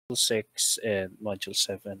6 and Module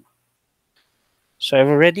 7. So I've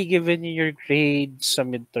already given you your grade sa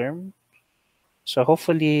midterm. So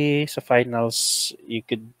hopefully sa finals, you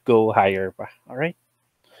could go higher pa. All right?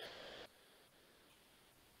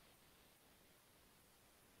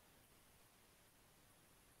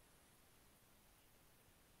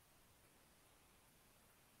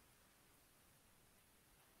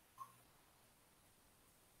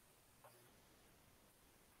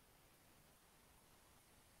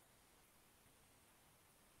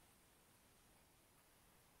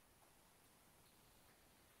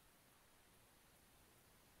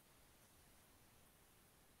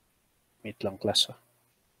 Wait lang class. Ah.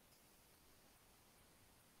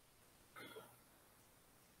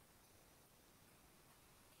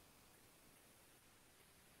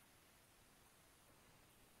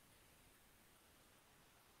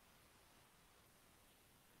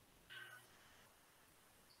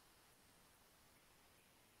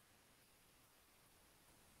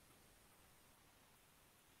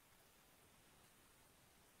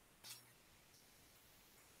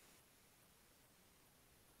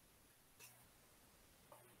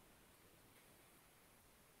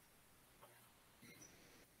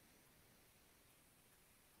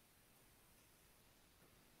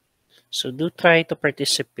 So do try to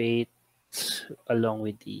participate along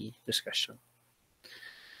with the discussion.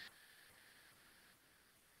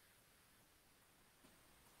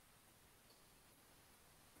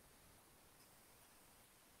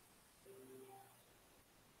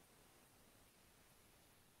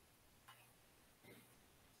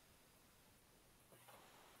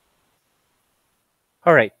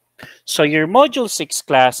 All right. So your Module 6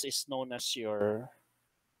 class is known as your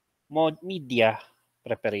media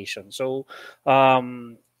preparation. So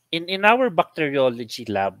in our bacteriology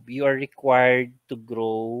lab, you are required to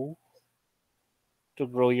grow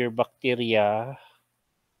your bacteria,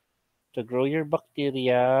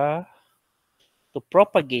 to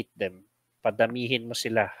propagate them. Padamihin mo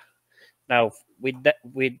sila. Now, with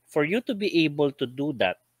for you to be able to do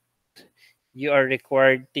that, you are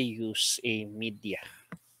required to use a media.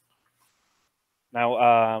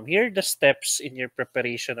 Now, here are the steps in your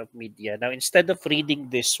preparation of media. Now, instead of reading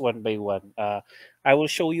this one by one, I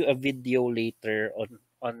will show you a video later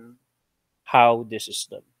on how this is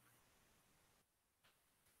done.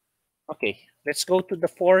 Okay, let's go to the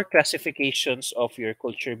four classifications of your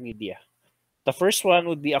culture media. The first one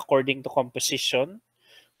would be according to composition.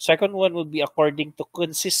 Second one would be according to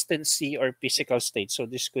consistency or physical state. So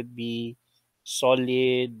this could be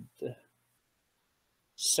solid,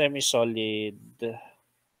 semi-solid,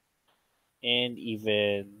 and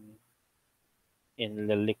even in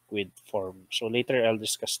the liquid form. So later I'll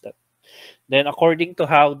discuss that. Then according to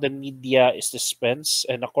how the media is dispensed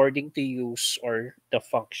and according to use or the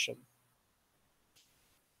function.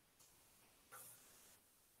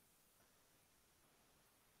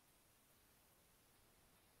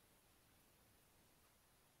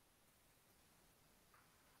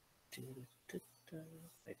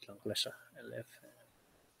 Wait lang class 11,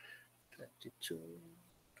 22,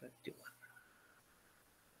 21.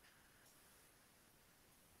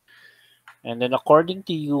 And then according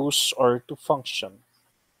to use or to function.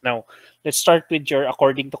 Now, let's start with your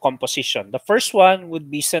according to composition. The first one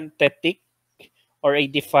would be synthetic or a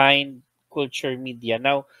defined culture media.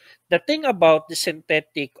 Now, the thing about the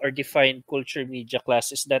synthetic or defined culture media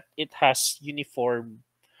class is that it has uniform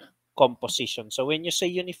composition. So when you say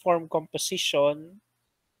uniform composition,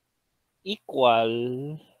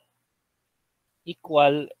 equal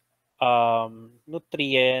equal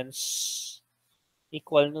nutrients,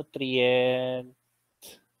 equal nutrient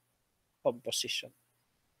composition.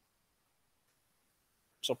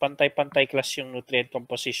 So pantay-pantay class yung nutrient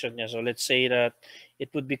composition niya. So let's say that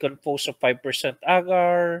it would be composed of 5%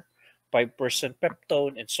 agar, 5%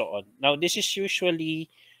 peptone, and so on. Now, this is usually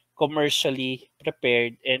commercially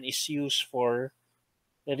prepared and is used for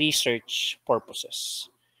research purposes.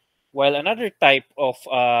 While another type of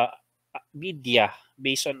media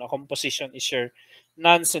based on a composition is your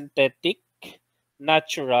non-synthetic,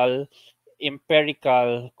 natural,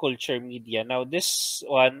 empirical culture media. Now, this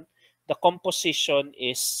one, the composition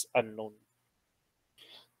is unknown.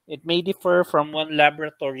 It may differ from one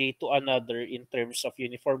laboratory to another in terms of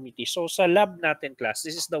uniformity. So sa lab natin class,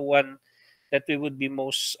 this is the one that we would be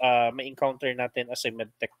most ma-encounter natin as a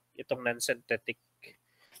medtech, itong non-synthetic.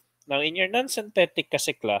 Now, in your non-synthetic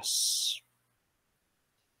kasi class,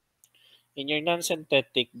 in your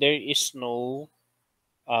non-synthetic, there is no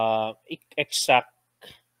exact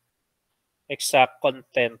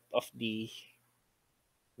content of the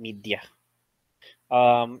media.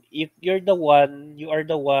 If you are the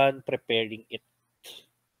one preparing it.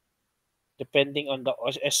 depending on the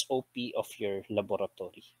SOP of your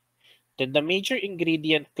laboratory. Then the major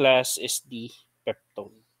ingredient class is the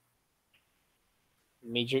peptone.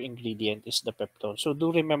 Major ingredient is the peptone. So do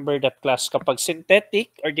remember that class. Kapag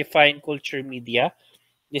synthetic or defined culture media,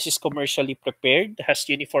 this is commercially prepared, has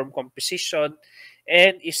uniform composition,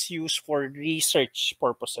 and is used for research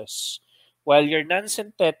purposes. While your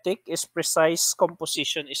non-synthetic is precise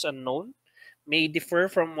composition is unknown, may differ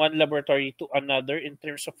from one laboratory to another in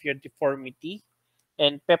terms of your uniformity,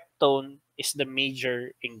 and peptone is the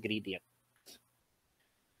major ingredient.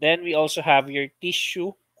 Then we also have your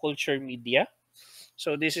tissue culture media.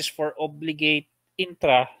 So this is for obligate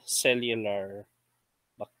intracellular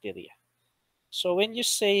bacteria. So when you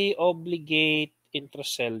say obligate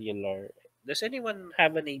intracellular, does anyone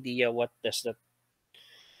have an idea what does that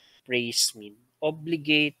phrase mean?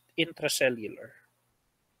 Obligate intracellular.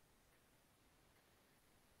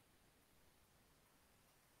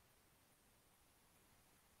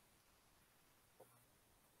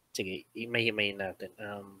 Sige, imay-imay natin.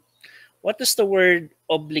 What does the word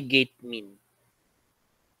obligate mean?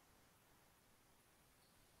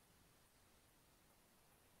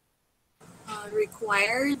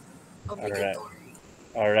 Required, Alright. obligatory.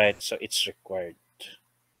 Alright, so it's required.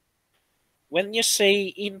 When you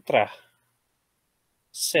say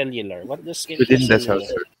intracellular, what does Within the cell, intracellular?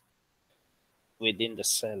 sir. Within the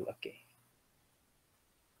cell, okay.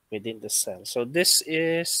 Within the cell. So this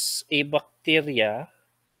is a bacteria.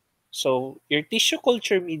 So your tissue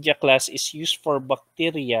culture media class is used for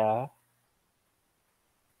bacteria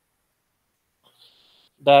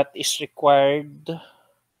that is required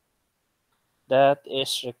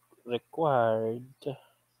required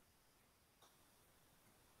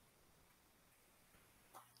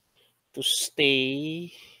to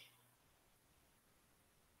stay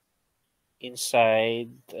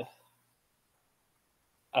inside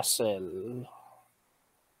a cell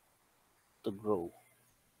to grow.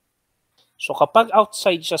 So kapag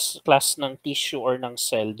outside siya class ng tissue or ng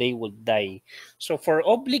cell, they would die. So for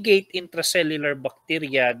obligate intracellular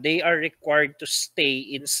bacteria, they are required to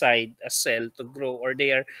stay inside a cell to grow, or they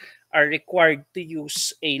are required to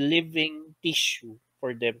use a living tissue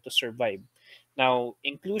for them to survive. Now,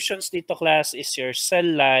 inclusions dito class is your cell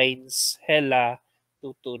lines, HeLa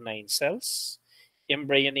 229 cells,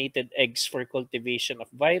 embryonated eggs for cultivation of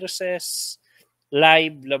viruses,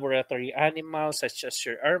 live laboratory animals such as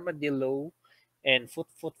your armadillo, and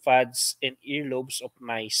foot fads and earlobes of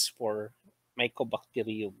mice for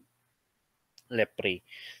Mycobacterium leprae.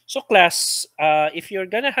 So class, if you're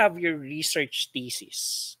gonna have your research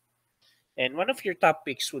thesis, and one of your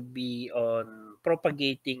topics would be on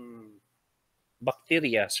propagating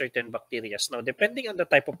bacteria, certain bacteria. Now, depending on the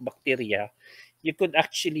type of bacteria, you could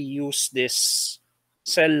actually use this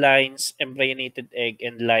cell lines, embryonated egg,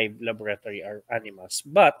 and live laboratory animals.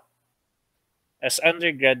 But as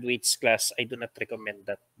undergraduates class, I do not recommend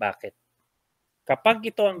that. Bakit? Kapag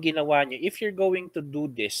ito ang ginawa nyo, if you're going to do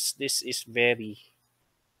this, this is very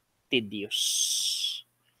tedious.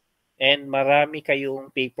 And marami kayong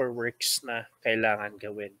paperworks na kailangan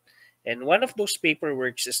gawin. And one of those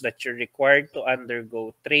paperworks is that you're required to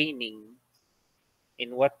undergo training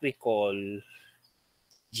in what we call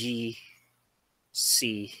GCP.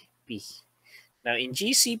 Now, in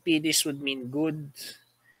GCP, this would mean good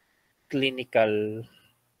clinical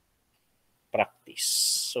practice.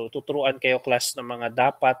 So, tuturuan kayo class ng mga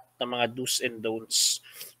dapat, ng mga do's and don'ts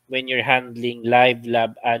when you're handling live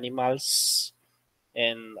lab animals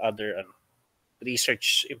and other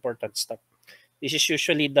research important stuff. This is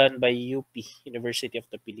usually done by UP, University of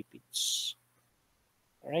the Philippines.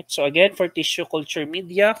 All right. So again, for tissue culture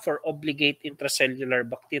media for obligate intracellular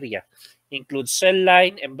bacteria, includes cell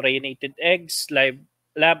line, embryonated eggs, live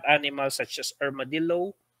lab animals such as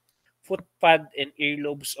armadillo, foot pad, and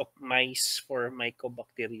earlobes of mice for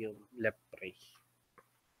Mycobacterium leprae.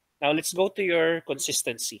 Now let's go to your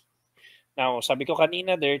consistency. Now, sabi ko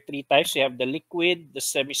kanina, there are three types. You have the liquid, the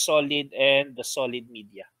semi-solid, and the solid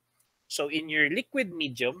media. So in your liquid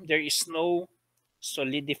medium, there is no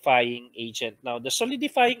solidifying agent. Now, the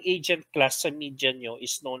solidifying agent class sa media nyo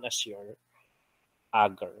is known as your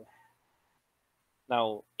agar.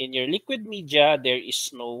 Now, in your liquid media, there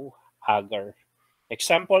is no agar.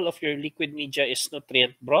 Example of your liquid media is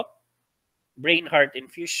nutrient broth, brain heart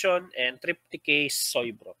infusion, and trypticase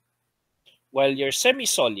soy broth. While your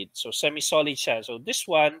semi-solid, so semi-solid siya. So this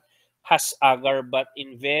one has agar but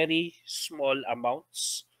in very small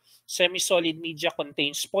amounts. Semi-solid media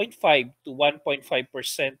contains 0.5 to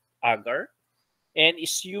 1.5% agar and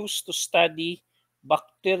is used to study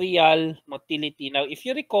bacterial motility. Now, if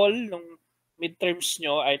you recall, nung midterms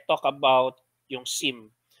nyo, I talk about yung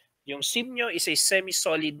SIM. Yung SIM nyo is a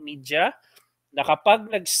semi-solid media na kapag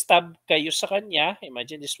nag-stub kayo sa kanya,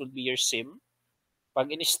 imagine this would be your SIM. Pag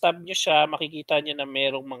in-stub nyo siya, makikita nyo na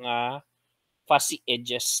merong mga fuzzy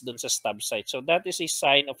edges dun sa stub side. So that is a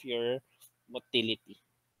sign of your motility.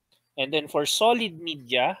 And then for solid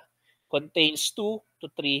media, contains 2 to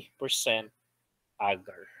 3%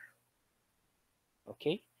 agar.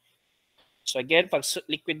 Okay? So again, pag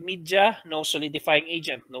liquid media, no solidifying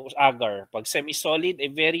agent, no agar. Pag semi-solid, a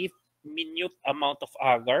very minute amount of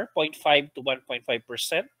agar, 0.5 to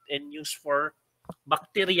 1.5%, and used for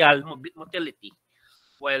bacterial motility.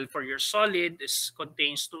 While for your solid, is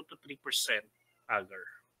contains 2 to 3% agar.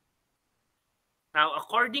 Now,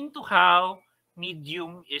 according to how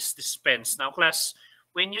medium is dispensed. Now, class,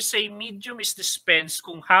 when you say medium is dispensed,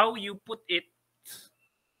 kung how you put it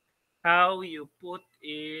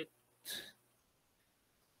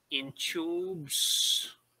in tubes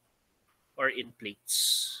or in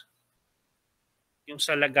plates. Yung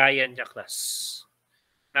sa lagayan niya, class.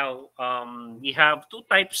 Now, we have two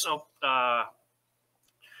types of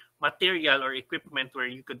material or equipment where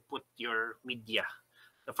you could put your media.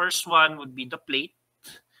 The first one would be the plate,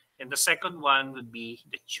 and the second one would be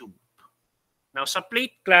the tube. Now, sa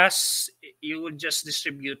plate class, you would just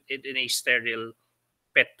distribute it in a sterile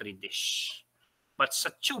Petri dish. But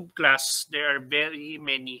sa tube class, there are very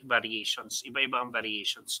many variations. Iba-iba ang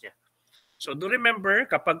variations niya. So do remember,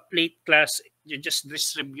 kapag plate class, you just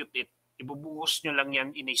distribute it. Ibubuhos nyo lang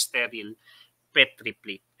yan in a sterile Petri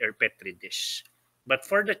plate or Petri dish. But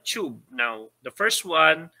for the tube, now, the first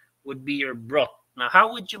one would be your broth. Now,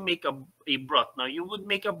 how would you make a broth? Now, you would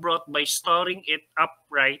make a broth by storing it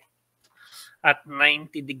upright at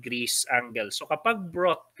 90 degrees angle. So kapag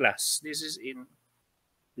broth class, this is in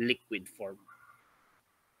liquid form.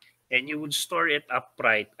 And you would store it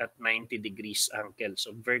upright at 90 degrees angle.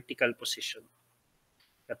 So vertical position.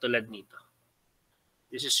 Katulad nito.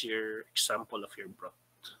 This is your example of your broth.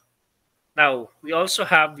 Now, we also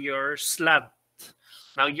have your slant.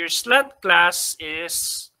 Now, your slant class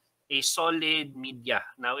is a solid media.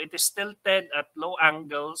 Now, it is tilted at low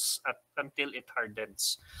angles until it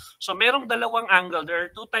hardens. So, merong dalawang angle. There are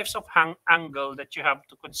two types of angle that you have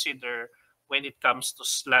to consider when it comes to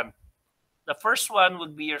slant. The first one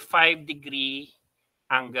would be your 5-degree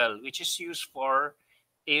angle, which is used for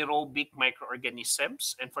aerobic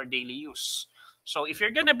microorganisms and for daily use. So if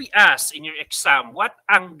you're going to be asked in your exam, what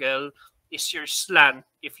angle is your slant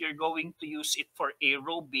if you're going to use it for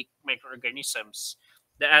aerobic microorganisms,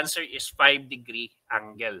 the answer is 5-degree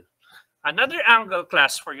angle. Another angle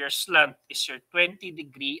class for your slant is your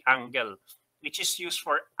 20-degree angle, which is used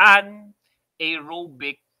for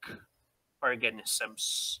anaerobic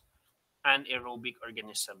organisms. Anaerobic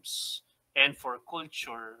organisms and for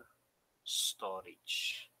culture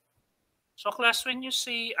storage. So class, when you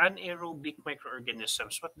say anaerobic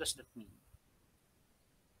microorganisms, what does that mean?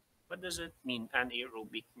 What does it mean,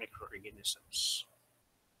 anaerobic microorganisms?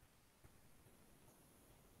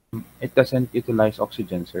 It doesn't utilize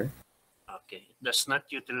oxygen, sir. Okay, it does not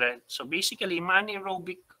utilize. So basically,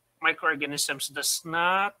 anaerobic microorganisms does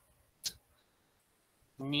not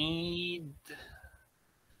need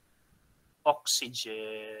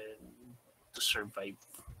oxygen to survive.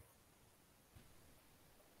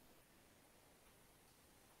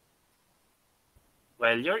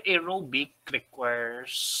 While your aerobic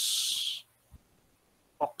requires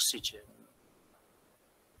oxygen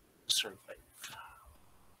to survive.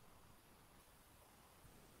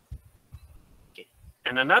 Okay.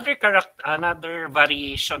 And another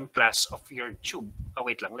variation class of your tube. Oh,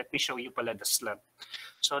 wait lang. Let me show you pala the slant.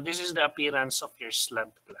 So this is the appearance of your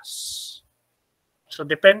slant class. So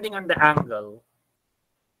depending on the angle,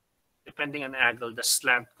 the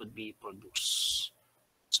slant could be produced.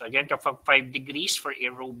 So again, kapag 5 degrees for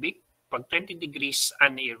aerobic, pag 20 degrees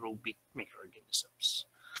anaerobic microorganisms.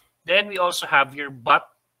 Then we also have your butt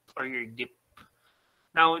or your dip.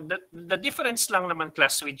 Now, the difference lang naman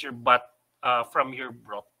class with your butt from your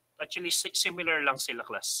broth. Actually, similar lang sila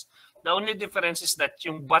class. The only difference is that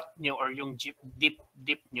yung butt nyo or yung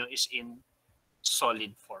dip nyo is in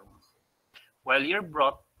solid form, while your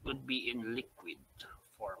broth would be in liquid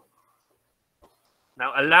form.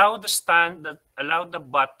 Now, allow the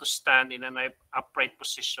butt to stand in an upright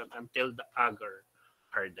position until the agar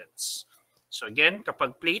hardens. So again,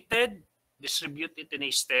 kapag plated, distribute it in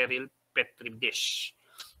a sterile Petri dish.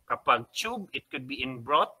 Kapag tube, it could be in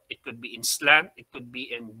broth, it could be in slant, it could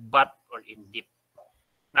be in butt or in dip.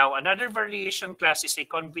 Now, another variation class is a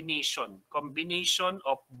combination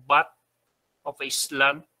of butt, of a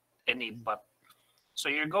slant, and a butt. So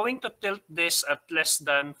you're going to tilt this at less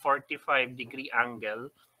than 45-degree angle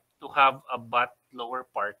to have a butt lower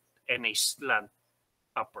part and a slant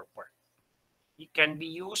upper part. It can be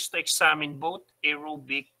used to examine both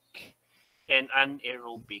aerobic and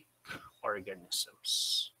anaerobic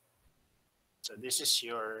organisms. So this is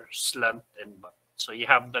your slant and butt. So you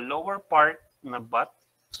have the lower part na butt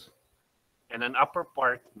and an upper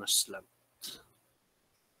part na slant.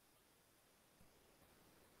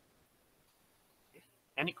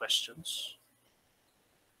 Any questions?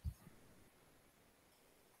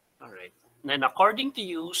 All right. Then according to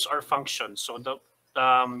use or function, so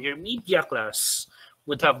your media class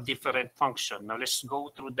would have different function. Now let's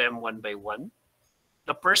go through them one by one.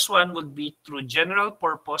 The first one would be through general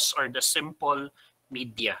purpose or the simple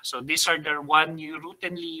media. So these are the one you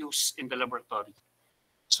routinely use in the laboratory.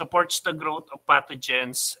 Supports the growth of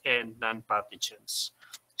pathogens and non-pathogens.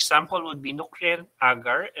 Example would be nutrient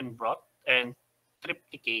agar and broth and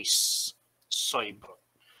trypticase soy broth.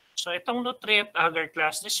 So itong nutrient agar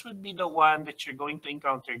class, this would be the one that you're going to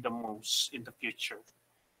encounter the most in the future.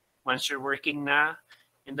 Once you're working na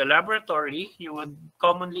in the laboratory, you would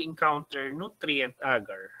commonly encounter nutrient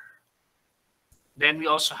agar. Then we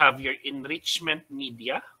also have your enrichment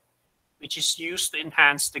media, which is used to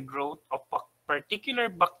enhance the growth of a particular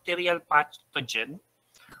bacterial pathogen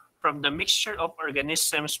from the mixture of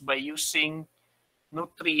organisms by using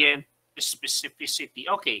nutrient specificity.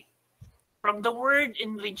 Okay, from the word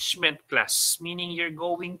enrichment class, meaning you're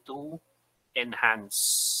going to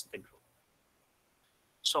enhance the growth.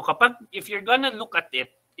 So if you're gonna look at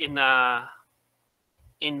it in a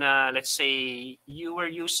let's say you were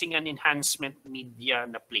using an enhancement media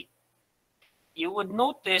na plate, you would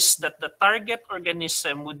notice that the target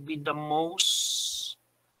organism would be the most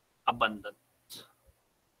abundant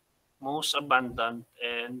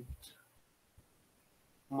and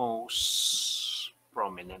most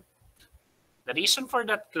prominent. The reason for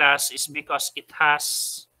that class is because it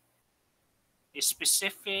has a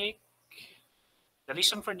specific the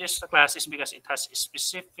reason for this class is because it has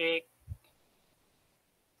specific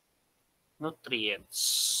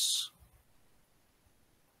nutrients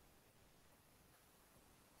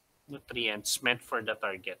meant for the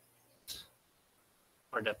target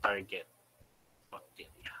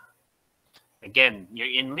bacteria. Again, your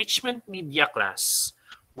enrichment media class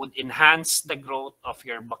would enhance the growth of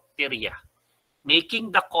your bacteria,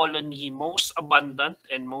 making the colony most abundant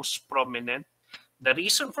and most prominent. The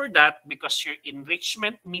reason for that, because your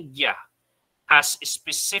enrichment media has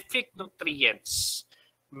specific nutrients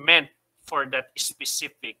meant for that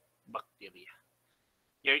specific bacteria.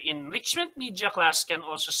 Your enrichment media class can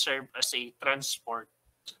also serve as a transport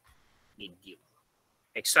medium.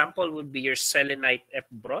 Example would be your selenite F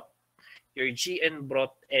broth, your GN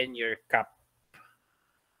broth, and your CAP.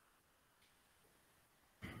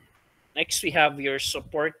 Next, we have your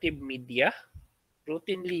supportive media,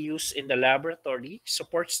 routinely used in the laboratory,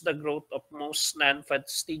 supports the growth of most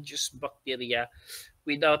non-fastidious bacteria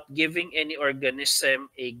without giving any organism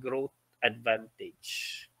a growth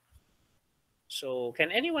advantage. So,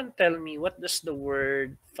 can anyone tell me what does the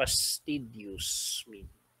word fastidious mean?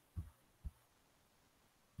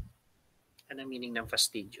 Ano meaning ng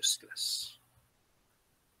fastidious class?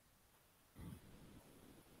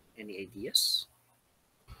 Any ideas?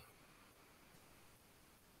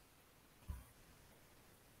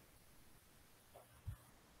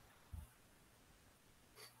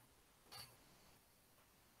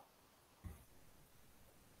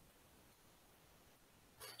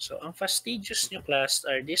 So, ang fastidious nyo class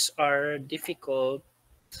are these are difficult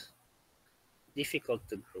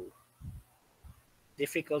to grow.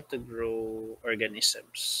 Difficult to grow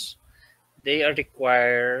organisms. They are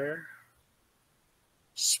require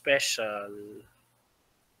special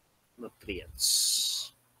nutrients.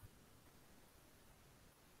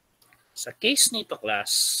 Sa case nito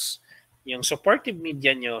class, yung supportive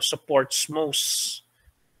media nyo supports most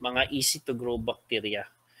mga easy to grow bacteria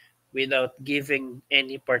without giving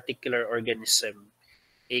any particular organism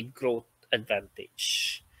a growth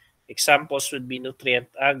advantage. Examples would be nutrient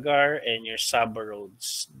agar and your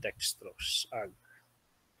Sabarodes dextrose agar.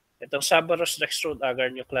 Itong Sabaros dextrose agar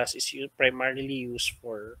nyo class is primarily used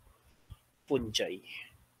for fungi.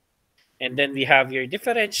 And then we have your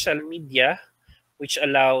differential media, which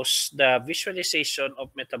allows the visualization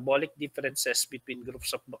of metabolic differences between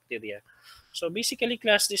groups of bacteria. So basically,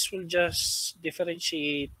 class, this will just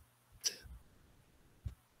differentiate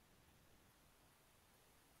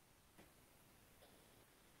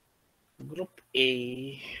group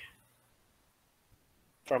A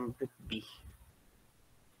from group B.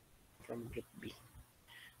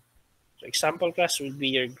 So example class would be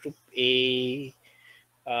your group A,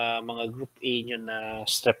 mga group A nyo na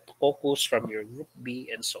streptococcus from your group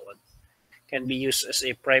B and so on. can be used as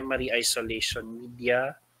a primary isolation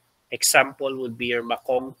media. Example would be your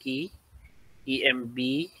McConkey,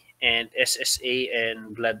 EMB, and SSA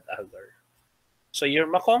and blood agar. So your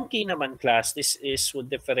McConkey naman class, this is would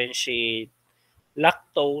differentiate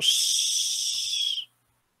lactose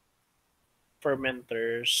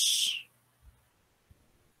fermenters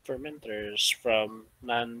from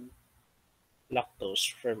non-lactose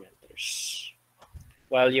fermenters.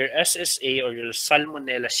 While your SSA or your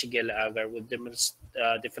Salmonella Shigella agar would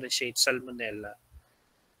differentiate Salmonella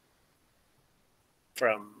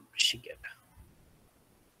from Shigella.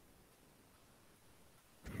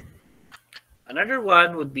 Another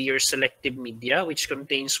one would be your selective media, which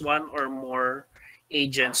contains one or more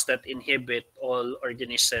agents that inhibit all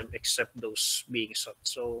organisms except those being sought.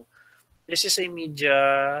 So this is a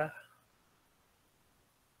media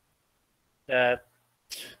that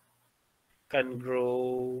can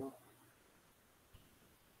grow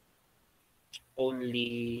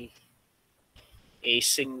only a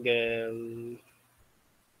single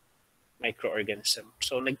microorganism.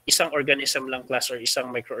 So isang organism lang class or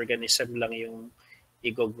isang microorganism lang yung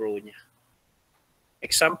i-grow niya.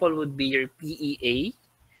 Example would be your PEA,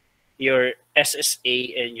 your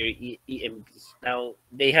SSA, and your EMB. Now,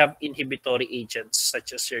 they have inhibitory agents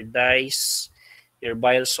such as your dyes, your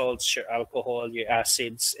bile salts, your alcohol, your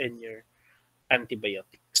acids, and your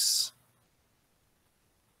antibiotics.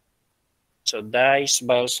 So dyes,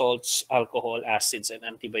 bile salts, alcohol, acids, and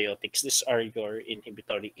antibiotics, these are your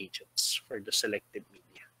inhibitory agents for the selective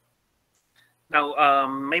media. Now,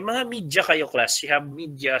 may mga media kayo class. You have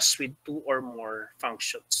medias with two or more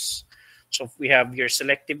functions. So we have your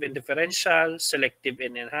selective and differential, selective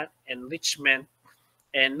and enrichment,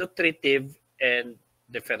 and nutritive and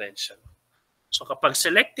differential. So kapag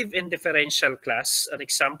selective and differential class, an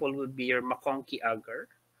example would be your McConkey agar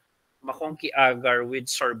with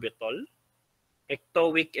sorbitol,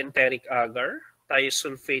 ectoic enteric agar,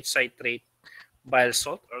 thiosulfate citrate bile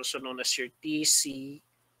salt, also known as your TCBS,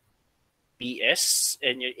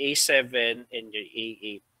 and your A7 and your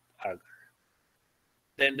A8 agar.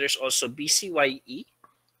 Then there's also BCYE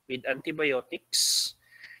with antibiotics,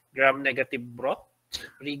 gram-negative broth,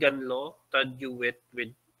 Regan law, Taduet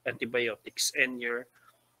with antibiotics, and your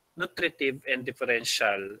nutritive and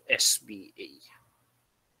differential SBA.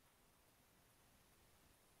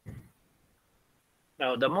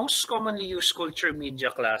 Now, the most commonly used culture media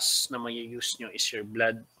class na may use nyo is your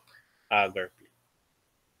blood agar plate.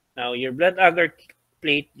 Now, your blood agar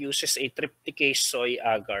plate uses a trypticase soy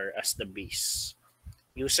agar as the base.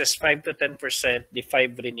 Uses 5 to 10%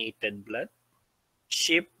 defibrinated blood.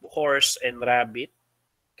 Sheep, horse, and rabbit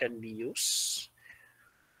can be used.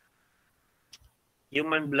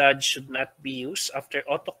 Human blood should not be used after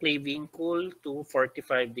autoclaving cool to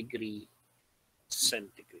 45 degrees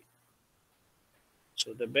centigrade.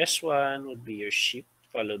 So the best one would be your sheep,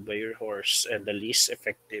 followed by your horse, and the least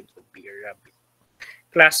effective would be your rabbit.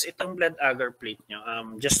 Class, itong blood agar plate nyo,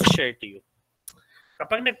 just to share to you.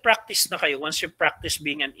 Kapag nag-practice na kayo, once you practice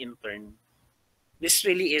being an intern, this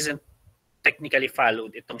really isn't technically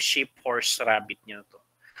followed, itong sheep, horse, rabbit nyo to.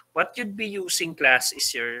 What you'd be using, class, is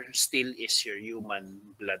your human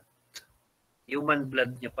blood. Human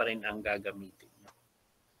blood nyo pa rin ang gagamitin.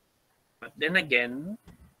 But then again,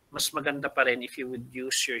 mas maganda pa rin if you would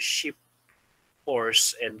use your sheep,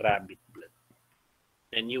 horse, and rabbit blood.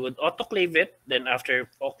 Then you would autoclave it. Then after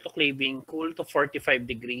autoclaving, cool to 45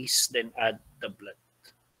 degrees, then add the blood.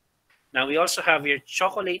 Now we also have your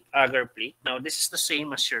chocolate agar plate. Now this is the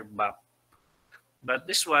same as your BAP, but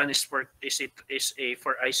this one is for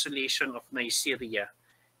isolation of Neisseria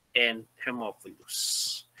and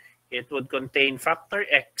Haemophilus. It would contain factor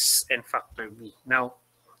X and factor B. Now,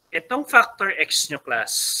 itong factor X nyo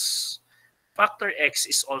class, factor X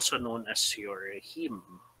is also known as your heme.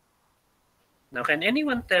 Now, can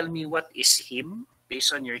anyone tell me what is heme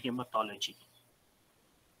based on your hematology?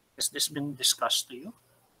 Has this been discussed to you?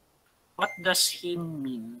 What does heme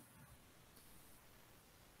mean?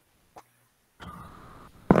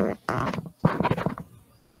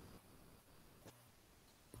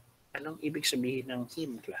 Anong ibig sabihin ng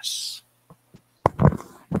heme class?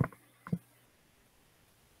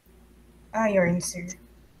 Iron, sir.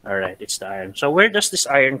 All right, it's the iron. So where does this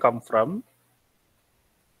iron come from?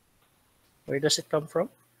 Where does it come from?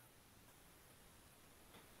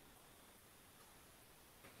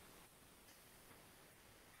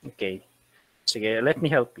 Okay. Sige, let me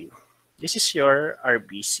help you. This is your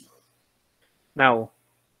RBC. Now,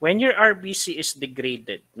 when your RBC is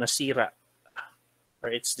degraded, nasira, or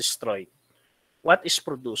it's destroyed, what is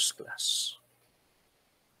produced, class?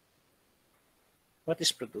 What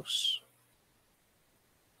is produced?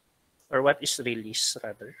 Or what is released,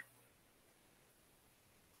 rather?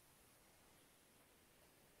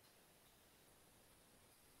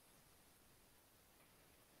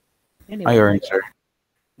 Anyone? Iron, sir.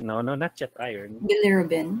 No, not yet iron.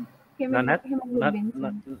 Bilirubin. No, not Hemoglobin.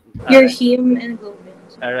 not. Your Alright, heme and globin.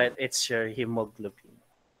 alright. It's your hemoglobin.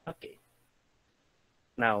 Okay.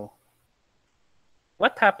 Now,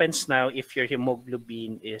 what happens now if your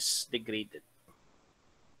hemoglobin is degraded?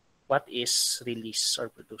 What is released or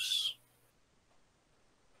produced?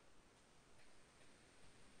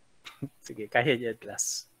 Sige, kaya niya,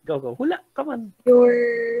 class. Go, go. Hula, come on.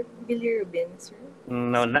 Your bilirubin, sir.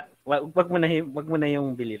 No, wag mo na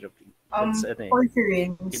yung bilirubin. That's ano eh.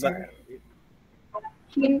 Porphyrin, Iba, sir.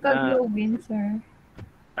 Hemoglobin, sir.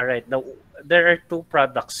 all right. Now, there are two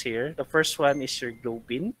products here. The first one is your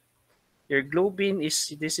globin. Your globin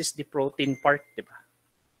this is the protein part, diba?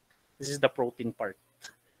 This is the protein part.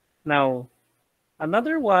 Now,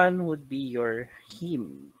 another one would be your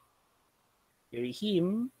heme. Your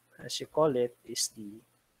heme, as you call it, is the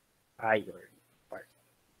iron part.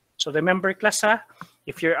 So remember, class,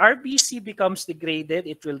 if your RBC becomes degraded,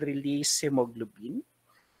 it will release hemoglobin.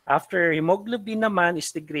 After hemoglobin naman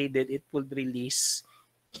is degraded, it will release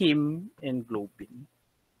heme and globin.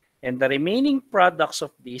 And the remaining products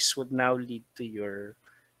of this would now lead to your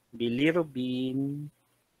bilirubin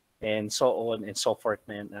and so on and so forth.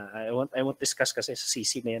 I won't discuss kasi sa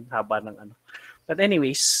CC na yan, haba ng ano. But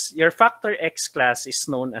anyways, your factor X class is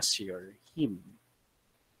known as your heme,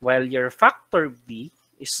 while your factor B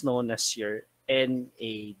is known as your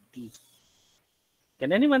NAD.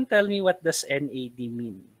 Can anyone tell me what does NAD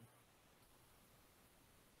mean?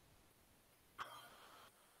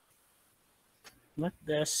 What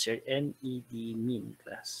does your NAD mean,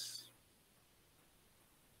 class?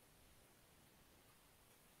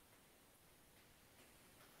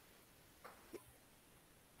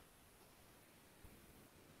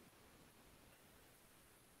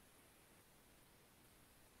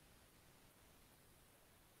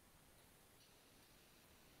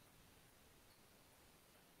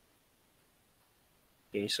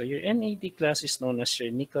 Okay, so your NAD class is known as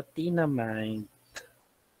your nicotinamide,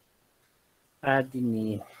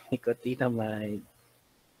 adenine, nicotinamide,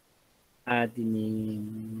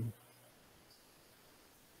 adenine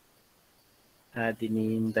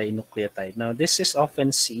dinucleotide. Now, this is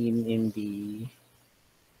often seen in the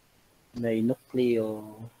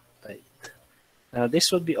dinucleotide. Now,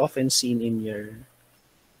 this would be often seen in your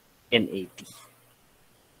NAD.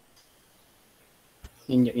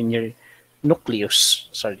 In your nucleus,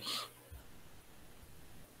 sorry.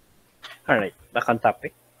 All right, back on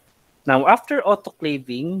topic. Now, after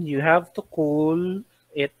autoclaving, you have to cool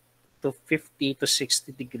it to 50 to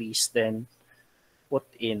 60 degrees, then put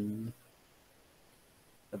in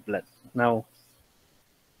the blood. Now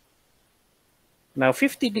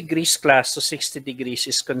 50 degrees class to 60 degrees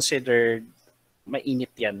is considered mainit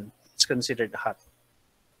yan. It's considered hot.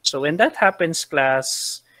 So when that happens,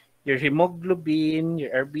 class, your hemoglobin,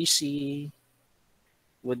 your RBC,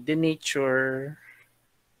 would denature,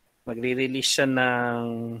 magre-release siya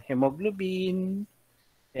ng hemoglobin,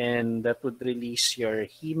 and that would release your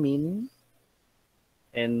hemine.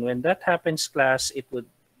 And when that happens, class, it would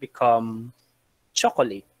become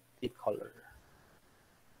chocolate in color.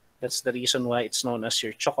 That's the reason why it's known as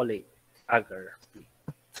your chocolate agar.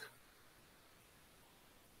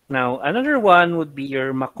 Now, another one would be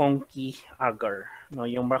your McConkey agar. Now,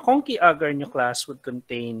 yung McConkey agar nyo, class, would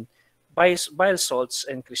contain bile salts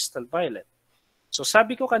and crystal violet. So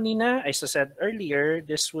sabi ko kanina, as I said earlier,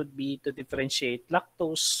 this would be to differentiate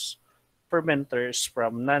lactose fermenters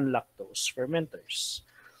from non-lactose fermenters.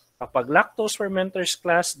 Kapag lactose fermenters,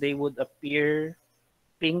 class, they would appear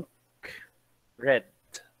pink, red.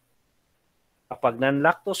 Kapag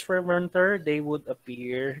non-lactose fermenter, they would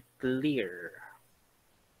appear clear.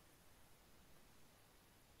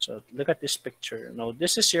 So look at this picture. Now,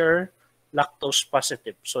 this is your lactose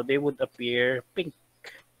positive. So they would appear pink,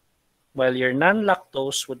 while your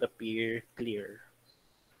non-lactose would appear clear.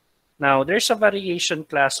 Now, there's a variation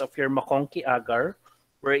class of your McConkey agar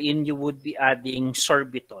wherein you would be adding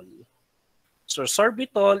sorbitol. So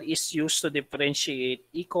sorbitol is used to differentiate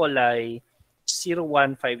E. coli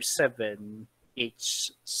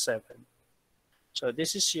 0157H7. So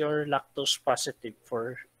this is your lactose positive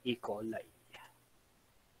for E. coli.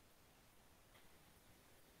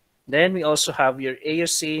 Then we also have your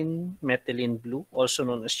eosine methylene blue, also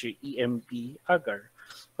known as your EMB agar.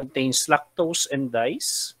 Contains lactose and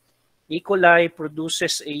dyes. E. coli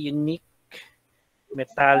produces a unique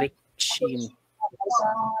metallic sheen.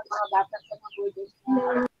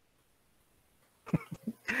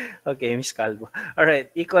 Okay, Miss Calvo. All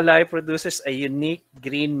right. E. coli produces a unique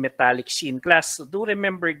green metallic sheen class. So do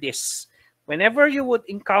remember this. Whenever you would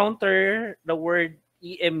encounter the word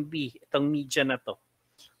EMB, itong media na to,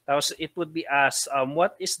 tapos it would be asked,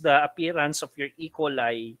 what is the appearance of your E.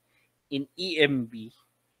 coli in EMB?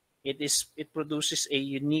 It produces a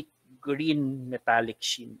unique green metallic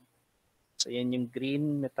sheen. So yan yung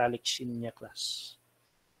green metallic sheen niya class.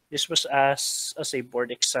 This was asked as a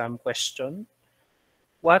board exam question.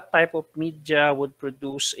 What type of media would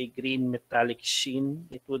produce a green metallic sheen?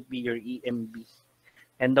 It would be your EMB.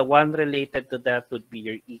 And the one related to that would be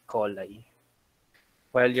your E. coli.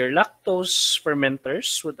 While your lactose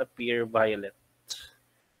fermenters would appear violet.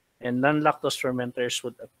 And non-lactose fermenters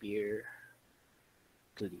would appear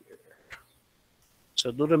clear.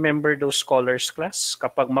 So do remember those colors, class.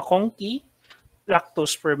 Kapag makonki,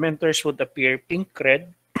 lactose fermenters would appear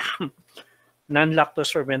pink-red.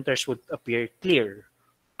 Non-lactose fermenters would appear clear.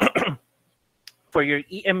 For your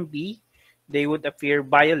EMB, they would appear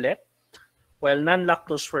violet, while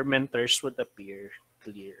non-lactose fermenters would appear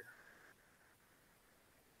clear.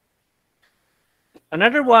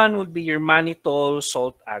 Another one would be your mannitol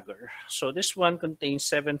salt agar. So this one contains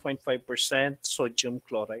 7.5% sodium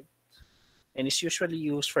chloride and is usually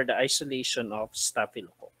used for the isolation of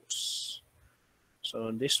Staphylococcus.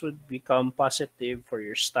 So this would become positive for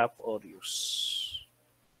your Staph aureus.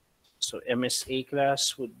 So MSA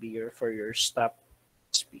class would be for your Staph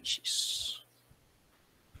species.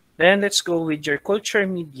 Then let's go with your culture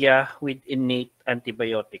media with innate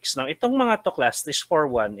antibiotics. Now, itong mga to class, this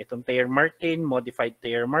 4-1, itong Thayer Martin, modified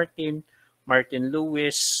Thayer Martin, Martin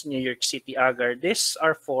Lewis, New York City agar, these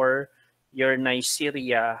are for your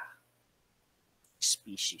Neisseria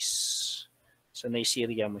species. So,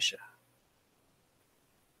 Neisseria mo siya.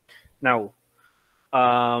 Now,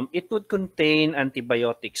 it would contain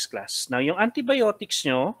antibiotics class. Now, yung antibiotics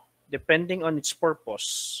nyo, depending on its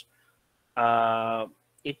purpose,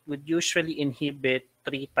 it would usually inhibit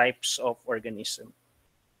 3 types of organism.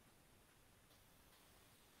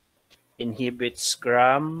 Inhibits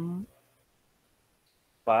gram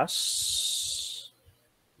pus,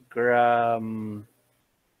 gram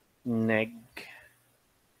neg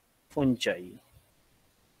fungi,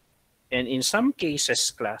 and in some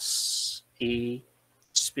cases, class, a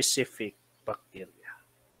specific bacteria.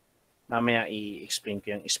 Mamaya i-explain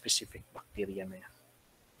ko yung specific bacteria na yan.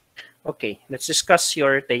 Okay, let's discuss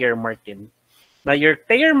your Thayer Martin. Now, your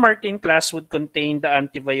Thayer Martin class would contain the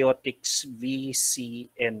antibiotics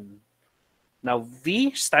VCN. Now, V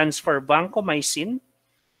stands for vancomycin,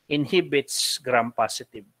 inhibits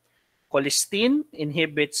gram-positive. Colistin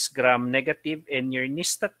inhibits gram-negative, and your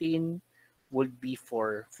nystatin would be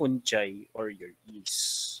for fungi or your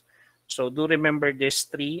yeast. So, do remember these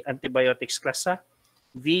 3 antibiotics class.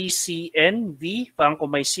 VCN, V,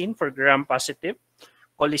 vancomycin for gram-positive,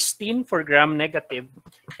 colistin for gram-negative,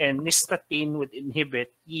 and nystatin would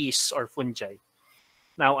inhibit yeast or fungi.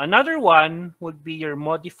 Now, another one would be your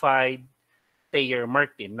modified Thayer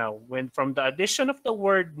Martin. Now, when from the addition of the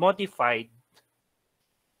word modified,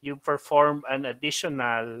 you perform an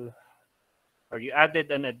additional, or you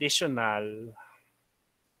added an additional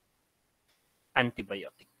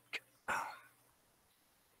antibiotic.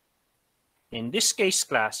 In this case,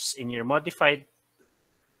 class, in your modified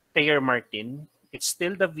Thayer Martin, it's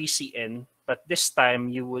still the VCN, but this time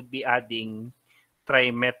you would be adding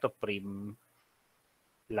trimethoprim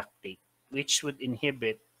lactate, which would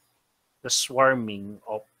inhibit the swarming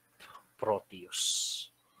of Proteus,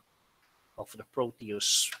 of the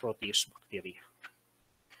Proteus bacteria.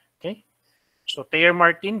 Okay, so Thayer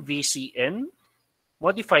Martin, VCN.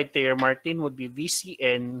 Modified Thayer Martin would be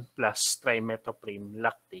VCN plus trimethoprim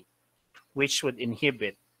lactate, which would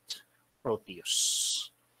inhibit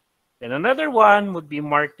Proteus. Then another one would be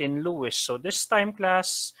Martin Lewis. So this time,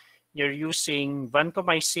 class, you're using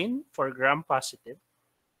vancomycin for gram-positive,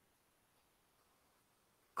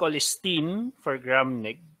 colistin for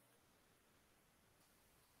gram-neg,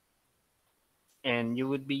 and you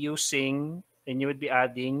would be adding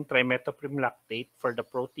trimethoprim lactate for the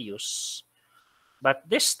Proteus. But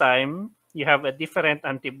this time, you have a different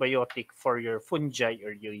antibiotic for your fungi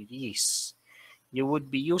or your yeast. You would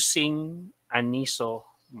be using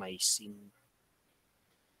anisomycin.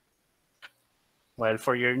 While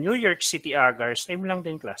for your New York City agar, same lang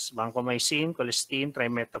din class. Vancomycin, colistin,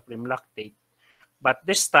 trimethoprim lactate. But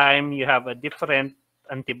this time, you have a different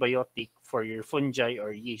antibiotic for your fungi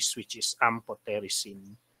or yeast, which is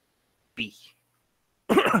amphotericin B.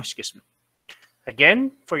 Excuse me.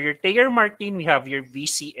 Again, for your Thayer Martin, we have your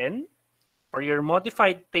VCN. For your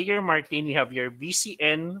modified Thayer Martin, we have your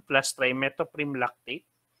VCN plus trimethoprim lactate.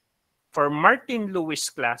 For Martin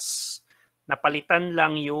Lewis class, napalitan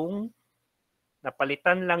lang yung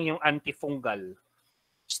antifungal.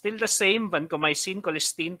 Still the same, vancomycin,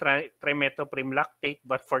 colistin, trimetoprim lactate,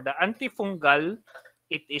 but for the antifungal,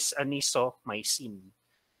 it is anisomycin.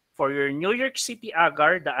 For your New York City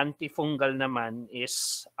agar, the antifungal naman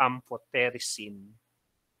is amphotericin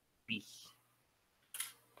B.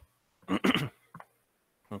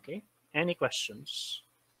 Okay, any questions?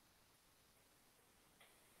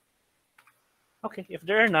 Okay, if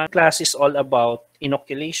there are none, class is all about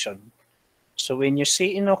inoculation. So when you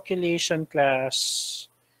say inoculation class,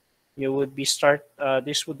 you would be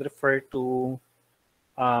this would refer to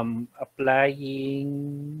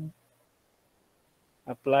applying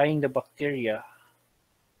the bacteria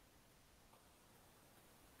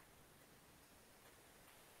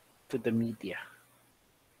to the media.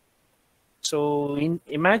 So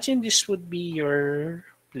imagine this would be your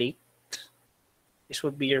plate. This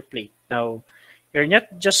would be your plate. Now, you're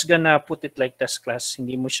not just gonna put it like this, class.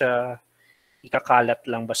 Hindi mo siya ikakalat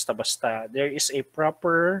lang basta-basta. There is a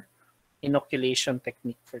proper inoculation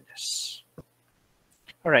technique for this.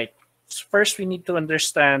 All right. First, we need to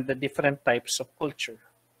understand the different types of culture.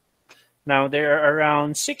 Now, there are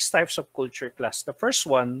around 6 types of culture, class. The first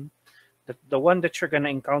one, the one that you're going to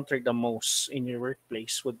encounter the most in your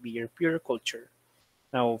workplace would be your pure culture.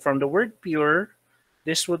 Now, from the word pure,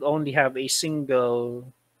 this would only have a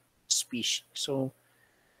single species. So,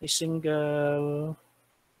 a single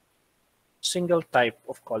type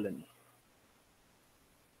of colony.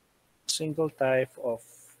 Single type of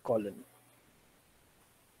colony.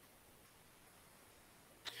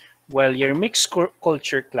 Well, your mixed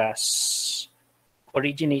culture class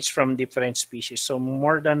originates from different species. So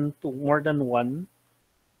more than one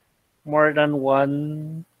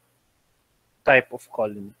type of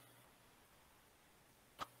colony.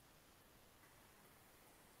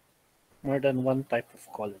 More than one type of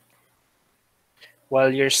colony.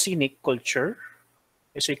 While your scenic culture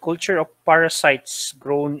is a culture of parasites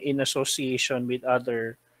grown in association with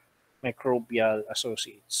other microbial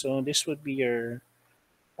associates. So this would be your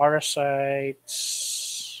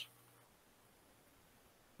parasites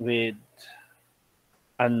with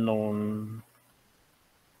unknown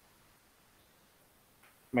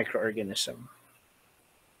microorganism.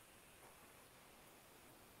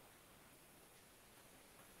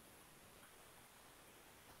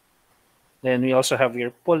 Then we also have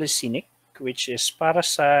your polysenic, which is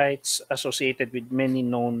parasites associated with many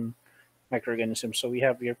known microorganisms. So we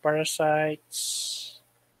have your parasites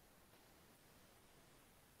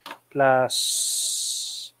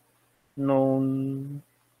plus known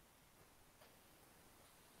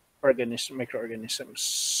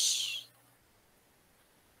microorganisms.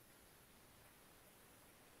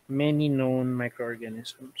 Many known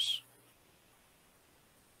microorganisms.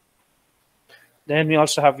 Then we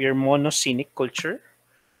also have your monosenic culture,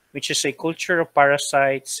 which is a culture of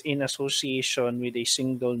parasites in association with a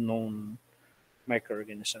single known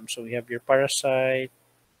microorganism. So we have your parasite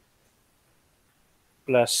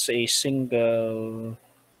plus a single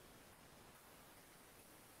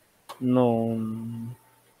known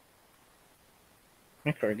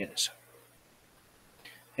microorganism.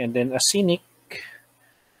 And then acinic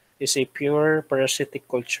is a pure parasitic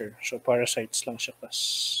culture. So parasites lang siya,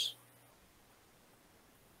 class.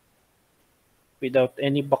 Without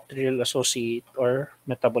any bacterial associate or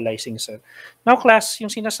metabolizing cell. Now, class, yung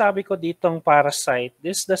sinasabi ko ditong parasite,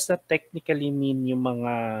 this does not technically mean yung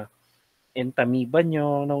mga entamoeba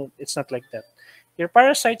nyo. No, it's not like that. Your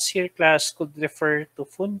parasites here, class, could refer to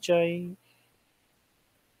fungi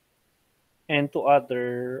and to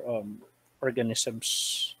other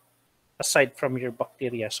organisms aside from your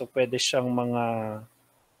bacteria. So, pwede siyang mga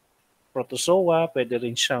protozoa, pwede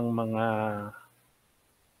rin siyang mga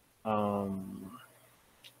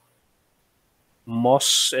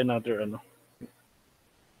moss and other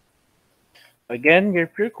Again, your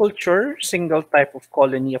pure culture, single type of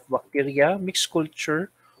colony of bacteria. Mixed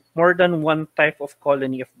culture, more than one type of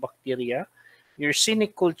colony of bacteria. Your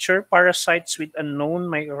scenic culture, parasites with unknown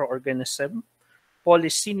microorganism.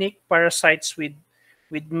 Polysenic, parasites with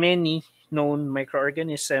many known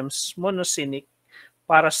microorganisms. Monosenic,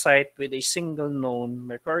 parasite with a single known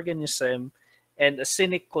microorganism. And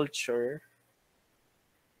acinic culture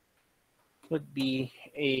would be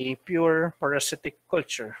a pure parasitic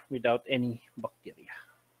culture without any bacteria.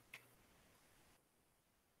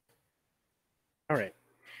 All right.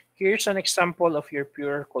 Here's an example of your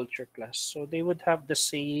pure culture class. So they would have the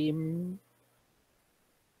same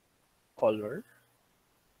color,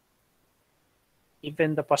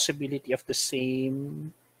 even the possibility of the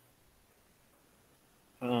same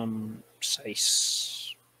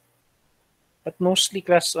size. But mostly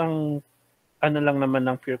class ang ano lang naman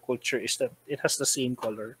ng pure culture is that it has the same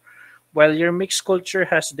color. While your mixed culture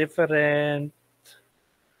has different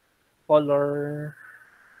color,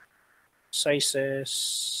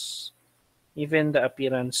 sizes, even the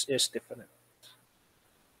appearance is different.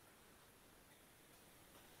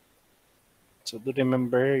 So do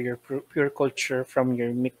remember your pure culture from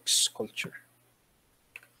your mixed culture.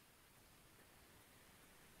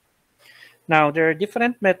 Now, there are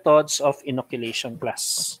different methods of inoculation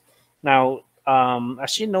class. Now,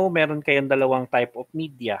 as you know, meron kayong dalawang type of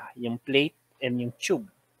media, yung plate and yung tube.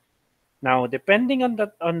 Now, depending on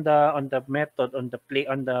the method, on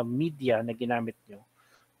the media na ginamit nyo,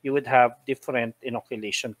 you would have different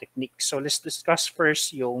inoculation techniques. So let's discuss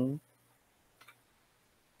first yung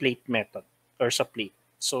plate method or sa plate.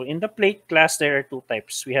 So in the plate class, there are two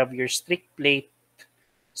types. We have your strict plate,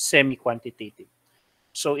 semi-quantitative.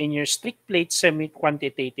 So in your strict plate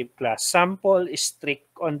semi-quantitative class, sample is strict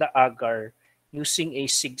on the agar using a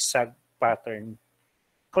zigzag pattern.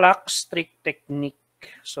 Clock strict technique.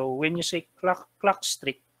 So when you say clock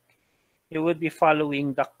strict, you would be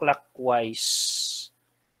following the clockwise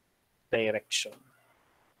direction.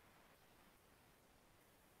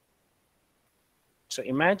 So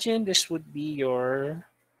imagine this would be your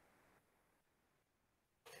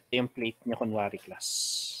template niya kunwari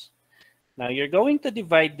class. Now you're going to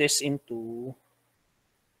divide this into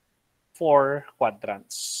 4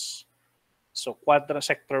 quadrants. So quadrant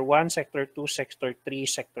sector 1, sector 2, sector 3,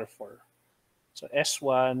 sector 4. So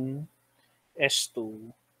S1,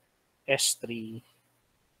 S2, S3,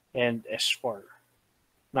 and S4.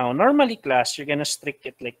 Now normally class, you're gonna strict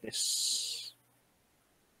it like this.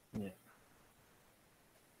 Yeah.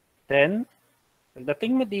 Then,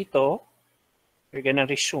 pagdating mo dito, you're gonna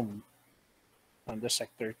resume on the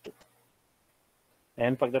sector 2.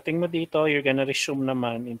 And pagdating mo dito, you're gonna resume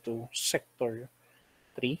naman into sector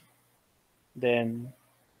 3, then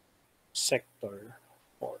sector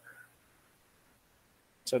 4.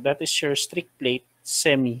 So that is your strict plate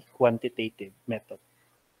semi-quantitative method.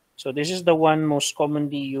 So this is the one most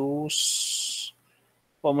commonly used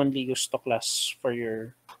to class for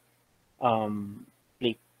your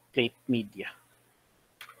plate media.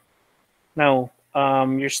 Now,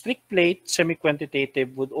 your strict plate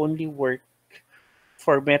semi-quantitative would only work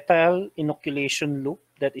for metal inoculation loop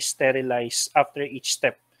that is sterilized after each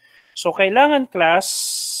step. So kailangan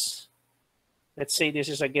class, let's say this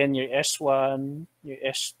is again your S1, your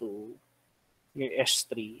S2, your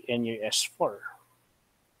S3, and your S4.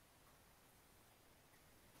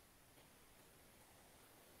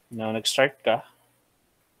 Now, nag-start ka.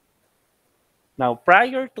 Now,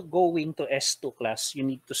 prior to going to S2 class, you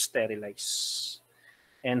need to sterilize.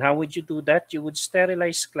 And how would you do that? You would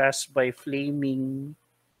sterilize class by flaming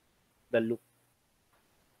the loop.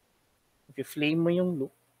 If you flame mo yung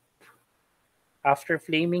loop, after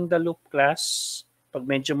flaming the loop class, pag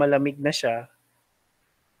medyo malamig na siya,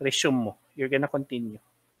 resume mo. You're gonna continue.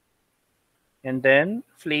 And then,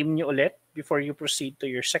 flame nyo ulit before you proceed to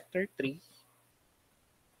your sector 3.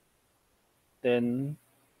 Then,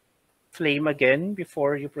 flame again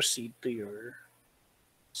before you proceed to your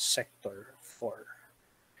sector 4.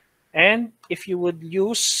 And if you would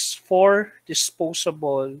use 4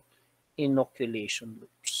 disposable inoculation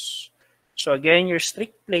loops. So again, your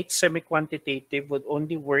strict plate semi-quantitative would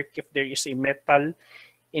only work if there is a metal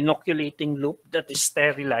inoculating loop that is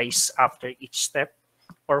sterilized after each step,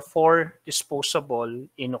 or 4 disposable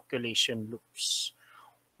inoculation loops,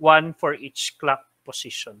 1 for each clock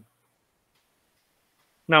position.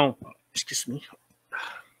 Now, excuse me.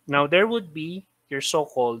 Now, there would be your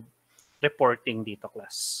so-called reporting dito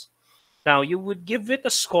class. Now, you would give it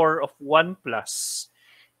a score of 1 plus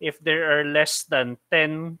if there are less than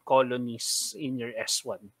 10 colonies in your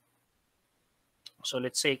S1. So,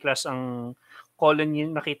 let's say class, ang colony,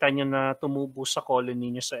 nakita nyo na tumubo sa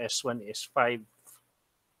colony nyo sa S1 is 5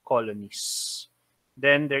 colonies.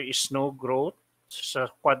 Then, there is no growth sa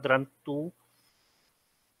quadrant 2,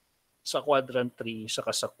 sa quadrant 3,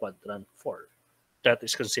 saka sa quadrant 4. That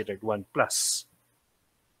is considered 1 plus.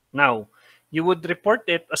 Now, you would report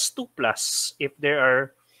it as 2 plus if there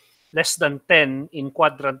are less than 10 in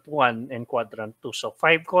quadrant 1 and quadrant 2. So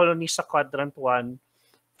 5 colonies sa quadrant 1,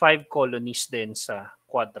 5 colonies din sa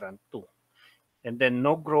quadrant 2. And then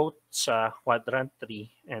no growth sa quadrant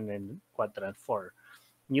 3 and then quadrant 4.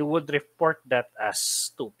 You would report that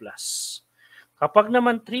as 2 plus. Kapag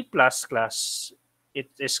naman 3 plus class,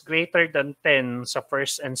 it is greater than 10 sa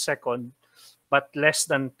first and second but less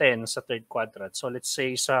than 10 sa third quadrant. So let's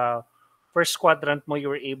say sa first quadrant mo, you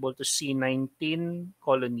were able to see 19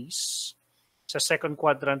 colonies. Sa second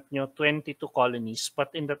quadrant nyo, 22 colonies.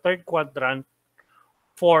 But in the third quadrant,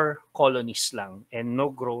 4 colonies lang and no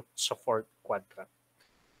growth sa fourth quadrant.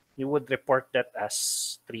 You would report that as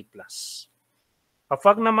 3 plus.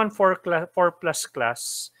 Kapag naman 4 plus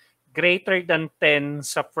class, greater than 10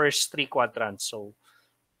 sa first 3 quadrants. So,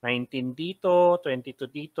 19 dito, 22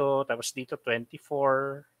 dito, tapos dito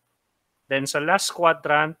 24. Then sa last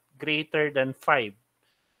quadrant, greater than 5.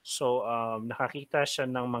 So, nakakita siya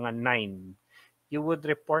ng mga 9. You would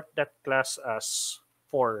report that class as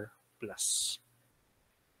 4 plus.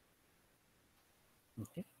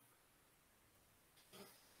 Okay.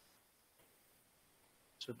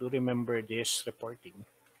 So do remember this reporting.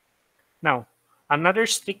 Now, another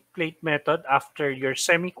strict plate method after your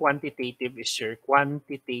semi-quantitative is your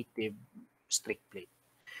quantitative strict plate.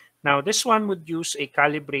 Now, this one would use a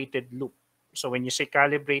calibrated loop. So when you say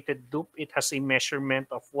calibrated loop, it has a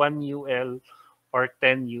measurement of 1 UL or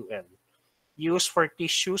 10 UL. Used for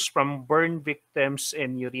tissues from burn victims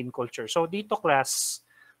and urine culture. So dito class,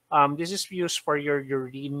 this is used for your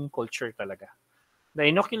urine culture talaga. The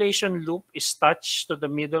inoculation loop is attached to the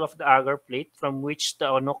middle of the agar plate from which the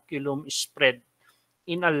inoculum is spread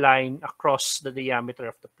in a line across the diameter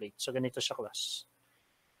of the plate. So ganito siya class.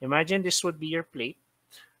 Imagine this would be your plate.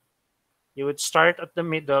 You would start at the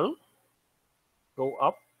middle, go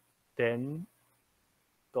up, then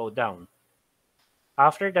go down.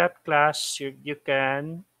 After that class, you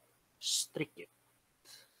can streak it.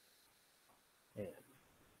 Ayan.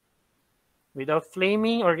 Without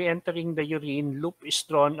flaming or re-entering the urine, loop is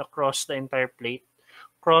drawn across the entire plate,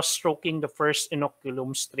 cross-stroking the first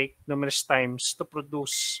inoculum streak numerous times to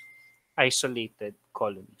produce isolated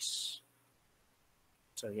colonies.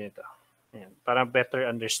 So, ganito. Ayan. Para better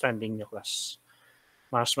understanding nyo, class.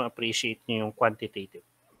 Mas ma-appreciate nyo yung quantitative.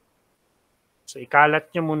 So, ikalat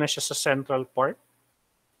nyo muna siya sa central part.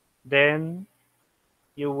 Then,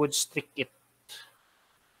 you would streak it,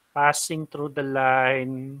 passing through the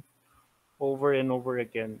line over and over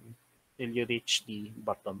again till you reach the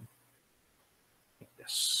bottom. Like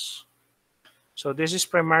this. So this is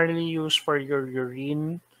primarily used for your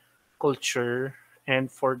urine culture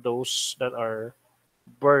and for those that are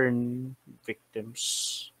burn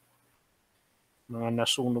victims. Mga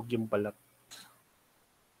nasunog yung balat.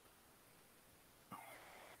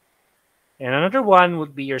 And another one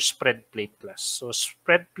would be your spread plate class. So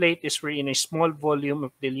spread plate is wherein a small volume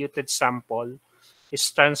of diluted sample is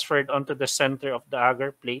transferred onto the center of the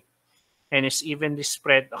agar plate and is evenly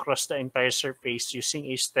spread across the entire surface using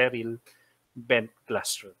a sterile bent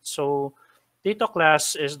glass rod. So dito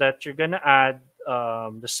class is that you're gonna add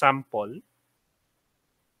the sample.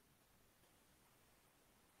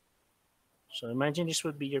 So imagine this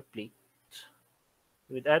would be your plate.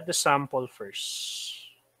 You would add the sample first.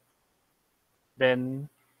 Then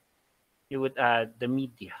you would add the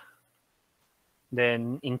media.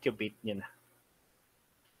 Then incubate nyo na.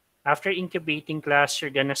 After incubating class, you're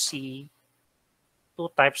gonna see 2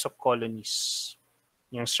 types of colonies.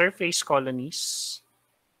 Yung surface colonies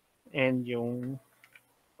and yung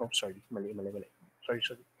mali. Sorry.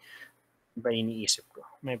 Iba iniisip ko.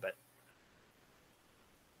 My bad.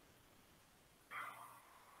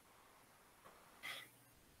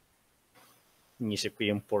 Iniisip ko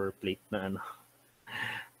yung pour plate na ano.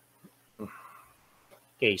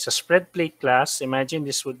 Okay, so spread plate class, imagine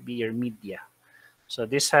this would be your media. So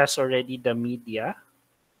this has already the media.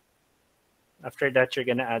 After that, you're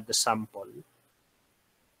gonna add the sample.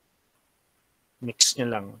 Mix nyo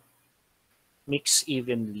lang. Mix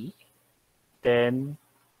evenly. Then,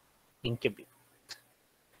 incubate.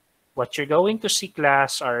 What you're going to see,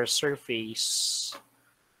 class, are surface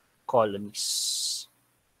colonies.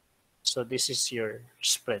 So this is your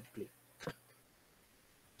spread plate.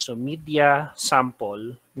 So media,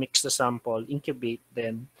 sample, mix the sample, incubate,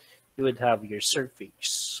 then you would have your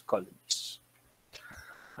surface colonies.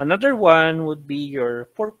 Another one would be your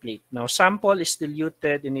pour plate. Now, sample is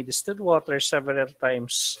diluted in a distilled water several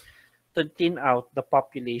times to thin out the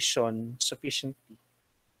population sufficiently.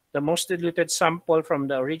 The most diluted sample from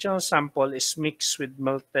the original sample is mixed with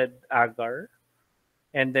melted agar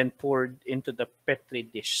and then poured into the Petri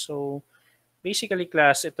dish. So, basically,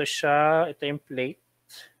 class, ito yung plate.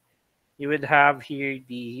 You would have here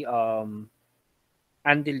the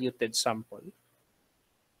undiluted sample.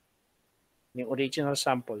 Yung original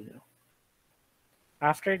sample.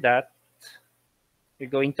 After that,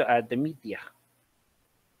 you're going to add the media.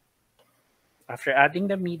 After adding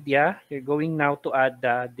the media, you're going now to add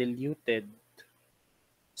the diluted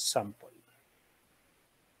sample.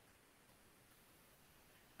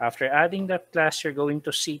 After adding that class, you're going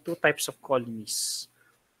to see 2 types of colonies.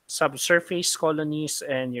 subsurface colonies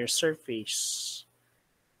and your surface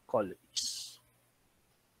colonies.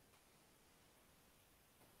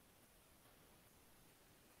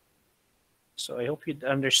 So I hope you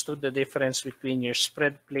understood the difference between your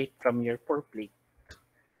spread plate from your pour plate.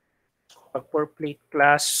 Pag pour plate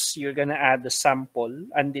class, you're gonna add the sample,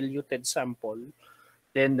 undiluted sample,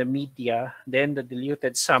 then the media, then the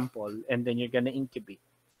diluted sample, and then you're gonna incubate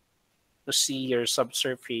to see your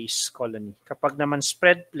subsurface colony. Kapag naman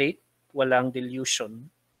spread plate, walang dilution,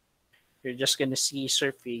 you're just gonna see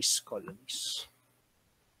surface colonies.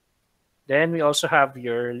 Then we also have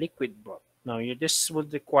your liquid broth. Now, this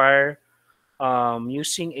would require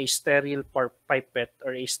using a sterile pipette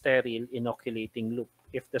or a sterile inoculating loop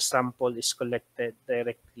if the sample is collected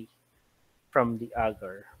directly from the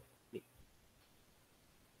agar.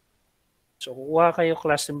 So, kuha kayo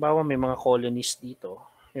class, halimbawa may mga colonies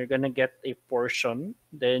dito. You're gonna get a portion,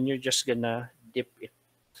 then you're just gonna dip it.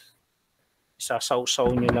 Isasawsaw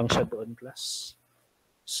nyo lang siya doon class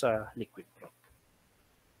sa liquid broth.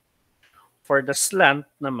 For the slant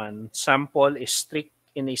naman, sample is streaked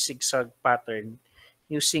in a zigzag pattern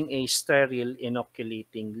using a sterile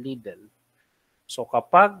inoculating needle. So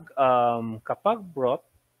kapag broth,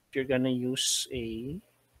 you're gonna use a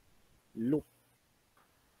loop.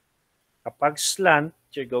 Kapag slant,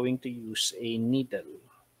 you're going to use a needle.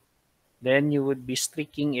 Then you would be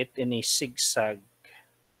streaking it in a zigzag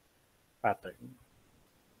pattern.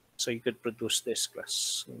 So you could produce this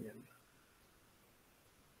class.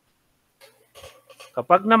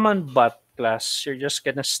 Kapag naman butt class, you're just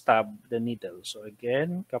gonna stab the needle. So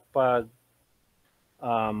again, kapag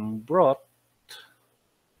broth,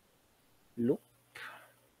 loop.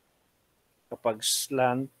 Kapag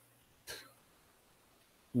slant,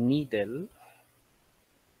 needle.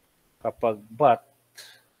 Kapag butt,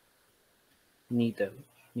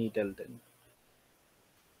 needle din.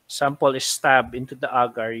 Sample is stabbed into the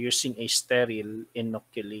agar using a sterile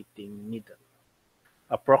inoculating needle,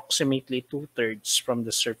 approximately 2/3 from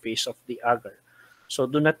the surface of the agar. So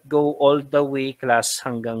do not go all the way class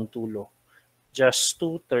hanggang tulo. Just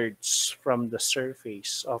 2/3 from the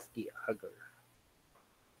surface of the agar.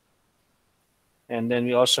 And then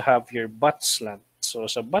we also have your butt slant. So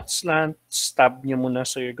sa butt slant, stab nyo muna.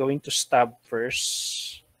 So you're going to stab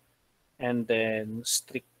first and then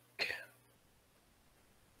streak.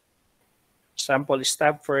 Sample is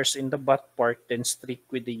stabbed first in the butt part, then streak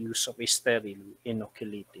with the use of a sterile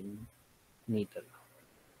inoculating needle.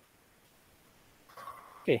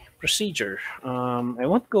 Okay, procedure. I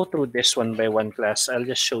won't go through this one by one class. I'll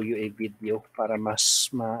just show you a video para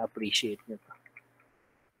mas ma-appreciate nyo.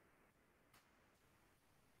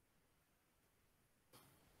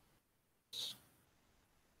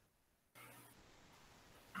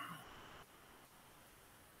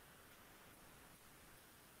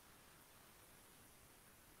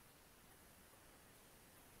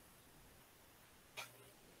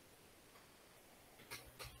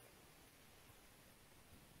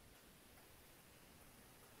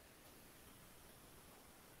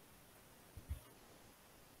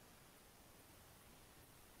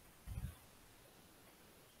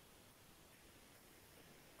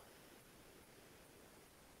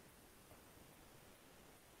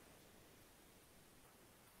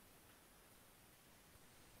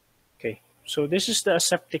 Okay, so this is the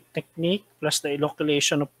aseptic technique plus the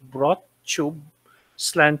inoculation of broth, tube,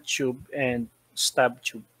 slant tube, and stab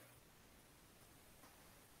tube.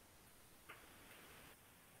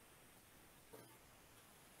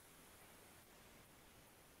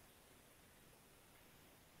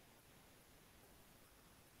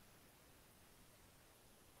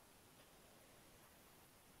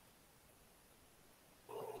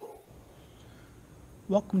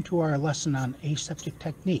 Welcome to our lesson on aseptic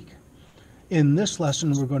technique. In this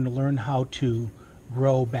lesson, we're going to learn how to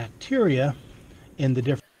grow bacteria in the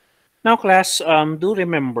different. Now, class, do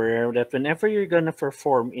remember that whenever you're gonna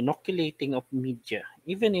perform inoculating of media,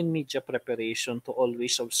 even in media preparation, to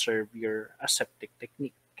always observe your aseptic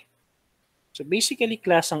technique. So basically,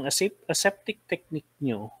 class, ang aseptic technique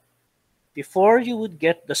nyo, before you would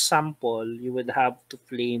get the sample, you would have to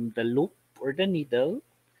flame the loop or the needle,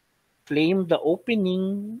 flame the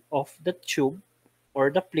opening of the tube or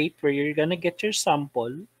the plate where you're gonna get your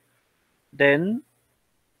sample. Then,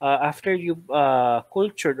 after you've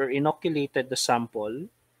cultured or inoculated the sample,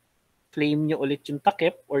 flame nyo ulit yung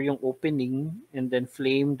takip or yung opening and then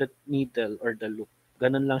flame the needle or the loop.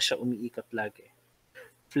 Ganun lang siya umiikot lagi.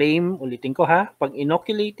 Flame, ulitin ko ha, pag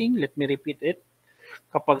inoculating, let me repeat it.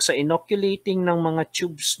 Kapag sa inoculating ng mga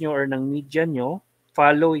tubes nyo or ng media nyo,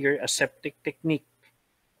 follow your aseptic technique.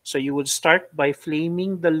 So you would start by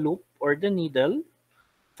flaming the loop or the needle,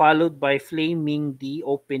 followed by flaming the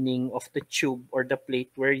opening of the tube or the plate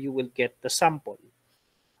where you will get the sample.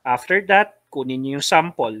 After that, kunin niyo yung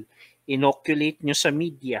sample, inoculate nyo sa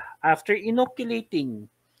media. After inoculating,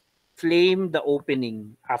 flame the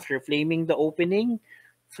opening. After flaming the opening,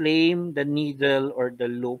 flame the needle or the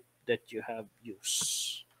loop that you have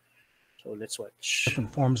used. So let's watch. Different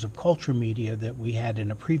forms of culture media that we had in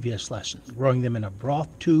a previous lesson, growing them in a broth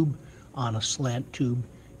tube, on a slant tube,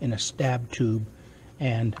 in a stab tube,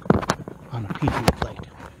 and on a petri plate.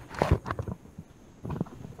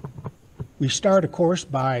 We start, of course,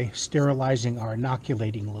 by sterilizing our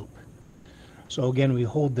inoculating loop. So again, we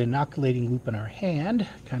hold the inoculating loop in our hand,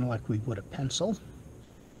 kind of like we would a pencil.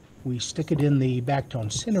 We stick it in the back-to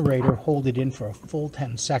incinerator, hold it in for a full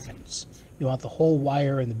 10 seconds. You want the whole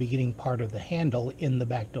wire and the beginning part of the handle in the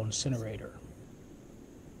back-to incinerator.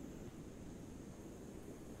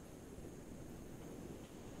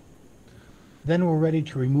 Then we're ready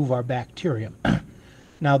to remove our bacterium.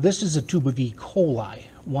 Now this is a tube of E. coli,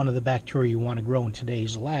 one of the bacteria you want to grow in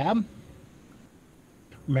today's lab.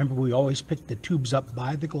 Remember, we always pick the tubes up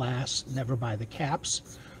by the glass, never by the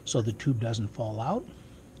caps, so the tube doesn't fall out.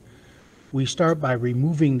 We start by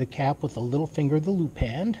removing the cap with the little finger of the loop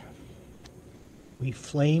hand. We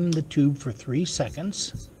flame the tube for 3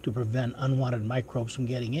 seconds to prevent unwanted microbes from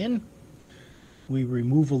getting in. We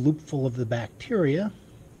remove a loop full of the bacteria.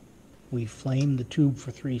 We flame the tube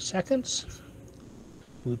for 3 seconds.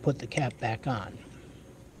 We put the cap back on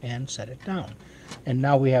and set it down. And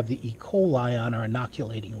now we have the E. coli on our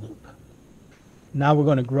inoculating loop. Now we're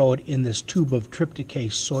going to grow it in this tube of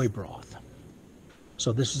trypticase soy broth.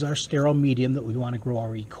 So this is our sterile medium that we want to grow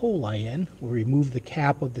our E. coli in. We'll remove the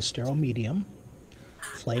cap of the sterile medium,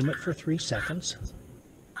 flame it for 3 seconds,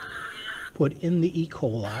 put in the E.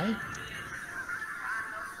 coli,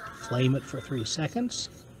 flame it for 3 seconds,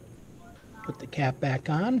 put the cap back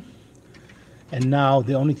on, and now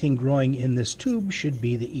the only thing growing in this tube should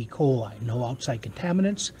be the E. coli. No outside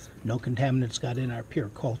contaminants, no contaminants got in our pure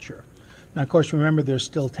culture. Now, of course, remember there's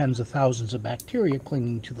still tens of thousands of bacteria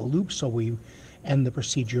clinging to the loop, so we end the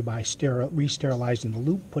procedure by re-sterilizing the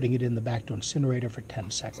loop, putting it in the back-to incinerator for 10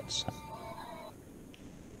 seconds.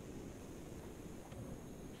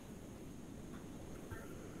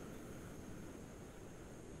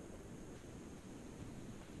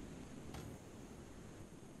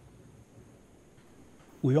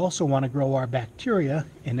 We also want to grow our bacteria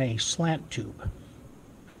in a slant tube.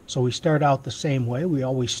 So we start out the same way. We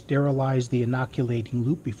always sterilize the inoculating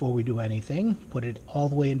loop before we do anything. Put it all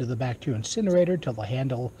the way into the bacteria incinerator till the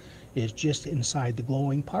handle is just inside the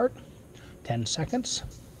glowing part. 10 seconds.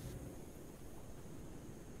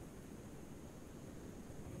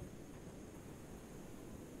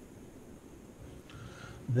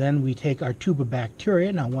 Then we take our tube of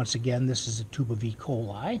bacteria. Now once again, this is a tube of E.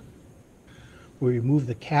 coli. We remove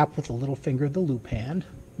the cap with the little finger of the loop hand,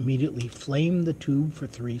 immediately flame the tube for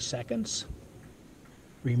 3 seconds,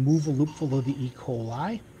 remove a loop full of the E.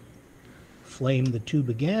 coli, flame the tube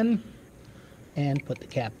again, and put the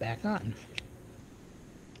cap back on.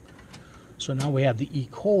 So now we have the E.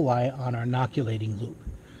 coli on our inoculating loop.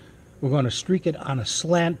 We're going to streak it on a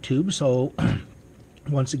slant tube, so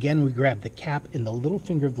once again we grab the cap in the little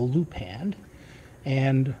finger of the loop hand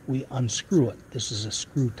and we unscrew it. This is a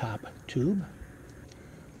screw top tube.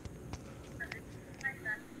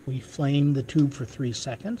 We flame the tube for 3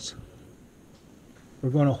 seconds. We're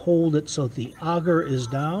going to hold it so the auger is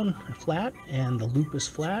down flat and the loop is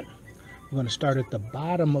flat. We're going to start at the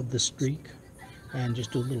bottom of the streak and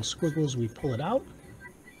just do a little squiggle as we pull it out.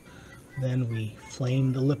 Then we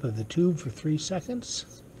flame the lip of the tube for 3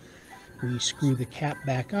 seconds. We screw the cap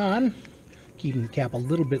back on, keeping the cap a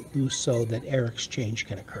little bit loose so that air exchange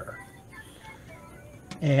can occur.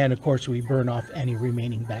 And of course we burn off any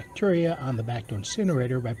remaining bacteria on the back-to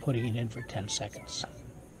incinerator by putting it in for 10 seconds.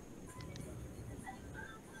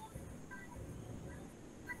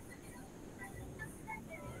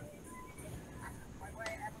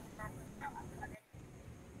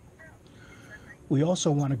 We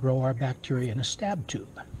also want to grow our bacteria in a stab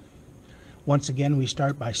tube. Once again, we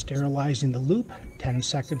start by sterilizing the loop, 10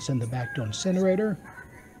 seconds in the back-to incinerator.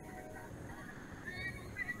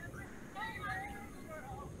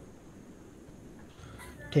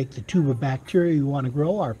 Take the tube of bacteria you want to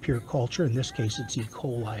grow, our pure culture, in this case it's E.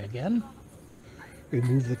 coli again.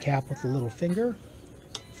 Remove the cap with the little finger,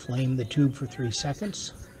 flame the tube for 3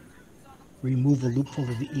 seconds, remove the loop full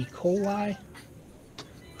of the E. coli,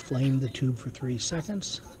 flame the tube for 3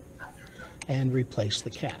 seconds, and replace the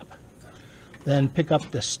cap. Then pick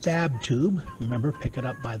up the stab tube, remember pick it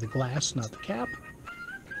up by the glass, not the cap.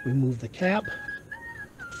 Remove the cap,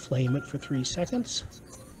 flame it for 3 seconds,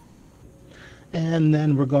 And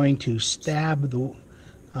then we're going to stab the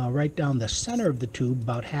right down the center of the tube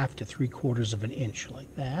about 1/2 to 3/4 of an inch,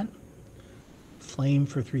 like that. Flame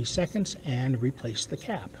for 3 seconds and replace the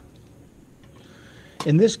cap.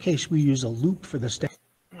 In this case, we use a loop for the stab.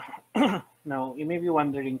 Now, you may be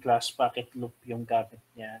wondering, class, bakit loop yung gamit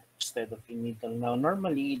niya instead of a needle? Now,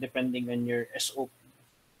 normally, depending on your SOP,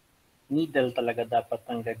 needle talaga dapat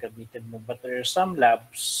ang gagamitin mo. But there are some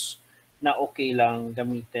labs na okay lang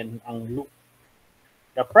gamitin ang loop.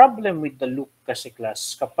 The problem with the loop kasi,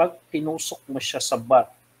 class, kapag tinusok mo siya sa butt,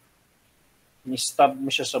 ni-stab mo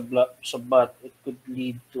siya sa butt, it could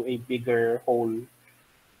lead to a bigger hole.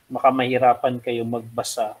 Baka mahirapan kayo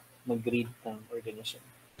magbasa, mag-read ng organism.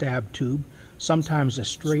 Stab tube. Sometimes a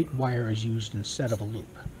straight wire is used instead of a loop.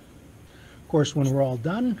 Of course, when we're all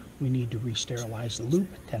done, we need to re-sterilize the loop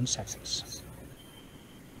 10 seconds.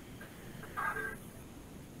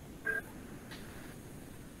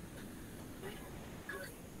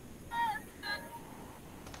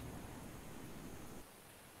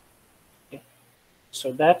 So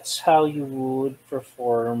that's how you would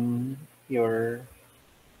perform your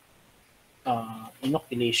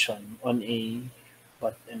inoculation on a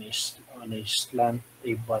butt and on a slant,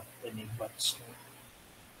 a butt and a butt slant,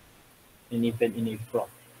 and even in a prop.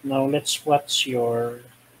 Now let's watch your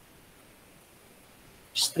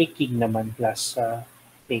streaking naman, class, sa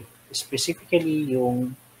tape, specifically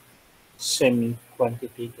yung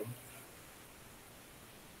semi-quantitative.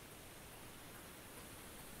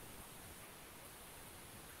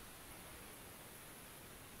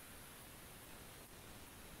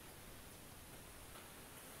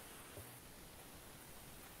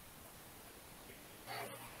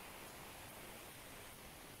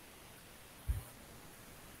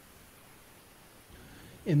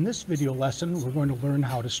 In this video lesson, we're going to learn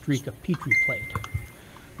how to streak a Petri plate.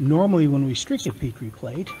 Normally, when we streak a Petri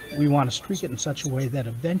plate, we want to streak it in such a way that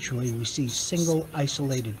eventually we see single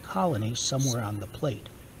isolated colonies somewhere on the plate.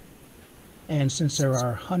 And since there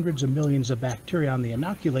are hundreds of millions of bacteria on the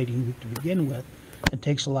inoculating loop to begin with, it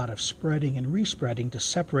takes a lot of spreading and respreading to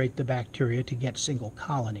separate the bacteria to get single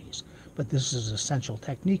colonies. But this is an essential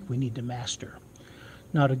technique we need to master.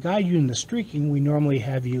 Now, to guide you in the streaking, we normally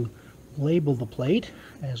have you label the plate,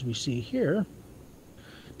 as we see here,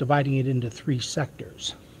 dividing it into 3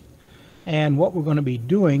 sectors. And what we're going to be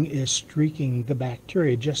doing is streaking the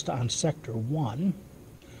bacteria just on sector 1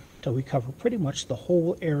 till we cover pretty much the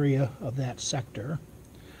whole area of that sector.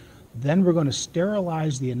 Then we're going to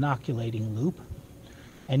sterilize the inoculating loop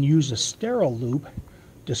and use a sterile loop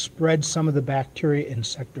to spread some of the bacteria in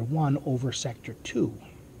sector 1 over sector 2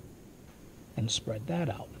 and spread that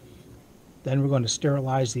out. Then we're going to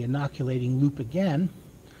sterilize the inoculating loop again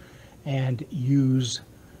and use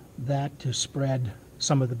that to spread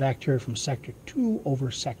some of the bacteria from sector 2 over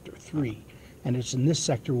sector 3. And it's in this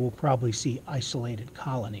sector we'll probably see isolated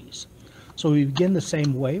colonies. So we begin the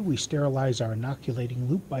same way. We sterilize our inoculating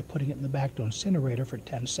loop by putting it in the back to incinerator for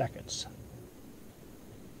 10 seconds.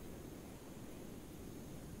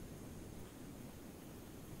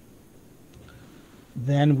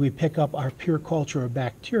 Then we pick up our pure culture of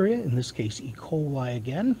bacteria, in this case E. coli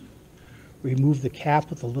again, remove the cap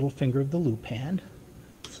with the little finger of the loop hand,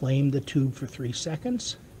 flame the tube for 3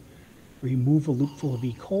 seconds, remove a loop full of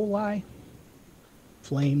E. coli,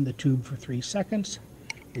 flame the tube for 3 seconds,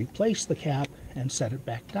 replace the cap, and set it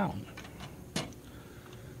back down.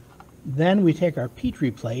 Then we take our Petri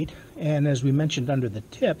plate, and as we mentioned under the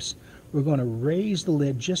tips, we're going to raise the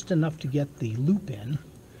lid just enough to get the loop in.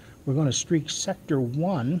 We're going to streak sector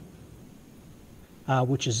 1,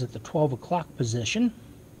 which is at the 12 o'clock position,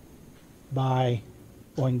 by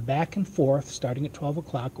going back and forth, starting at 12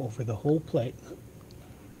 o'clock over the whole plate,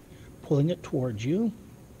 pulling it towards you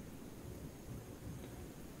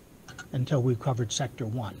until we've covered sector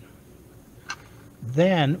 1.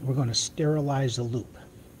 Then we're going to sterilize the loop.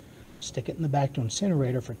 Stick it in the back to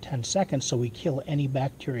incinerator for 10 seconds so we kill any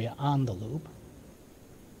bacteria on the loop.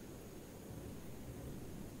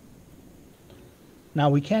 Now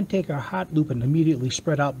we can't take our hot loop and immediately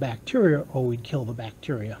spread out bacteria, or we'd kill the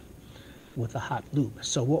bacteria with the hot loop.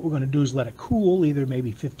 So what we're going to do is let it cool, either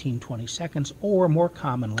maybe 15-20 seconds, or more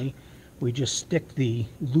commonly, we just stick the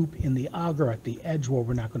loop in the auger at the edge where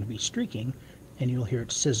we're not going to be streaking, and you'll hear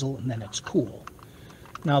it sizzle, and then it's cool.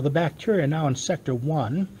 Now the bacteria now in sector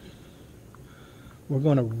 1, we're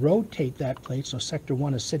going to rotate that plate so sector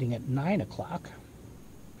 1 is sitting at 9 o'clock.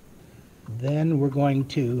 Then we're going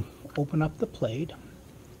to open up the plate.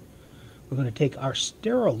 We're going to take our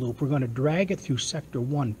sterile loop, we're going to drag it through sector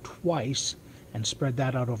 1 twice and spread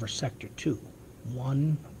that out over sector 2.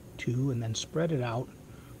 1, 2, and then spread it out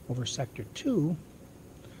over sector 2.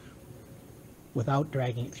 without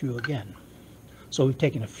dragging it through again. So we've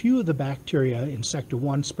taken a few of the bacteria in sector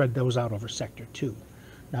 1, spread those out over sector 2.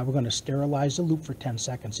 Now we're going to sterilize the loop for 10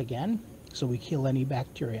 seconds again, so we kill any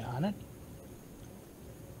bacteria on it.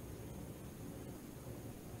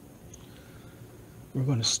 We're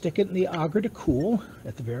going to stick it in the auger to cool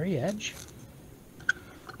at the very edge.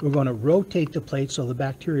 We're going to rotate the plate so the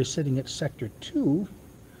bacteria sitting at sector 2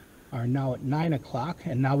 are now at 9 o'clock,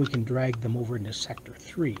 and now we can drag them over into sector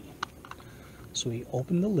 3. So we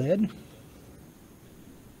open the lid.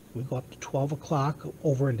 We go up to 12 o'clock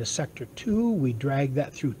over into sector 2. We drag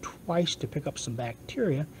that through twice to pick up some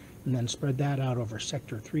bacteria, and then spread that out over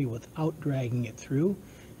sector 3 without dragging it through,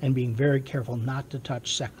 and being very careful not to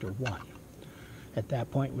touch sector 1. At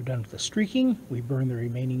that point, we're done with the streaking. We burn the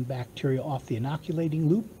remaining bacteria off the inoculating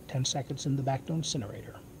loop, 10 seconds in the Bacto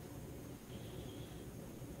incinerator.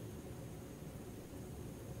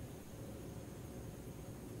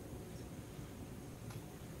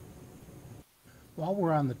 While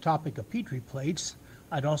we're on the topic of Petri plates,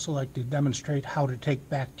 I'd also like to demonstrate how to take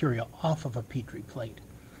bacteria off of a Petri plate.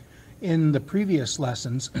 In the previous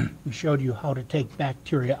lessons, we showed you how to take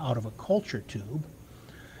bacteria out of a culture tube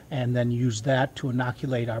and then use that to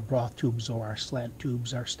inoculate our broth tubes or our slant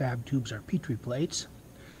tubes, our stab tubes, our Petri plates.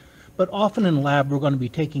 But often in lab, we're going to be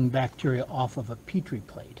taking bacteria off of a Petri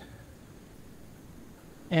plate.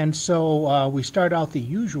 And so we start out the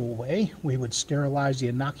usual way. We would sterilize the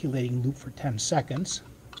inoculating loop for 10 seconds.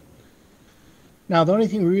 Now, the only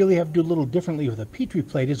thing we really have to do a little differently with a Petri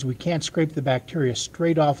plate is we can't scrape the bacteria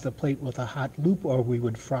straight off the plate with a hot loop, or we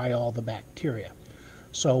would fry all the bacteria.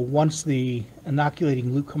 So once the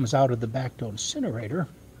inoculating loop comes out of the Bacto incinerator,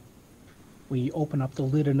 we open up the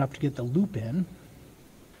lid enough to get the loop in,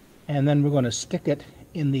 and then we're going to stick it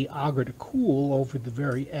in the auger to cool over the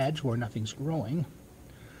very edge where nothing's growing.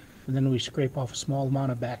 And then we scrape off a small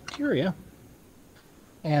amount of bacteria,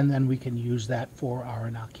 and then we can use that for our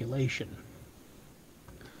inoculation.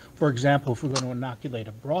 For example, if we're going to inoculate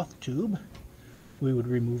a broth tube, we would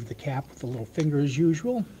remove the cap with the little finger as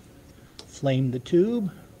usual, flame the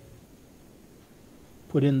tube,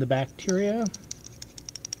 put in the bacteria,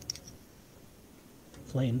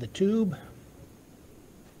 flame the tube,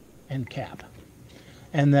 and cap.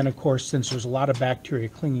 And then, of course, since there's a lot of bacteria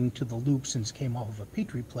clinging to the loop since it came off of a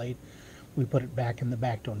Petri plate, we put it back in the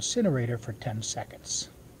Bacto incinerator for 10 seconds.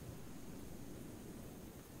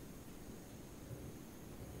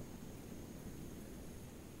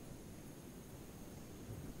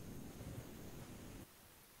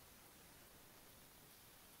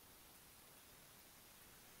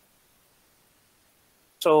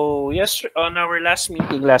 So yes, on our last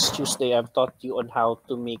meeting last Tuesday, I've taught you on how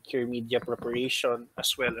to make your media preparation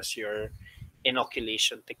as well as your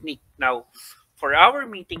inoculation technique. Now, for our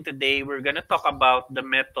meeting today, we're going to talk about the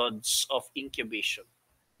methods of incubation.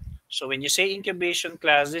 So when you say incubation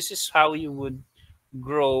class, this is how you would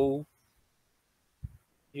grow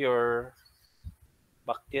your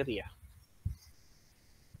bacteria.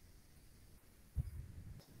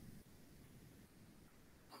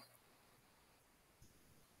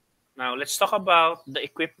 Now, let's talk about the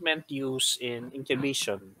equipment used in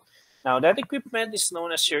incubation. Now, that equipment is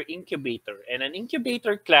known as your incubator, and an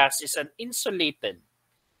incubator class is an insulated,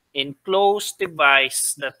 enclosed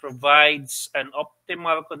device that provides an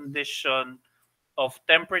optimal condition of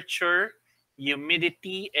temperature,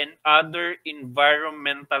 humidity, and other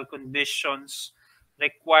environmental conditions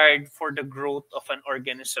required for the growth of an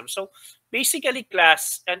organism. So, basically,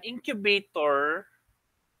 class, an incubator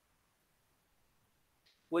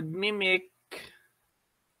would mimic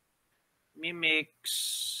when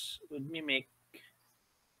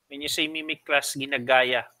you say mimic class,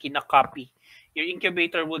 ginagaya, kinakopy. Your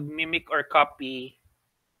incubator would mimic or copy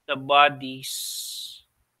the body's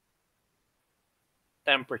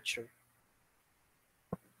temperature.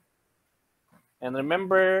 And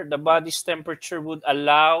remember, the body's temperature would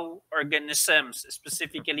allow organisms,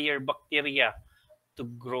 specifically your bacteria, to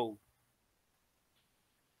grow.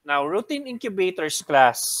 Now, routine incubators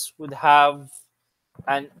class would have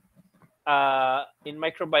an in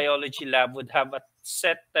microbiology lab would have a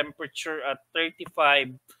set temperature at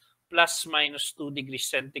 35 plus minus 2 degrees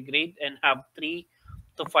centigrade and have 3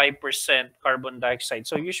 to 5% carbon dioxide.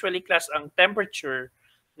 So usually class, ang temperature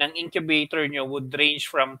ng incubator nyo would range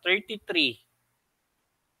from 33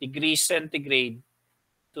 degrees centigrade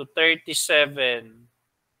to 37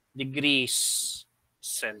 degrees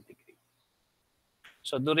centigrade.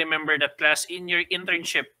 So do remember that class, in your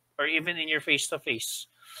internship or even in your face-to-face,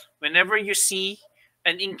 whenever you see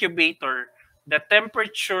an incubator, the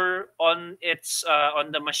temperature on its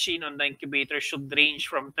on the machine on the incubator should range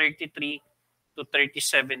from 33 to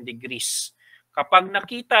 37 degrees. Kapag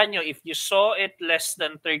nakita nyo, if you saw it less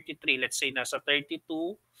than 33, let's say nasa 32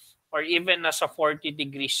 or even nasa 40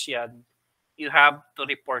 degrees yan, you have to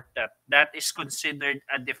report that. That is considered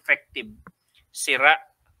a defective. Sira,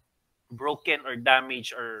 broken, or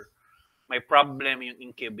damaged, or may problem yung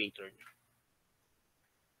incubator nyo.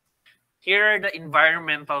 Here are the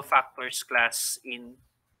environmental factors class in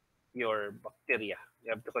your bacteria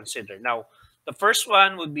you have to consider. Now, the first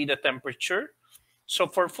one would be the temperature. So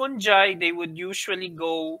for fungi, they would usually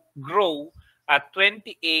grow at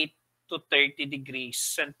 28 to 30 degrees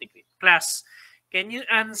centigrade. Class, can you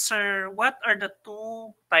answer what are the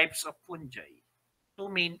two types of fungi? Two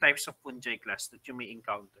main types of fungi, class, that you may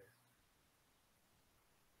encounter.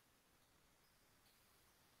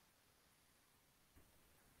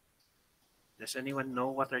 Does anyone know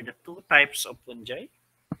what are the two types of fungi?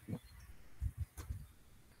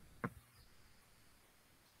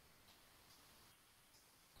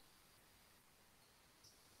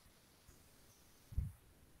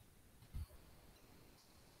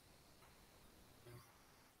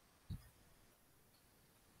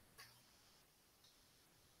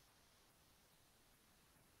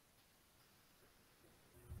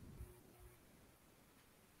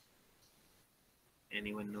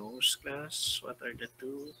 Anyone knows, class? What are the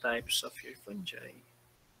two types of your fungi?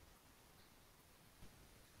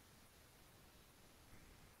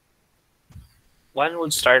 One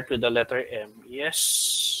would start with the letter M.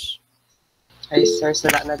 Yes. Ay, sir,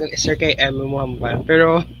 sala na dun. Sir, kay M mo hampan.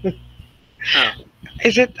 Pero,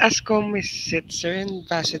 is it ascomycete, sir, and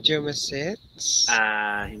basidiomycetes?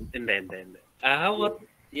 Hindi. How about,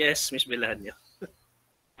 yes, Miss Belanyo?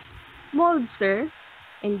 Mold, sir.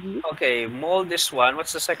 And yeast. Okay, mold is one.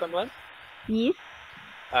 What's the second one? Yeast.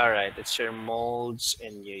 All right, it's your molds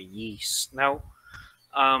and your yeast. Now,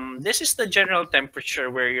 this is the general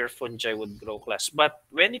temperature where your fungi would grow, class. But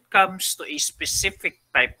when it comes to a specific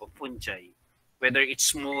type of fungi, whether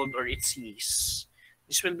it's mold or it's yeast,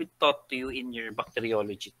 this will be taught to you in your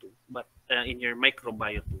bacteriology too, but in your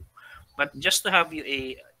microbiome too. But just to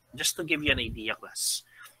give you an idea, class,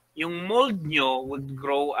 yung mold nyo would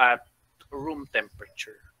grow at room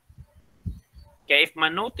temperature. Kaya if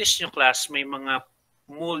ma-notice nyo, class, may mga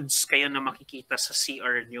molds kayo na makikita sa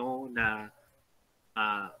CR nyo na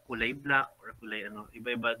kulay black or kulay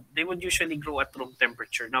iba-iba, they would usually grow at room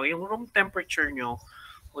temperature. Now, yung room temperature nyo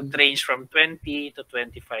would range from 20 to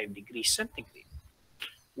 25 degrees centigrade.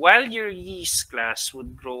 While your yeast, class,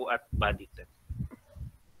 would grow at body temp.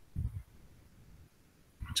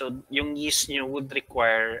 So, yung yeast nyo would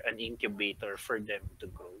require an incubator for them to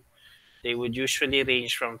grow. They would usually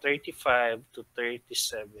range from 35 to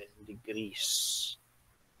 37 degrees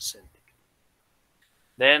centigrade.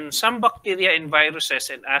 Then, some bacteria and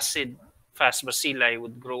viruses and acid-fast bacilli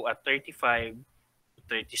would grow at 35 to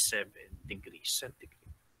 37 degrees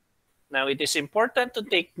centigrade. Now, it is important to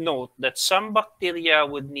take note that some bacteria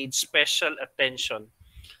would need special attention.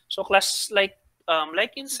 So, class, like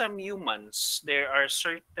in some humans, there are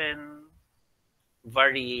certain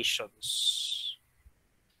variations.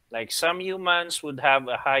 Like some humans would have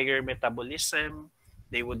a higher metabolism.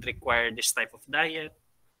 They would require this type of diet.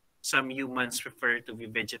 Some humans prefer to be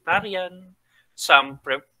vegetarian. Some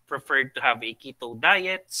prefer to have a keto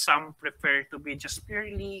diet. Some prefer to be just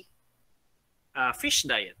purely fish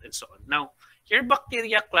diet and so on. Now, your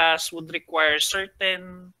bacteria, class, would require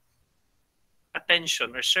certain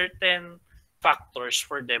attention or certain factors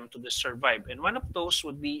for them to survive. And one of those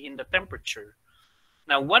would be in the temperature.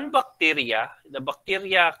 Now, one bacteria, the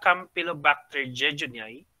bacteria Campylobacter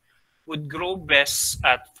jejuni, would grow best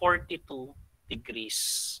at 42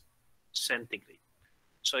 degrees centigrade.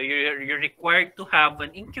 So you're required to have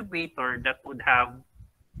an incubator that would have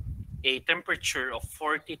a temperature of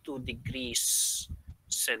 42 degrees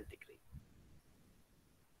centigrade.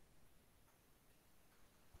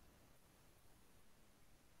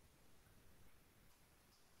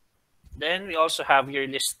 Then we also have your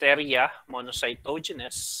Listeria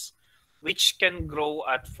monocytogenes, which can grow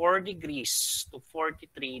at 4 degrees to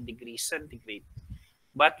 43 degrees centigrade,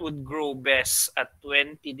 but would grow best at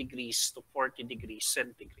 20 degrees to 40 degrees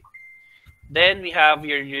centigrade. Then we have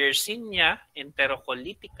your Yersinia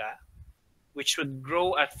enterocolitica, which would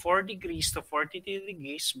grow at 4 degrees to 42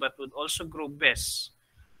 degrees, but would also grow best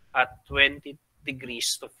at 20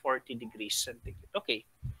 degrees to 40 degrees centigrade. Okay,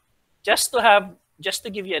 just to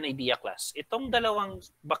give you an idea, class, itong dalawang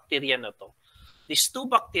bacteria na to, these two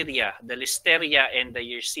bacteria, the Listeria and the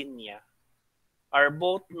Yersinia, are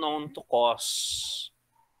both known to cause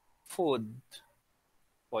food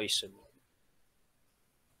poisoning.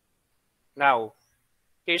 Now,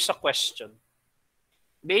 here's a question.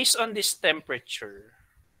 Based on this temperature,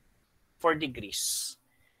 4 degrees.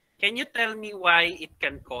 Can you tell me why it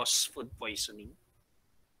can cause food poisoning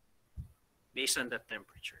based on that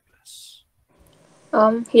temperature class?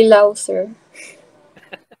 Hilaw, sir.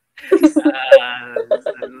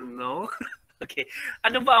 No. Okay.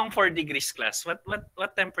 Ano ba ang 4 degrees class? What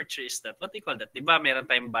temperature is that? What do you call that? Diba meron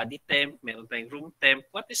tayong body temp, meron tayong room temp.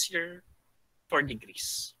 What is your 4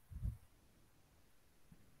 degrees?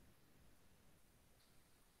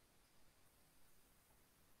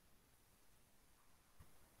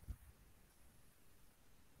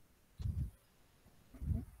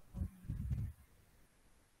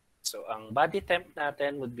 So, ang body temp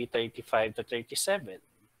natin would be 35 to 37.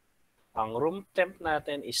 Ang room temp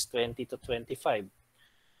natin is 20 to 25.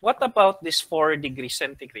 What about this 4 degrees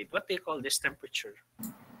centigrade? What do you call this temperature?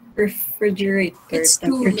 Refrigerator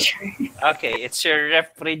temperature. Okay, it's your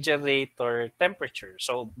refrigerator temperature.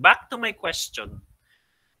 So, back to my question.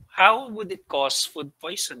 How would it cause food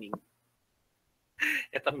poisoning?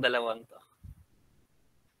 Itong dalawang to.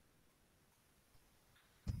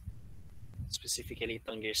 Specifically,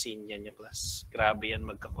 itong Yersinia niya class. Grabe yan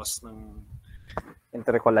magkakos ng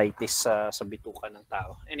enterocolitis sa bituka ng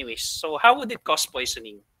tao. Anyways, so how would it cause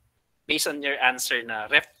poisoning? Based on your answer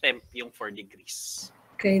na ref temp yung 4 degrees.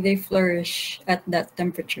 Okay, they flourish at that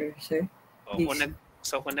temperature, sir. O,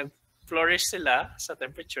 kung nag-flourish sila sa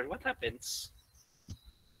temperature, what happens?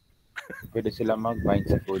 Pwede sila mag-bind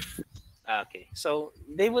sa food. Okay. So,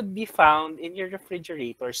 they would be found in your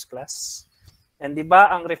refrigerators class. And di ba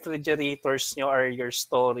ang refrigerators nyo are your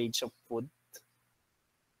storage of food?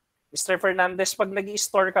 Mr. Fernandez, pag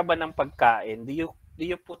nag-i-store ka ba ng pagkain, do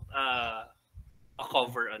you put a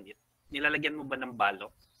cover on it? Nilalagyan mo ba ng balot?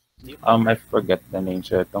 I forget the name,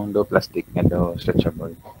 sir. Itong do plastic na do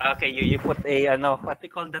stretchable. Okay, you put a what do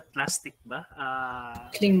you call that plastic ba?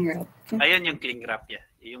 Cling wrap. Ayun yung cling wrap, yeah.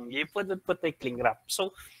 You put a cling wrap.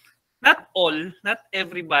 So, not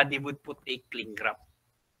everybody would put a cling wrap.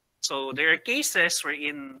 So, there are cases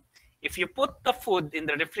wherein if you put the food in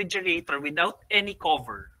the refrigerator without any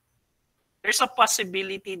cover, there's a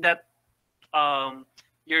possibility that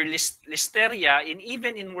your listeria,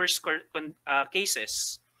 even in worse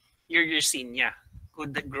cases, your Yersinia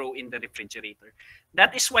could grow in the refrigerator.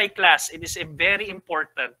 That is why, class, it is very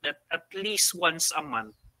important that at least once a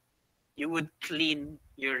month, you would clean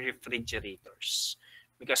your refrigerators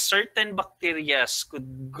because certain bacteria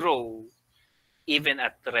could grow even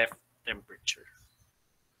at ref temperature.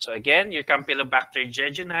 So again, your Campylobacter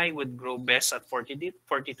jejuni would grow best at 42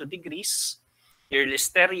 degrees. Your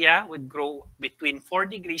Listeria would grow between 4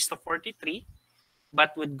 degrees to 43,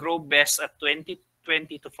 but would grow best at 20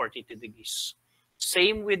 to 42 degrees.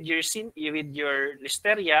 Same with your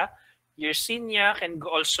Listeria. Yersinia can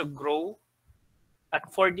also grow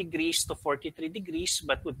at 4 degrees to 43 degrees,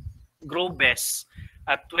 but would grow best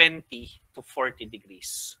at 20 to 40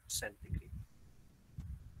 degrees centigrade.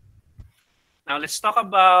 Now, let's talk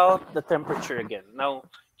about the temperature again. Now,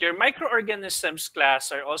 your microorganisms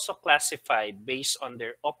class are also classified based on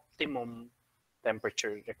their optimum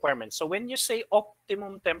temperature requirement. So when you say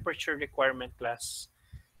optimum temperature requirement class,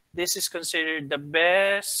 this is considered the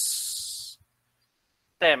best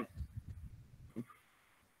temp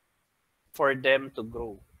for them to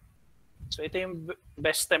grow. So ito yung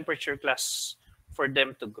best temperature class for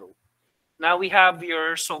them to grow. Now we have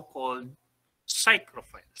your so-called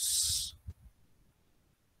psychrophiles.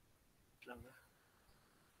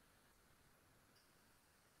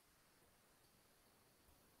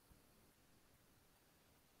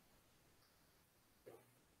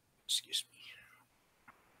 Excuse me.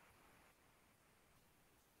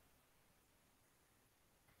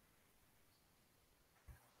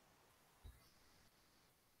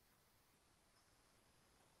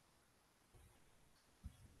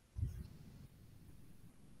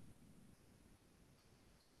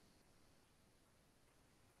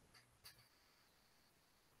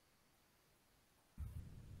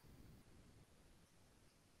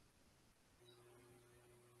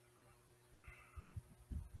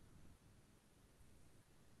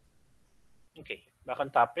 Okay, back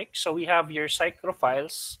on topic. So we have your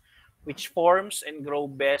psychrophiles, which forms and grow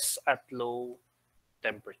best at low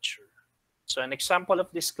temperature. So an example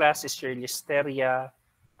of this class is your Listeria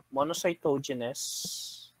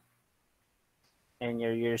monocytogenes and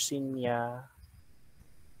your Yersinia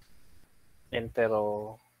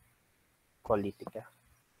enterocolitica.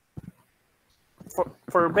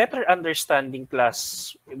 For better understanding,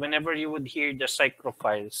 class, whenever you would hear the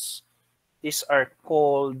psychrophiles, these are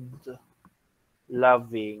called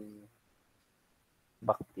loving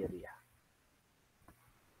bacteria.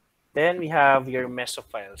 Then we have your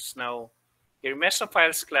mesophiles. Now, your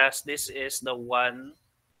mesophiles class, this is the one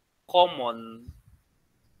common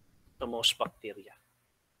to most bacteria.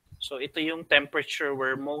 So ito yung temperature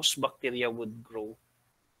where most bacteria would grow.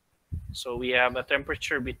 So we have a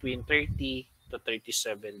temperature between 30 to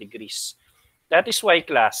 37 degrees. That is why,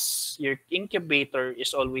 class, your incubator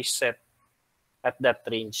is always set at that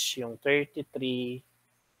range, yung 33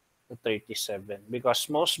 to 37, because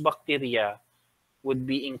most bacteria would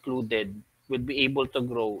be included, would be able to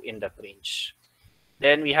grow in that range.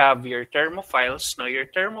 Then we have your thermophiles. Now, your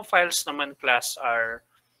thermophiles naman, class, are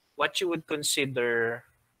what you would consider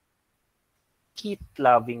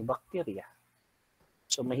heat-loving bacteria.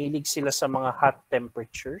 So, mahilig sila sa mga hot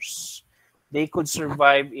temperatures. They could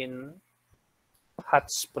survive in hot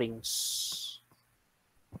springs.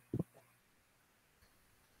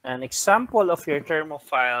 An example of your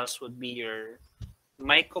thermophiles would be your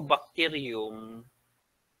Mycobacterium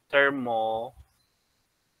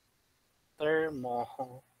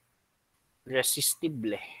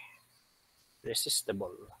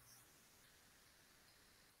resistible.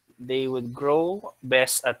 They would grow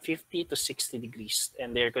best at 50 to 60 degrees,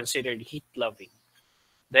 and they're considered heat-loving.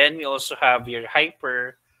 Then we also have your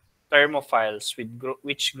hyperthermophiles,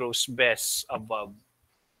 which grows best above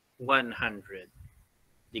 100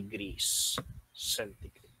 degrees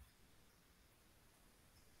centigrade.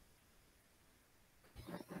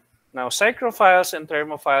 Now, psychrophiles and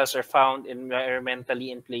thermophiles are found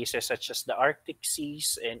environmentally in places such as the Arctic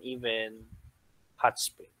seas and even hot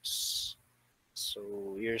springs.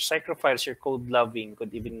 So, your psychrophiles, your cold-loving,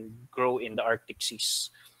 could even grow in the Arctic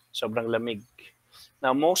seas. Sobrang lamig.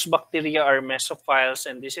 Now, most bacteria are mesophiles,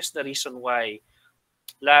 and this is the reason why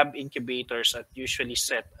lab incubators are usually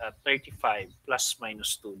set at 35 plus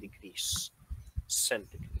minus 2 degrees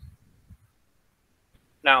centigrade.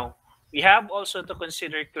 Now, we have also to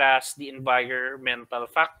consider, class, the environmental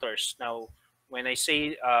factors. Now, when I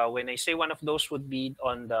say one of those would be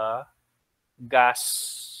on the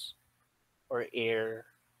gas or air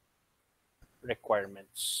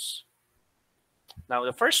requirements. Now,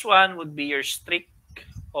 the first one would be your strict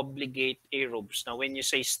obligate aerobes. Now, when you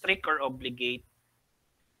say strict or obligate,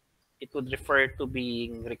 it would refer to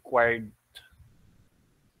being required.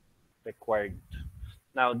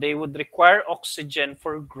 Now, they would require oxygen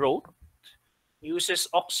for growth, uses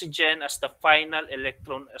oxygen as the final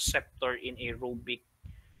electron acceptor in aerobic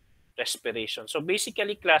respiration. So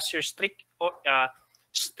basically, class, your strict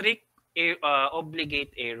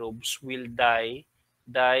obligate aerobes will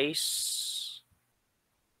dies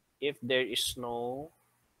if there is no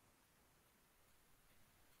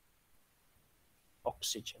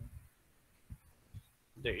oxygen.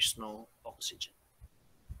 There is no oxygen.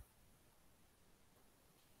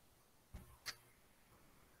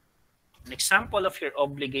 An example of your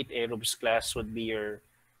obligate aerobes, class, would be your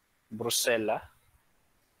Brucella,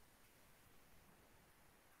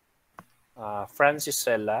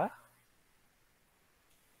 Francisella,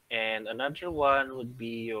 and another one would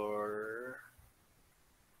be your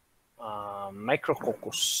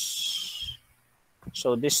Micrococcus.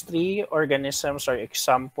 So these three organisms are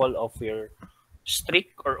example of your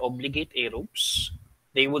strict or obligate aerobes.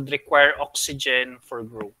 They would require oxygen for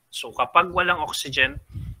growth. So kapag walang oxygen,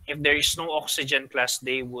 if there is no oxygen, class,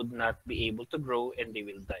 they would not be able to grow and they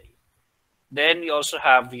will die. Then we also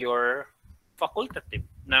have your facultative.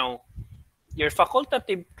 Now, your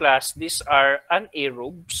facultative, class, these are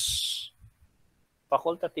anaerobes.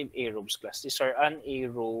 Facultative aerobes, class. These are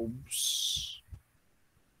anaerobes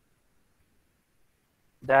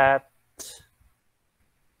that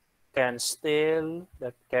can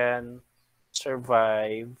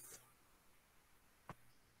survive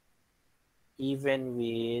even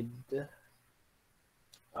with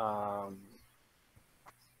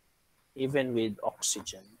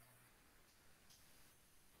oxygen.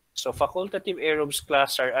 So facultative aerobes,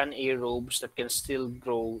 class, are anaerobes that can still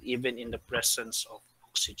grow even in the presence of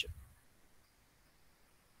oxygen.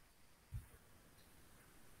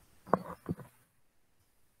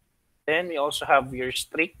 Then we also have your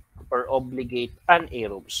strict or obligate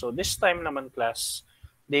anaerobes. So this time naman, class,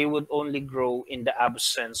 they would only grow in the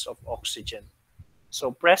absence of oxygen.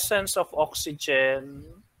 So presence of oxygen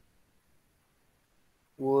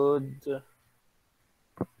would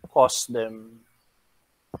cause them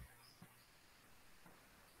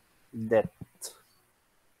death.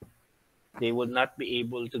 They would not be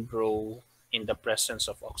able to grow in the presence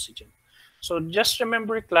of oxygen. So just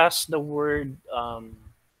remember, class, the word,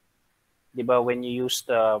 diba, when you use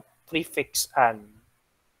the prefix "an",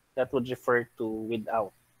 that would refer to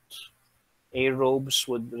without. Aerobes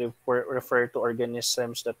would refer to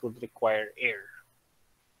organisms that would require air.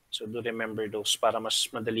 So do remember those para mas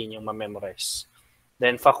madali niyong ma-memorize.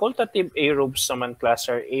 Then facultative aerobes naman class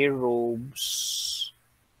are aerobes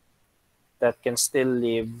that can still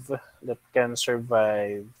live, that can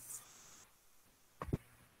survive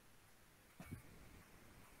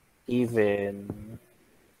even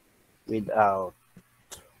without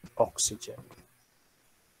oxygen.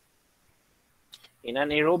 In an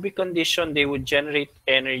aerobic condition, they would generate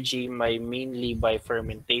energy mainly by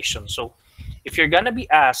fermentation. So if you're going to be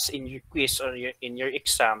asked in your quiz or in your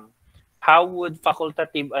exam, how would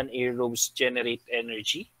facultative anaerobes generate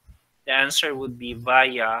energy? The answer would be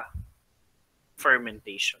via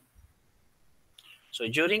fermentation. So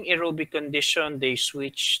during aerobic condition, they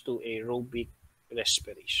switch to aerobic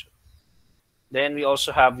respiration. Then we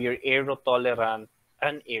also have your aerotolerant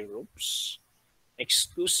anaerobes.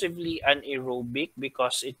 Exclusively anaerobic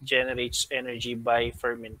because it generates energy by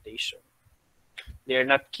fermentation. They are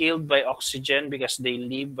not killed by oxygen because they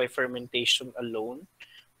live by fermentation alone,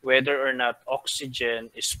 whether or not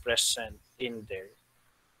oxygen is present in their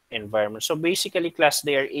environment. So basically, class,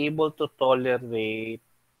 they are able to tolerate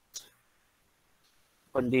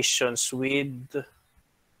conditions with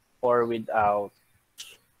or without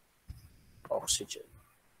oxygen.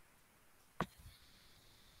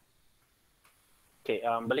 Okay,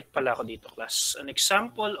 balik pala ako dito, class. An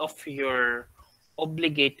example of your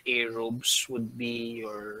obligate aerobes would be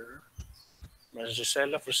your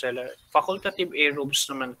Margicella, Fusella. Facultative aerobes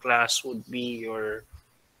naman, class, would be your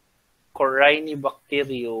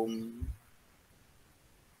Corynebacterium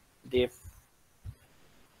diphtheriae.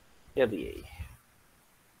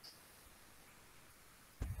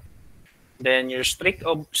 Then your strict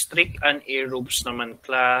anaerobes naman,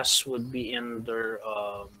 class, would be under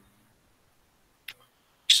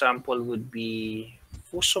example would be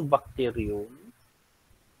Fusobacterium,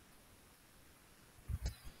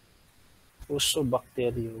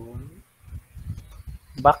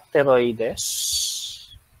 Bacteroides,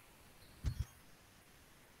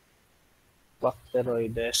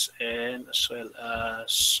 and as well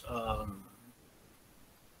as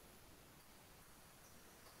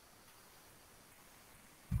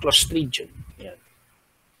Clostridium. Yeah.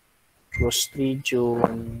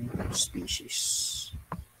 Clostridium species.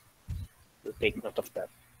 To take note of that.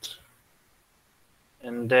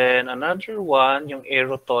 And then another one, yung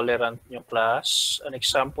aerotolerant nyo, class. An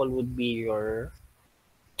example would be your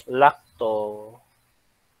Lactobacillus.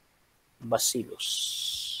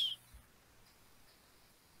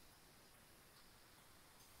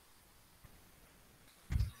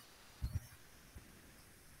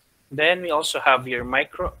 Then we also have your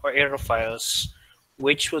micro or aerophiles,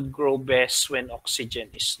 which would grow best when oxygen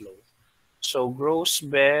is low. So grows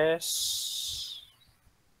best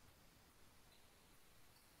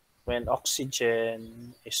when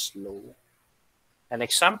oxygen is low. An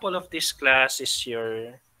example of this class is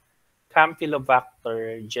your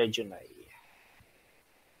Campylobacter jejuni.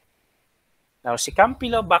 Now, si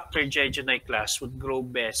Campylobacter jejuni, class, would grow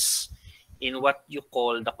best in what you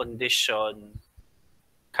call the condition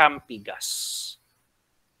Campigas.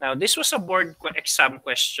 Now, this was a board exam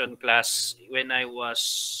question, class, when I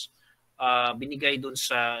was binigay dun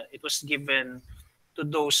sa, it was given to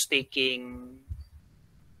those taking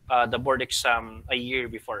the board exam a year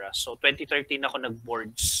before us. So 2013 ako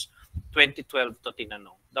nag-boards, 2012 to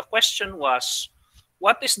tinanong. The question was,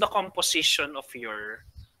 what is the composition of your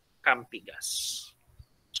Campigas?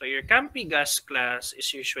 So your Campigas, class,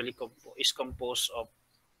 is usually composed of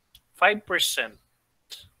 5%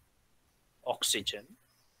 oxygen,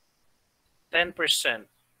 10%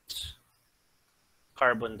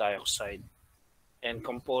 carbon dioxide, and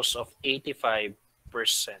composed of 85%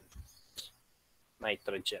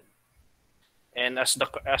 nitrogen. And as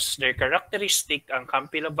their characteristic, ang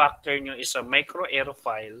Campylobacter nyo is a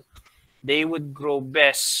microaerophile. They would grow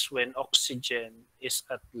best when oxygen is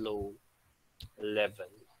at low level.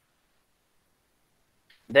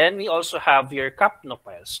 Then we also have your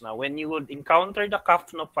capnophiles. Now, when you would encounter the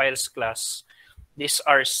capnophiles, class, these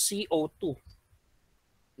are CO2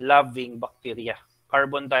 loving bacteria,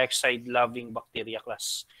 carbon dioxide loving bacteria,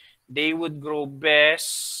 class. They would grow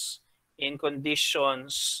best in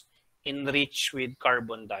conditions enriched with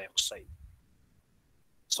carbon dioxide.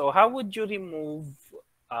 So how would you remove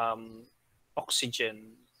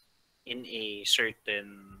oxygen in a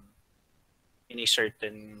certain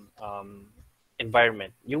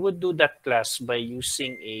environment? You would do that, class, by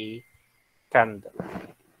using a candle.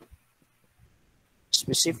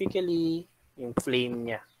 Specifically, yung flame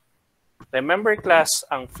niya. Remember, class,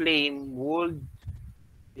 ang flame would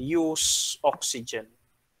use oxygen.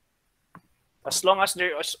 As long as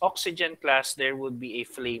there is oxygen, class, there would be a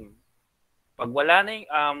flame. Pag wala na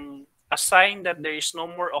yung a sign that there is no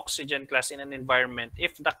more oxygen class in an environment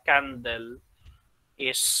if the candle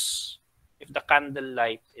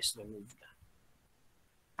light is removed.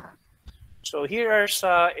 So here are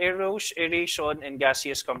aeration and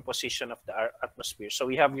gaseous composition of the atmosphere. So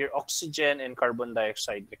we have your oxygen and carbon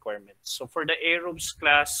dioxide requirements. So for the aerobes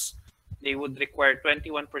class, they would require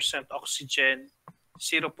 21% oxygen,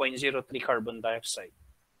 0.03 carbon dioxide.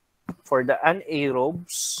 For the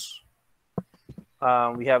anaerobes,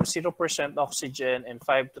 we have 0% oxygen and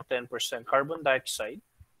 5 to 10% carbon dioxide.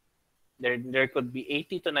 There could be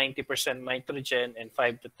 80 to 90% nitrogen and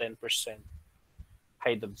 5 to 10%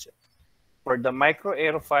 hydrogen. For the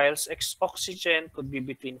microaerophiles, oxygen could be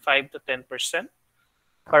between 5 to 10%.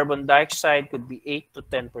 Carbon dioxide could be 8 to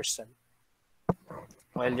 10%.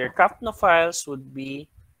 While your capnophiles would be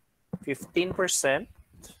 15%.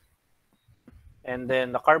 And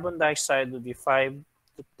then the carbon dioxide would be 5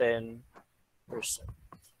 to 10%.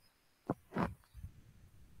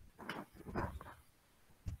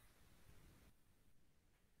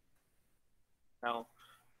 Now,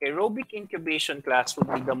 aerobic incubation class would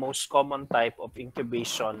be the most common type of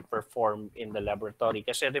incubation performed in the laboratory.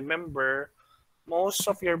 Kasi remember, most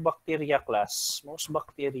of your bacteria class, most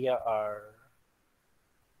bacteria are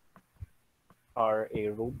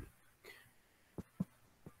aerobic.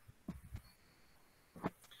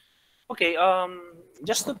 Okay,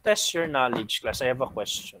 just to test your knowledge, class, I have a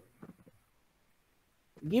question.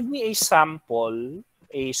 Give me a sample,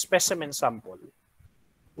 a specimen sample,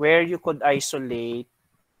 where you could isolate,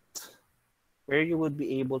 where you would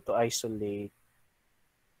be able to isolate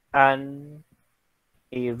an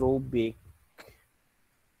aerobic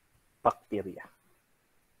bacteria.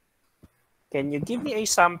 Can you give me a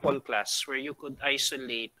sample, class, where you could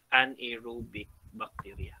isolate an aerobic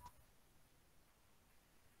bacteria?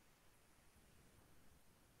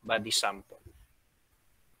 Body sample.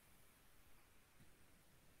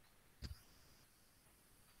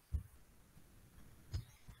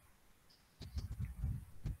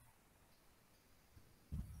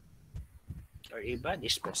 Or a body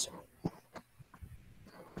specimen.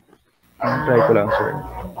 Try ko lang, sir.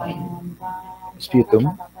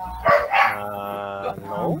 Sputum?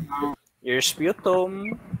 No. Your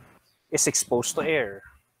sputum is exposed to air.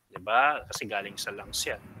 Diba? Kasi galing sa lungs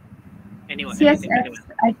yan. Anyway, CSF.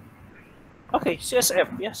 Okay, CSF,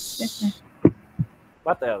 yes.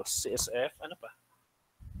 What else? CSF, ano pa?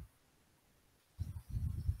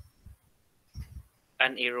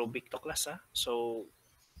 Anaerobic to, class, ha? So,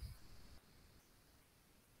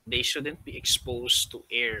 they shouldn't be exposed to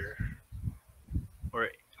air or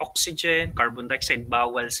oxygen, carbon dioxide,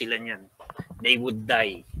 bawal sila niyan. They would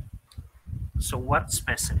die. So what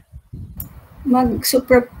specimen?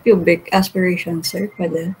 Mag-suprapubic aspiration, sir,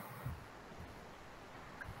 pwede.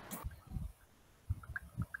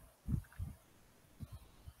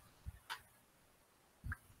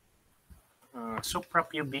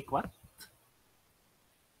 Suprapubic what?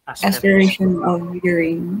 Aspiration of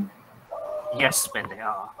urine. Yes, pwede.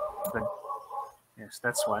 Good. Yes,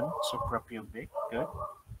 that's one. Suprapubic. Good.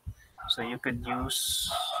 So you could use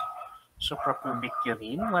suprapubic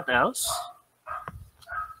urine. What else?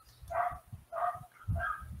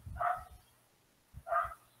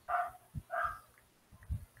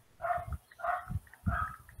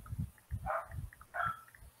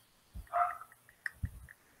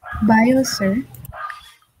 Bile, sir.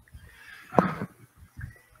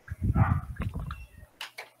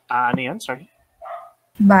 Ano yan? Sorry?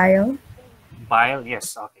 Bile. Bile,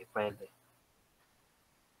 yes. Okay, pwede.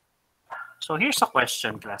 So here's a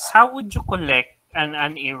question, class. How would you collect an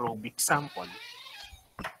anaerobic sample?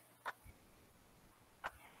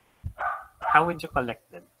 How would you collect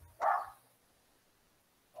them?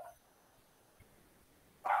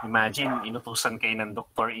 Imagine, inutusan kayo ng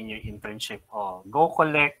doktor in your internship. Oh, go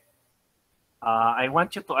collect. I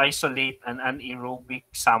want you to isolate an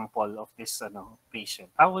anaerobic sample of this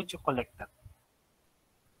patient. How would you collect that?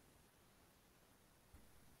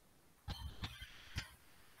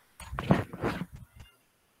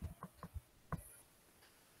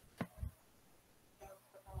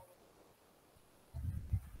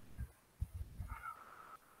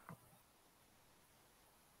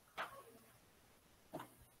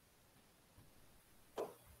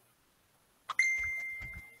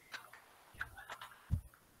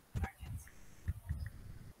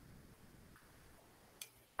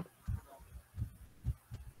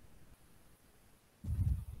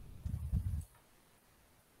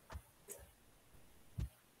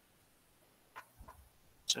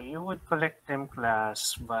 So you would collect them,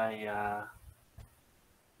 class, via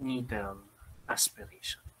needle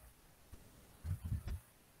aspiration.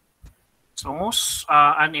 So most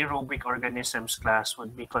anaerobic organisms class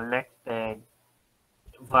would be collected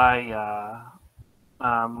via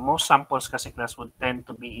most samples kasi class would tend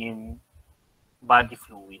to be in body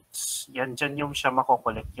fluids. Yan dyan yung siya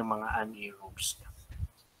makokollect yung mga anaerobes niya.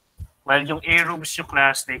 While yung aerobes yung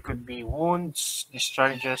class, they could be wounds,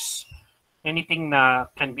 discharges, anything na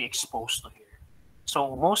can be exposed to air.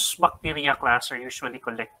 So most bacteria class are usually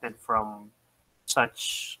collected from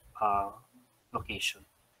such location.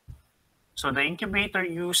 So the incubator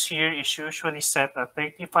used here is usually set at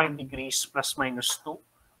 35 degrees plus minus 2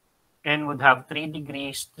 and would have 3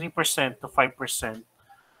 degrees, 3% to 5%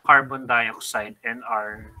 carbon dioxide and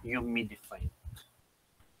are humidified.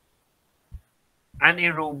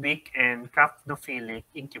 Anaerobic and capnophilic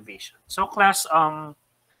incubation. So class,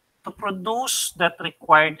 to produce that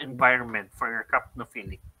required environment for your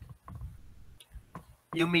capnophilic,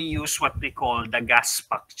 you may use what we call the gas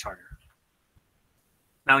pack jar.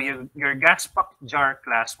 Now, your gas pack jar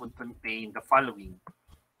class would contain the following.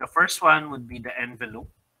 The first one would be the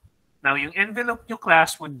envelope. Now, yung envelope nyo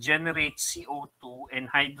class would generate CO2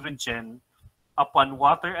 and hydrogen upon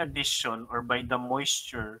water addition or by the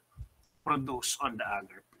moisture produced on the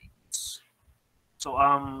agar plates. So,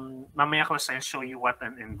 mamaya class, I'll show you what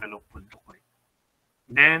an envelope would look like.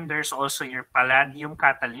 Then, there's also your palladium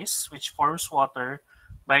catalyst, which forms water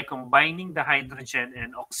by combining the hydrogen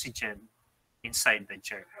and oxygen inside the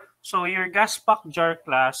jar. So, your gas pack jar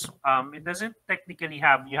class, it doesn't technically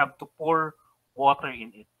have, you have to pour water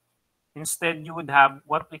in it. Instead, you would have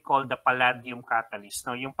what we call the palladium catalyst.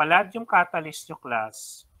 Now, yung palladium catalyst yung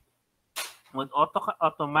class would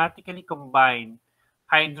automatically combine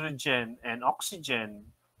hydrogen and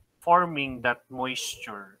oxygen, forming that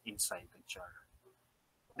moisture inside the jar.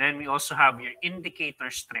 Then we also have your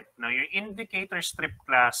indicator strip. Now, your indicator strip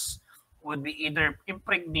class would be either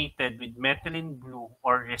impregnated with methylene blue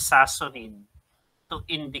or resazurin to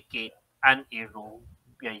indicate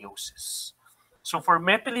anaerobiosis. So for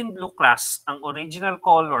methylene blue class, ang original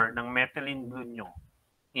color ng methylene blue nyo,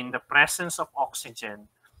 in the presence of oxygen,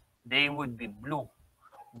 they would be blue.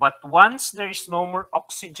 But once there is no more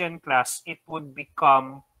oxygen class, it would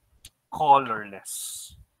become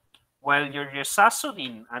colorless. While your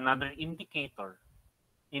resazurin, another indicator,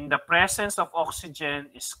 in the presence of oxygen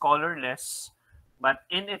is colorless, but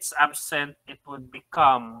in its absence, it would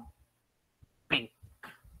become pink.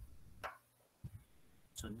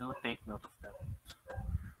 So do take note of that.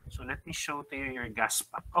 So let me show to you your gas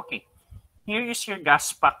pack. Okay, here is your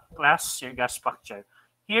gas pack class, your gas pack jar.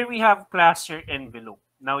 Here we have class your envelope.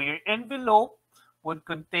 Now your envelope would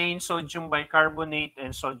contain sodium bicarbonate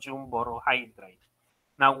and sodium borohydride.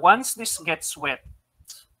 Now once this gets wet,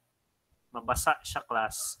 mabasa siya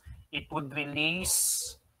class, it would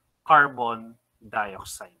release carbon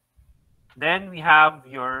dioxide. Then we have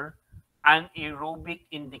your anaerobic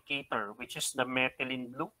indicator, which is the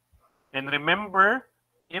methylene blue. And remember,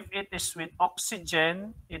 if it is with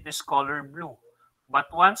oxygen, it is color blue.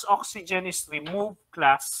 But once oxygen is removed,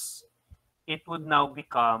 class, it would now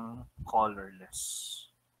become colorless.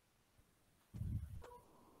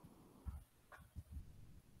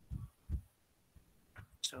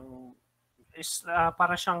 So, it's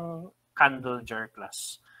para siyang candle jar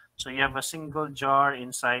class. So you have a single jar.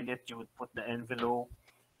 Inside it, you would put the envelope.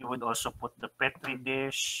 You would also put the Petri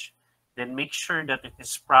dish. Then make sure that it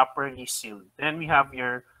is properly sealed. Then we have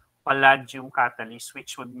your palladium catalyst,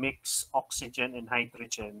 which would mix oxygen and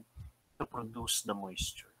hydrogen to produce the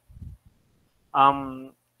moisture.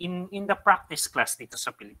 In the practice class dito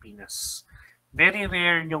sa Pilipinas, very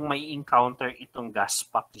rare yung may encounter itong gas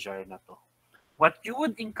pack jar na to. What you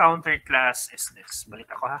would encounter class is this. Balik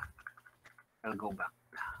ako ha. I'll go back.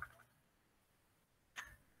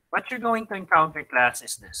 What you're going to encounter class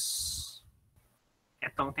is this.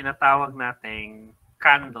 Itong tinatawag nating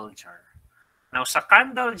candle jar. Now, sa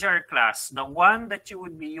candle jar class, the one that you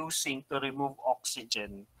would be using to remove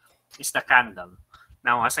oxygen is the candle.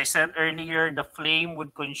 Now, as I said earlier, the flame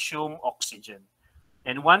would consume oxygen.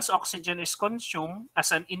 And once oxygen is consumed, as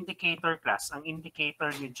an indicator class, ang indicator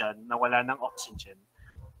nyo dyan na wala ng oxygen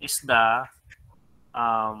is the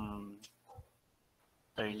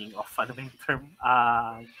turning off, ano ba yung term?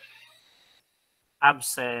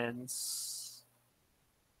 Absence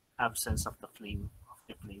of the flame.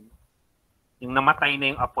 Yung namatay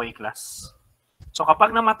na yung apoy class. So kapag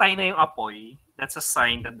namatay na yung apoy, that's a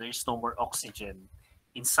sign that there is no more oxygen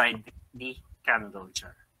inside the candle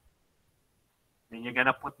jar. Then you're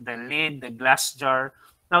gonna put the lid, the glass jar.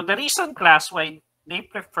 Now the reason class why they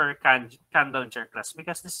prefer candle jar class,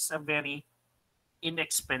 because this is a very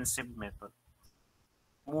inexpensive method.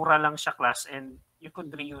 Mura lang siya class, and you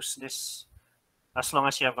could reuse this as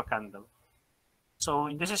long as you have a candle.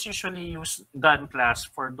 So this is usually done class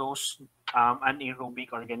for those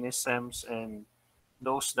anaerobic organisms and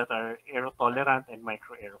those that are aerotolerant and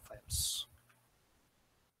microaerophiles.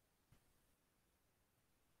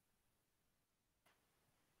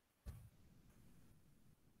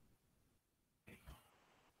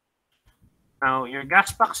 Now, your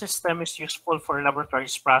gas pack system is useful for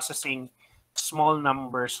laboratories processing small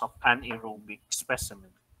numbers of anaerobic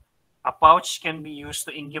specimens. A pouch can be used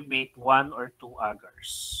to incubate 1 or 2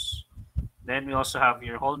 agars. Then we also have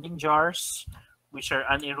your holding jars, which are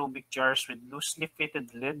anaerobic jars with loosely fitted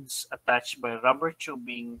lids attached by rubber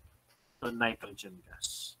tubing to nitrogen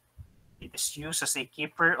gas. It is used as a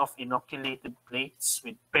keeper of inoculated plates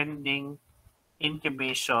with pending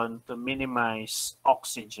incubation to minimize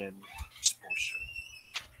oxygen exposure.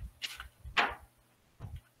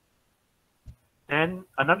 Then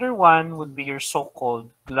another one would be your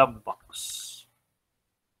so-called glove box.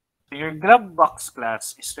 So your glove box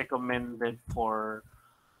class is recommended for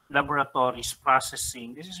laboratories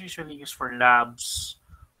processing. This is usually used for labs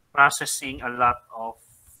processing a lot of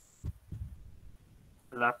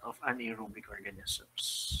anaerobic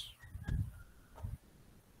organisms.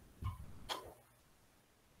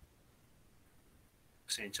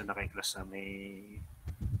 Pasensya na kay class na may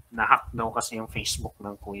nahack daw kasi yung Facebook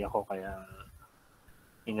ng kuya ko kaya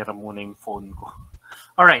inira muna yung phone ko.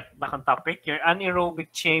 Alright, back on topic. Your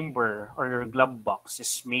anaerobic chamber or your glove box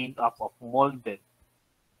is made up of molded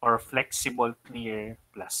or flexible clear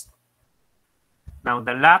plastic. Now,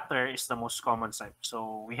 the latter is the most common type.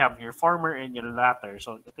 So, we have your former and your latter.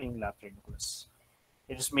 So, ito yung latter, Nicholas.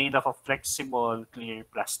 It is made up of flexible clear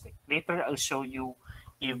plastic. Later, I'll show you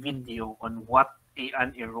a video on what an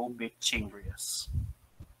anaerobic chamber is.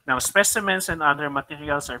 Now, specimens and other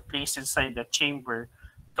materials are placed inside the chamber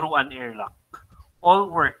through an airlock. All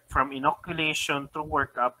work from inoculation through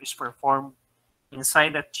workup is performed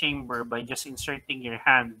inside that chamber by just inserting your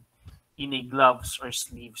hand in a gloves or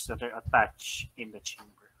sleeves that are attached in the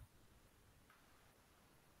chamber.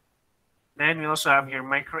 Then we also have your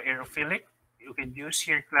microaerophilic. You can use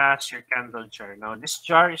here, class, your candle jar. Now, this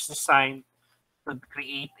jar is designed to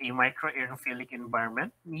create a microaerophilic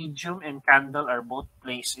environment. Medium and candle are both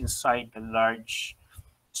placed inside the large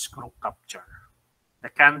screw cup jar. The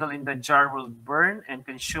candle in the jar will burn and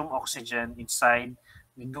consume oxygen inside,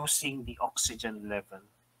 reducing the oxygen level.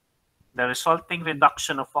 The resulting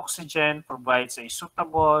reduction of oxygen provides a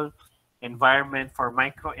suitable environment for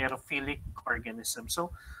microaerophilic organisms. So,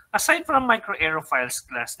 aside from microaerophiles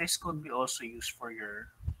class, this could be also used for your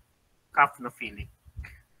capnophilic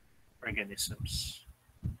organisms.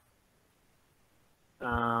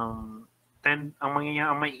 Then,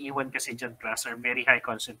 ang may iwan kasi dyan class are very high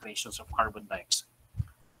concentrations of carbon dioxide.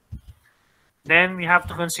 Then, we have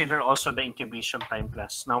to consider also the incubation time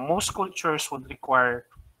class. Now, most cultures would require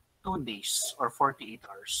 2 days or 48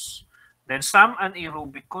 hours. Then some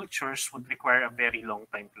anaerobic cultures would require a very long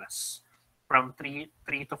time class, from 3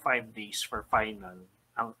 to 5 days for final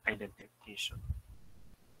identification.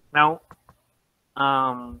 Now,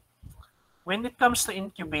 when it comes to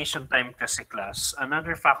incubation time kasi class,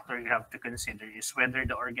 another factor you have to consider is whether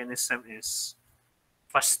the organism is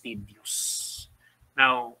fastidious.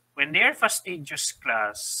 Now, when they are fastidious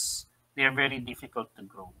class, they are very difficult to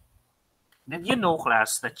grow. Did you know,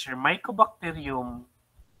 class, that your Mycobacterium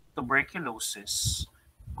tuberculosis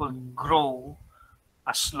could grow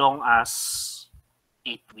as long as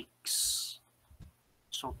 8 weeks?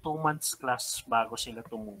 So, 2 months, class, bago sila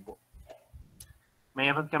tumubo.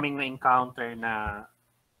 Mayroon kaming na-encounter na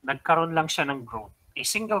nagkaroon lang siya ng growth. A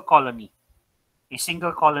single colony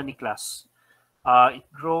class. It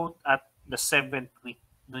grew at the 7th week,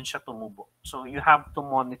 dun siya tumubo. So, you have to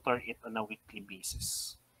monitor it on a weekly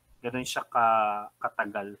basis. Ganun siya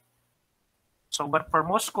katagal. So, but for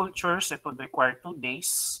most cultures, it would require 2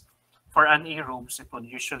 days. For anaerobes, it would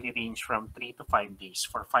usually range from 3 to 5 days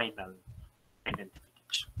for final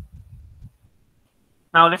identification.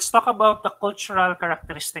 Now, let's talk about the cultural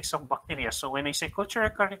characteristics of bacteria. So, when I say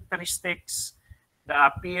cultural characteristics, the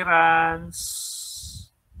appearance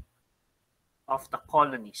of the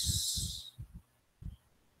colonies.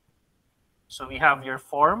 So, we have your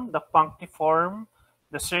form, the punctiform,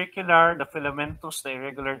 the circular, the filamentous, the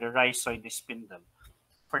irregular, the rhizoid, the spindle.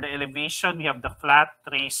 For the elevation, we have the flat,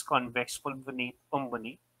 raised, convex, fulminate,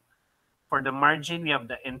 umbonate. For the margin, we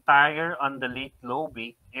have the entire, undulate,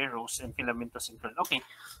 lobate, arrows, and filamentous incurl. Okay,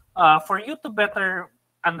 for you to better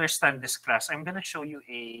understand this class, I'm gonna show you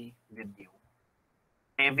a video.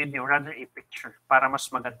 Rather a picture, para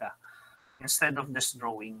mas maganda. Instead of this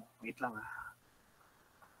drawing. Wait lang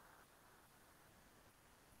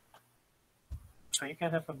So you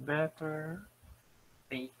can have a better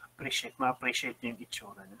ma-appreciate niyo yung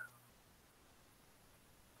itsura niya.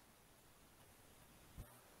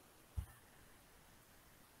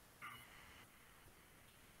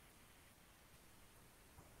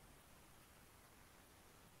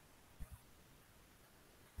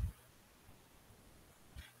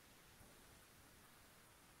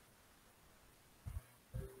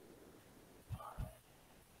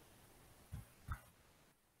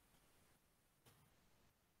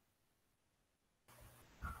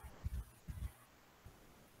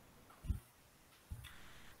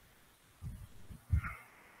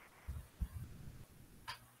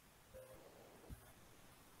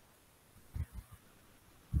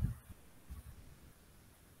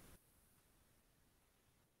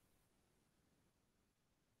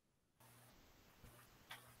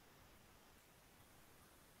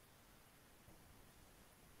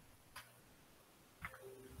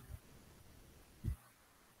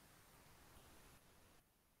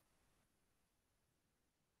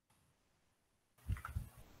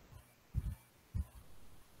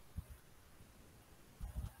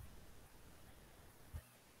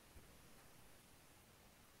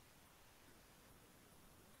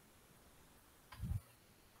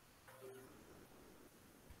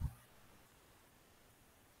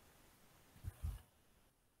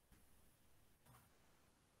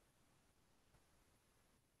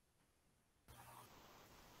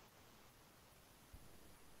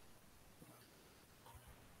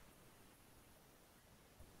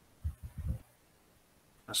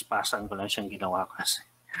 Mas pasan ko lang siyang ginawa kasi.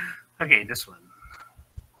 Okay, this one.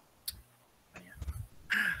 Ayan.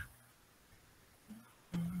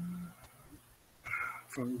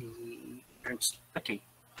 From the... Okay.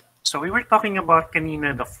 So we were talking about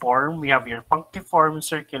kanina the form. We have your punctiform,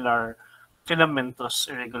 circular, filamentous,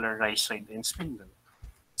 irregular, rhizoid, and spindle.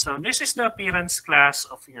 So this is the appearance class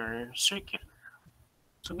of your circle.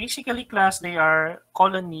 So basically, class, they are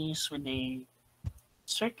colonies with a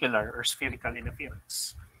circular or spherical in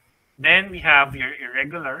appearance. Then we have your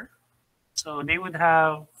irregular. So they would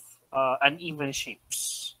have uneven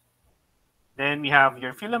shapes. Then we have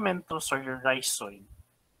your filamentous or your rhizoid.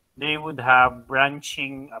 They would have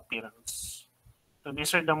branching appearance. So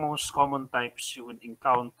these are the most common types you would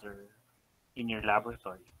encounter in your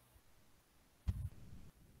laboratory.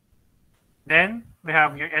 Then we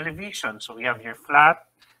have your elevation. So we have your flat,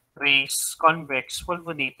 raised, convex,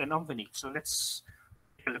 volvulate, and umbonate. So let's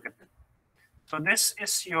take a look at that. So this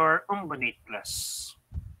is your umbonate class.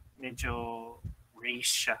 Medyo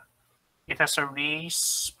raised siya. It has a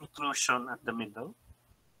raised protrusion at the middle.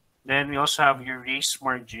 Then we also have your raised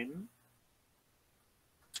margin.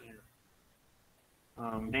 So,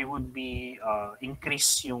 they would be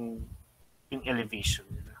increase yung elevation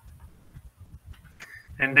nila.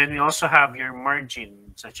 And then we also have your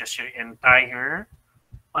margin, such as your entire,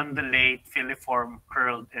 undulate, filiform,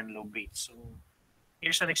 curled, and lobate. So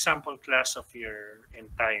here's an example class of your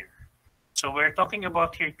entire. So we're talking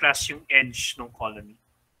about here class yung edge ng colony.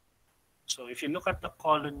 So if you look at the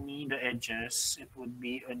colony, the edges, it would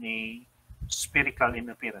be on a spherical in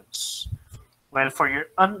appearance. While for your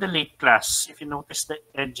undulate class, if you notice the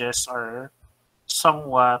edges are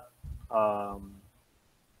somewhat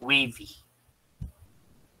wavy.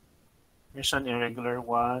 Here's an irregular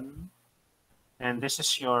one. And this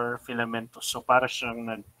is your filamentous. So para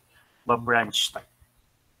siyang nag-branch type.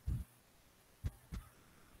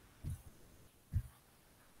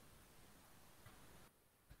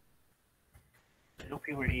 I hope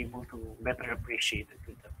you were able to better appreciate it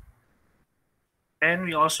with them. Then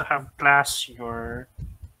we also have class your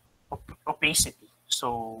opacity.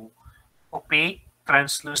 So opaque,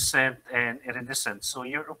 translucent, and iridescent. So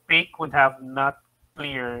your opaque would have not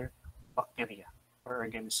clear bacteria or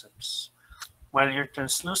organisms, while your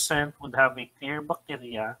translucent would have a clear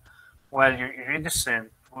bacteria, while your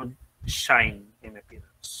iridescent would shine in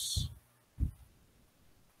appearance.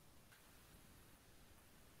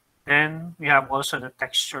 Then we have also the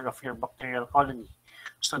texture of your bacterial colony.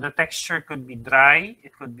 So the texture could be dry,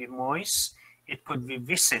 it could be moist, it could be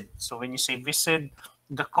viscid. So when you say viscid,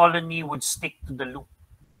 the colony would stick to the loop.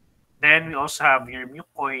 Then we also have your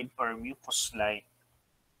mucoid or mucus-like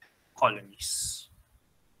colonies.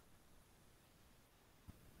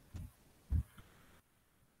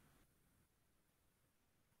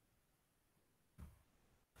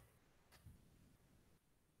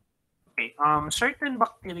 Okay, certain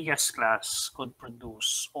bacteria's class could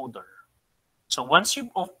produce odor. So once you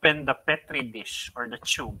open the Petri dish or the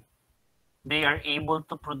tube, they are able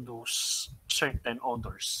to produce certain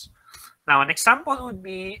odors. Now, an example would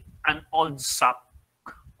be an old sock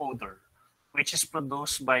odor, which is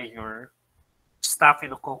produced by your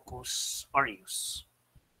Staphylococcus aureus.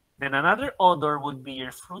 Then another odor would be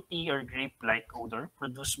your fruity or grape-like odor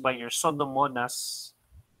produced by your Pseudomonas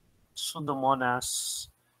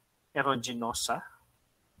aeruginosa.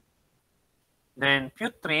 Then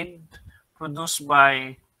putrid produced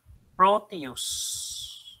by Proteus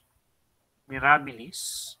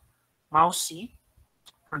mirabilis. Mousy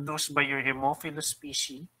produced by your Haemophilus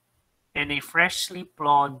species. And a freshly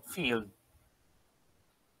plowed field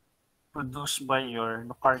produced by your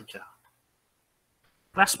Nocardia.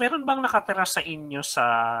 Class, meron bang nakatira sa inyo sa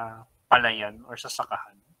palayan or sa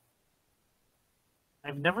sakahan?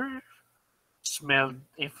 I've never smelled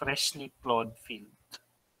a freshly plowed field.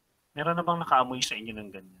 Meron na bang nakaamoy sa inyo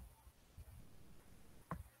ng ganyan?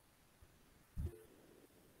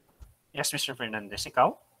 Yes, Mr. Fernandez.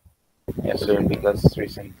 Ikaw? Yes, sir, because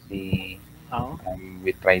recently Oo.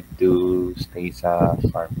 we tried to stay sa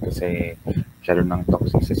farm kasi masyado ng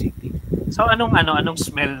toxic sa city. So anong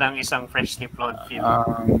smell ng isang freshly plowed field?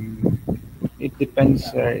 It depends,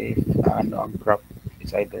 sir, if ang crop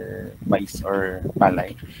is either mais or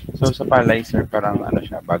palay. So sa palay, sir, parang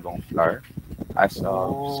siya, bagong flour. As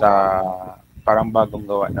of sa parang bagong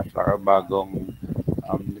gawa na flour, bagong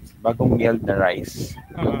milled na rice.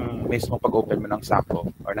 Mismo pag-open mo ng sako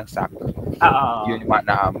or ng sack, yun yung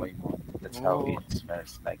naamoy mo. That's how it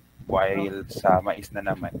smells like. While sa mais na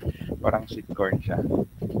naman, parang sweet corn siya.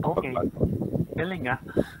 Okay. Galing ah.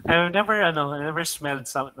 I never smelled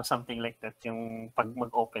something like that yung pag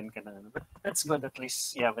mag-open ka na. But that's good, at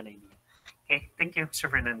least you have an idea. Okay, thank you, Mr.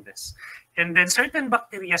 Fernandez. And then certain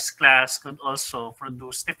bacteria's class could also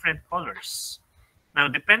produce different colors. Now,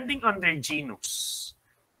 depending on their genus,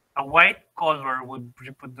 a white color would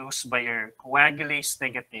be produced by your coagulase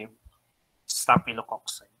negative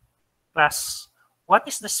Staphylococcus. Class, what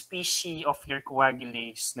is the species of your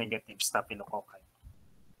coagulase negative Staphylococci?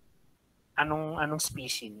 Anong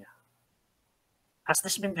species niya? Has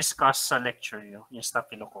this been discussed sa lecture yung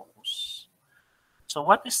Staphylococcus? So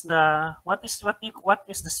what is the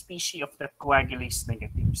species of that coagulase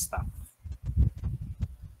negative staph?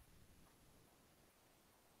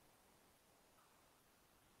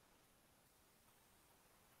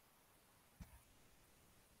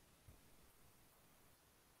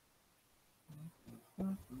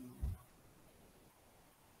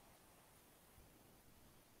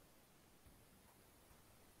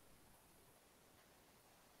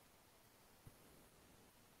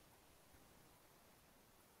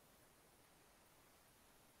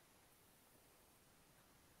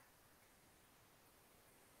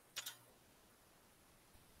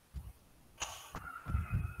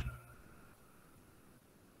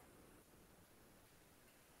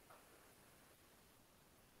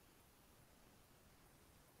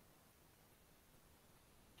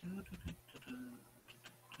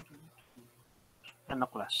 Ano,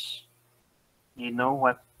 class? Do you know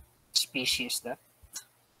what species is that?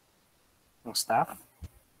 Ng staph?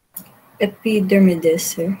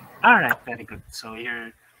 Epidermidis, sir. Alright, very good. So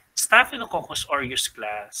your Staphylococcus aureus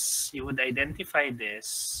class, you would identify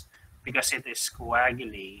this because it is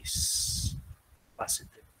coagulase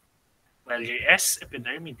positive. While your S.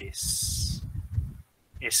 epidermidis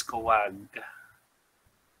is coag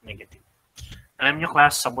negative. Alam nyo,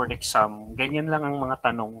 class, sa board exam, ganyan lang ang mga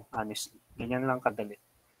tanong, honestly. Ganyan lang kadali.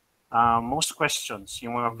 Most questions,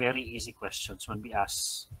 yung mga very easy questions would be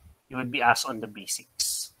asked. You would be asked on the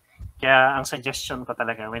basics. Kaya ang suggestion ko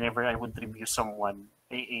talaga, whenever I would review someone,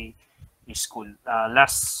 a school,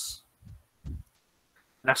 last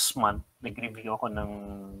month, nag-review ako ng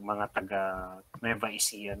mga taga Nueva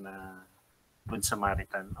Ecija na Good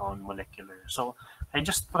Samaritan on molecular. So, I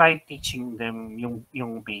just tried teaching them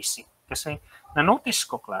yung basic. Kasi na-notice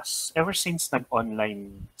ko, class, ever since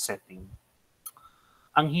nag-online setting,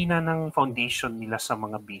 ang hina ng foundation nila sa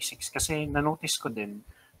mga basics. Kasi na-notice ko din,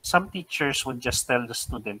 some teachers would just tell the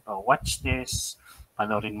student, oh, watch this,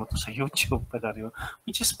 panoorin mo to sa YouTube, panoorin mo.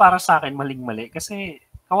 Which is para sa akin maling-mali. Kasi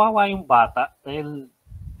kawawa yung bata. Dahil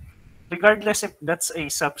regardless if that's a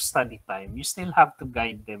self-study time, you still have to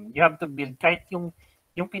guide them. You have to build kahit yung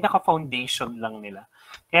pinaka-foundation lang nila.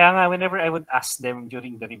 Kaya nga, whenever I would ask them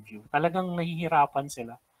during the review, talagang nahihirapan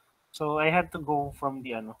sila. So I had to go from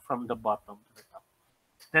the bottom to the top.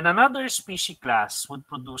 Then another species class would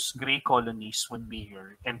produce gray colonies would be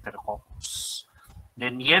your Enterococcus.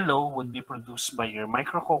 Then yellow would be produced by your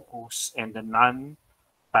Micrococcus and the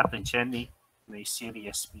non-pathogenic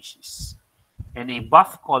Neisseria species. And a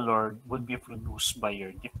buff colored would be produced by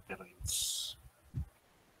your Dipteroids.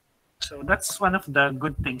 So that's one of the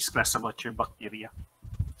good things, class, about your bacteria.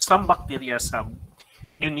 Some bacteria have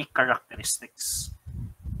unique characteristics.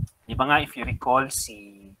 Di ba nga, if you recall,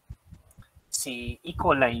 si E.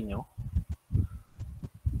 coli nyo,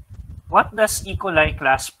 What does E. coli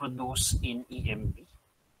class produce in EMB?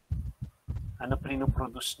 Ano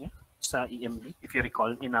produce niya sa EMB? If you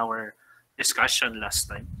recall in our discussion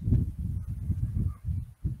last time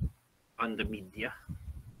on the media.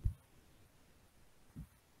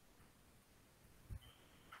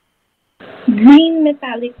 Green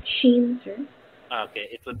metallic sheen, sir.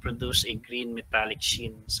 Okay, it would produce a green metallic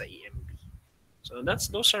sheen sa EMB. So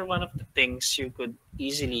those are one of the things you could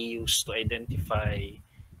easily use to identify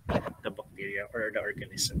the bacteria or the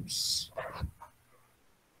organisms.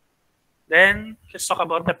 Then let's talk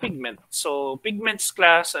about the pigment. So pigments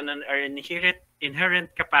class are an inherent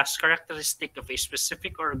characteristic of a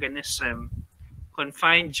specific organism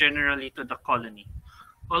confined generally to the colony,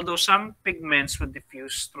 although some pigments would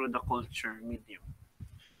diffuse through the culture medium.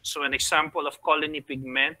 So an example of colony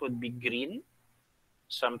pigment would be green,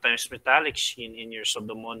 sometimes metallic sheen in your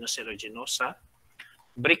Pseudomonas aeruginosa,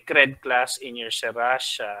 brick red class in your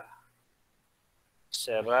Serratia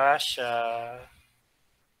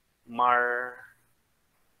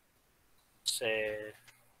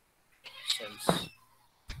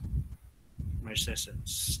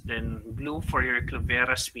marcescens. Then blue for your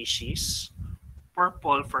Clovera species,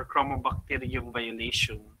 purple for Chromobacterium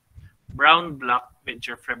violation, brown black with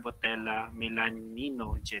your Phlebotella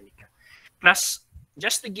melaninogenica. Plus,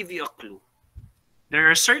 just to give you a clue, there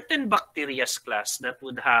are certain bacteria class that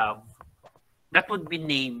would be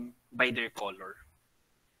named by their color.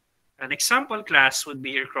 An example class would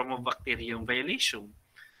be your Chromobacterium violation.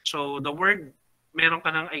 So the word, meron ka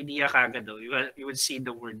ng idea kagad do. You would see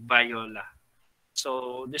the word viola.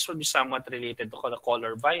 So this would be somewhat related to the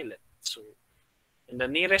color violet. So and the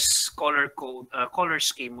nearest color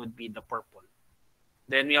scheme would be the purple.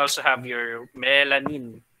 Then we also have your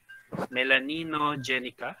melaninogenica.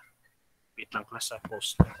 Wait lang class sa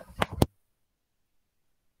post.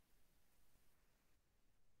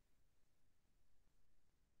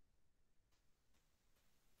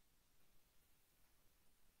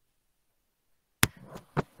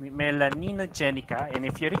 Melaninogenica, and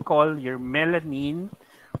if you recall, your melanin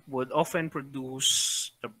would often produce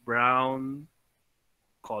the brown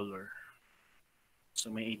color. So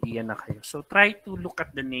may idea na kayo. So try to look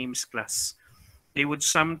at the names class. They would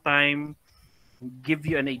sometimes give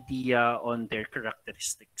you an idea on their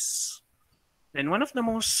characteristics. Then one of the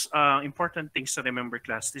most important things to remember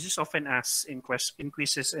class, this is often asked in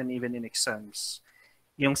quizzes and even in exams,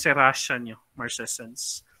 yung serratia nyo,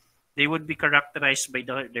 marcescens. They would be characterized by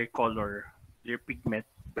their color, their pigment,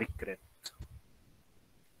 brick red.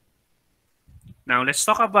 Now, let's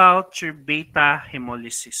talk about your beta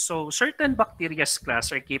hemolysis. So, certain bacteria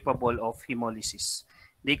class are capable of hemolysis.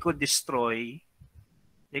 They're able to destroy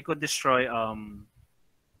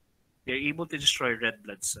red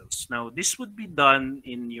blood cells. Now, this would be done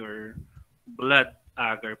in your blood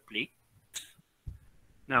agar plate.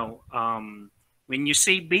 Now, when you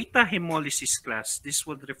say beta hemolysis class, this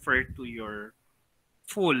would refer to your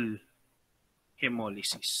full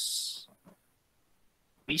hemolysis.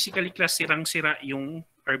 Basically, class, sirang-sira yung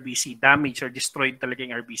RBC, damaged or destroyed talaga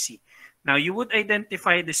yung RBC. Now, you would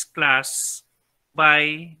identify this class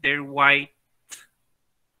by their white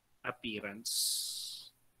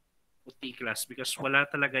appearance. Puti class, because wala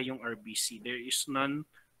talaga yung RBC. There is no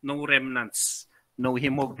remnants, no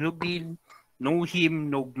hemoglobin, no heme,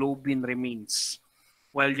 no globin remains.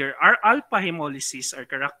 While your alpha hemolysis are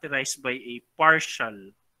characterized by a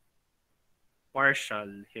partial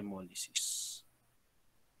hemolysis.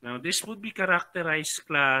 Now, this would be characterized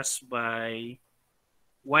class by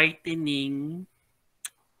whitening.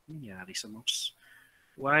 Nangyari sa mouse.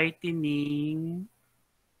 Whitening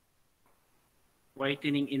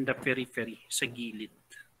in the periphery, sa gilid.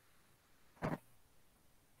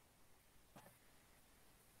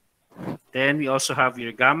 Then we also have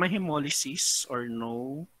your gamma hemolysis or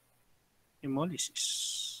no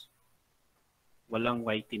hemolysis. Walang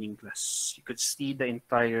whitening class. You could see the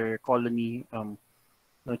entire colony, no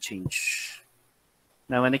change.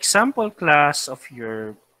 Now, an example class of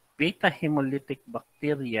your beta hemolytic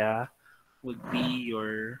bacteria would be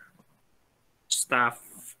your Staph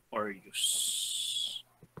aureus.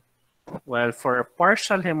 While for a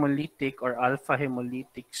partial hemolytic or alpha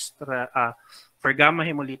hemolytic, for gamma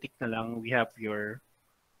hemolytic na lang, we have your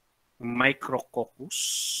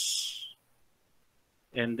Micrococcus.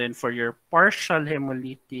 And then for your partial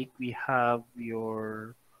hemolytic, we have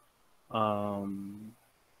your,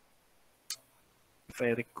 if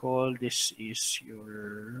I recall, this is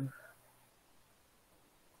your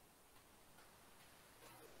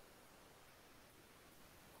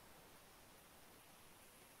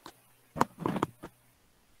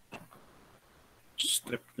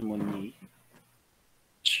Strep pneumoniae.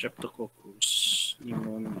 Streptococcus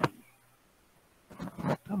pneumoniae.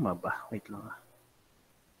 Tama ba? Wait lang ah.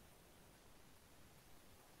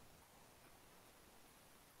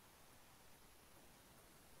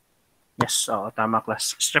 Yes, tama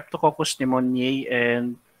class. Streptococcus pneumoniae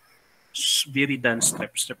and viridans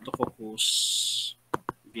Streptococcus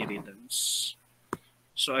viridans.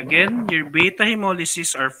 So again, your beta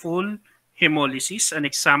hemolysis are full hemolysis. An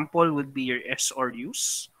example would be your S or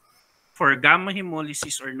U's. For gamma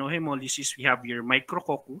hemolysis or no hemolysis, we have your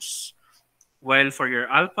micrococcus. While for your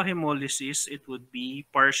alpha hemolysis, it would be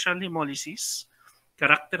partial hemolysis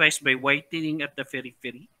characterized by whitening at the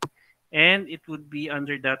periphery. And it would be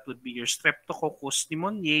under that would be your Streptococcus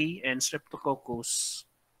pneumoniae and Streptococcus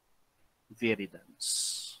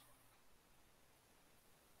viridans.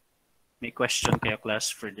 May question kaya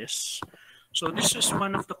class for this? So this is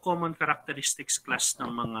one of the common characteristics class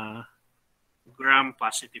ng mga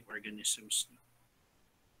gram-positive organisms.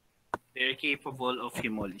 They're capable of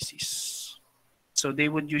hemolysis. So they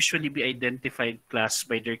would usually be identified class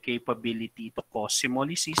by their capability to cause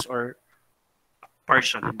hemolysis or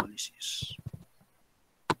partial hemolysis.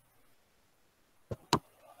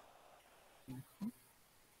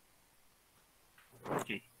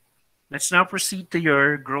 Okay. Let's now proceed to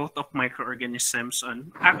your growth of microorganisms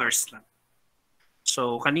on agar slump.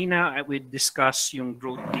 So kanina we discussed yung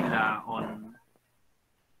growth nila on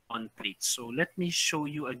plates. So let me show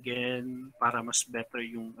you again para mas better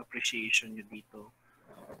yung appreciation nyo dito.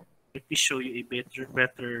 Let me show you a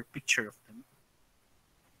better picture of them.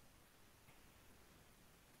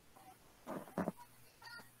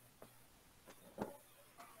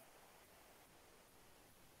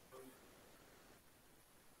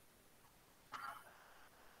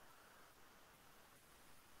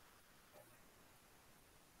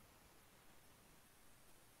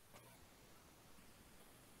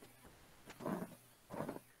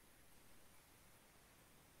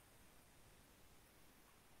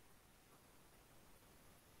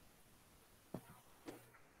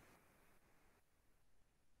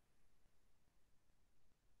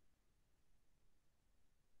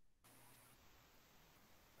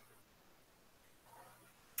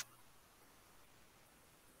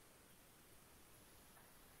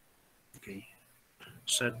 Okay.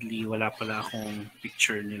 Sadly, wala pala akong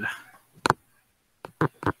picture nila.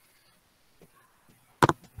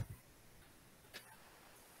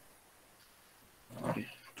 Okay,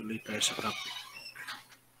 tuloy tayo sa topic.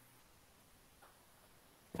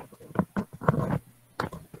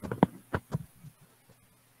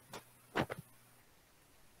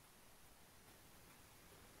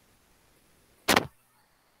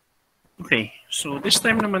 Okay, so this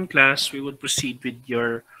time naman class, we would proceed with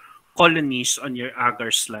your colonies on your agar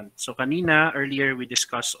slant. So kanina, earlier we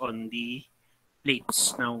discussed on the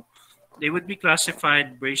plates. Now, they would be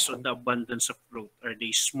classified based on the abundance of growth. Are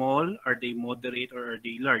they small, are they moderate, or are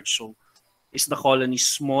they large? So is the colony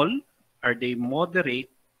small, are they moderate,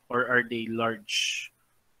 or are they large?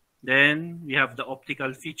 Then we have the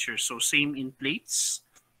optical features. So same in plates.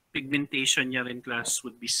 Pigmentation niya rin class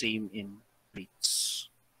would be same in plates.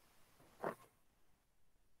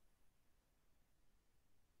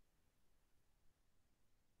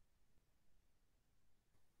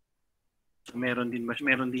 Meron din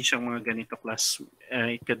siyang mga ganito class.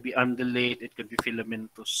 It could be undulate, it could be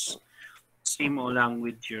filamentous. Same along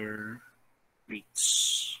with your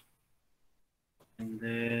plates. And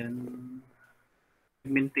then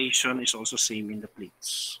pigmentation is also same in the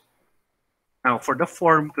plates. Now for the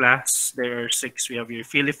form class, there are 6. We have your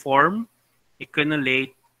filiform,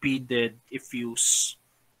 equinolate, beaded, effuse,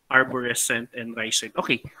 arborescent, and rhizid.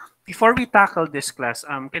 Okay, before we tackle this class,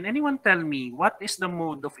 can anyone tell me what is the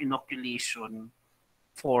mode of inoculation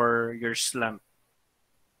for your slump?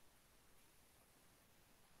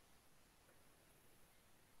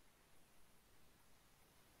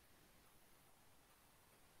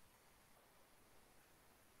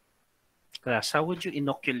 Class, how would you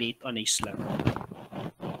inoculate on a slump?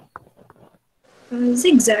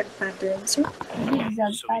 Zigzag pattern, sir.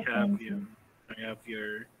 Zigzag So pattern. we have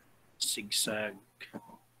your zigzag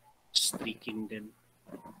streaking din.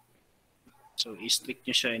 So i-streak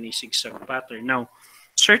nyo siya in a zigzag pattern. Now,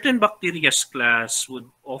 certain bacteria class would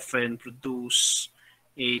often produce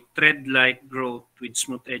a thread-like growth with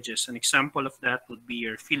smooth edges. An example of that would be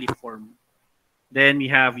your filiform. Then we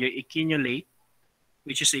have your equinolate,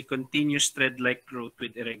 which is a continuous thread-like growth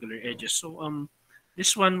with irregular edges. So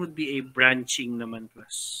this one would be a branching naman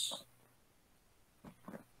class.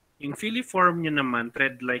 Yung filiform nyo naman,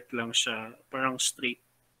 thread-like lang siya, parang straight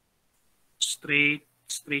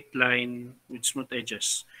line with smooth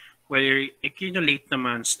edges. While your equinolate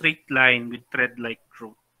naman, straight line with thread-like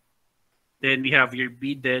growth. Then we have your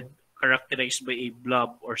beaded, characterized by a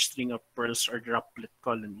blob or string of pearls or droplet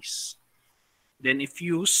colonies. Then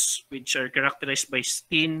effuse, which are characterized by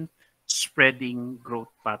thin, spreading growth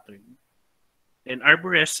pattern. Then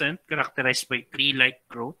arborescent, characterized by tree-like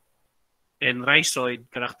growth. And rhizoid,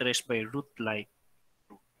 characterized by root-like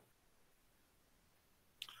growth.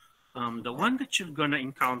 The one that you're gonna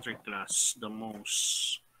encounter, class, the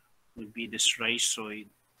most would be this rhizoid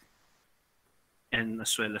and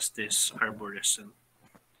as well as this arborescent.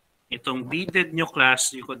 Itong beaded nyo,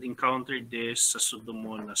 class, you could encounter this sa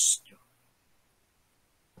Pseudomonas nyo,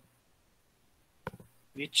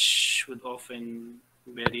 which would often,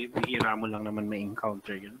 very bihira mo lang naman may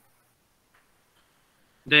encounter yun.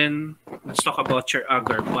 Then, let's talk about your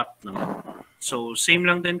agar butt naman. So, same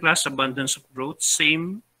lang din, class, abundance of growth,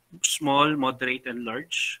 same, small, moderate, and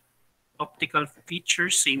large. Optical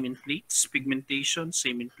features, same in plates. Pigmentation,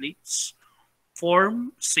 same in plates.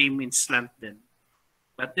 Form, same in slant din.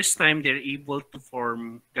 But this time, they're able to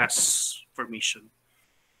form gas formation.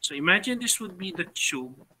 So imagine this would be the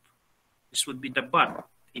tube. This would be the butt.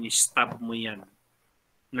 In-stab mo yan.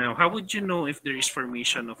 Now, how would you know if there is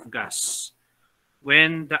formation of gas?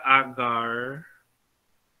 When the agar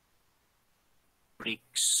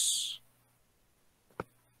breaks.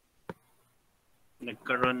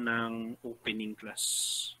 Nagkaroon ng opening,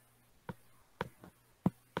 class.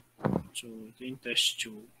 So, ito yung test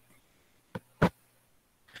tube.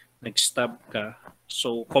 Nag-stab ka.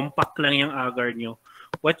 So, compact lang yung agar nyo.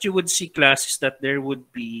 What you would see, class, is that there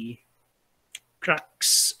would be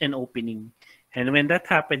cracks and opening. And when that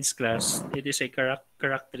happens, class, it is a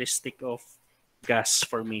characteristic of gas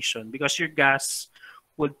formation because your gas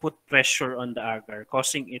would put pressure on the agar,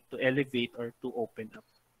 causing it to elevate or to open up.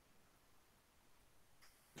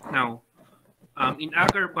 Now, in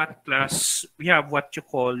agar butt, class, we have what you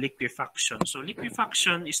call liquefaction. So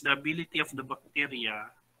liquefaction is the ability of the bacteria,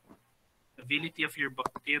 your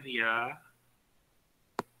bacteria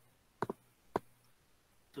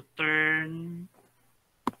to turn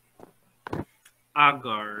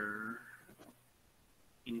agar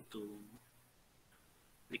into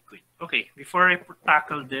liquid. Okay, before I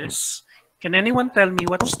tackle this, can anyone tell me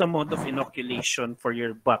what's the mode of inoculation for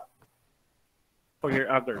your butt? For your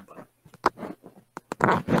agar butt?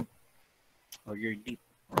 Or your deep?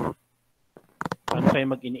 Paano kayo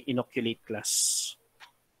mag-inoculate, class?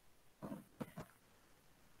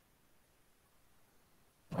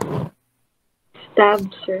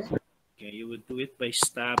 Stab, sir. Okay, you would do it by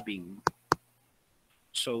stabbing.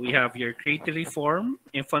 So we have your crateriform,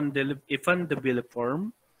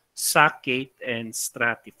 effundibiliform, saccate, and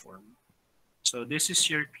stratiform. So this is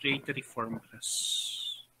your crateriform,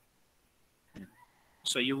 class.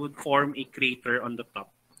 So you would form a crater on the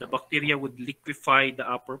top. The bacteria would liquefy the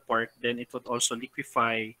upper part, then it would also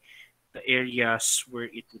liquefy the areas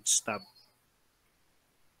where it would stab.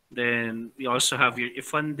 Then we also have your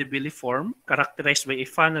effundibiliform, characterized by a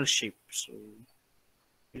funnel shape. So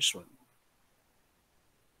here's one.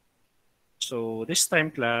 So this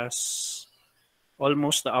time, class,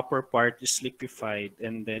 almost the upper part is liquefied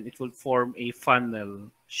and then it will form a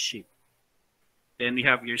funnel shape. Then we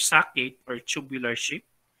have your saccate or tubular shape.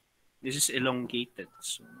 This is elongated.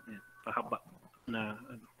 So, pahaba na.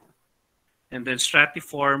 And then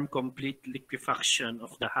stratiform, complete liquefaction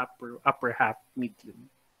of the upper half medium.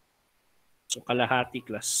 So kalahati,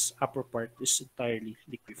 class, upper part is entirely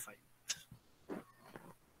liquefied.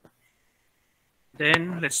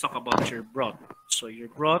 Then let's talk about your broth. So your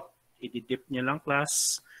broth, i-dip nyo lang,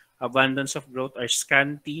 class. Abundance of growth are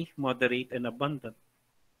scanty, moderate, and abundant.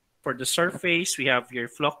 For the surface, we have your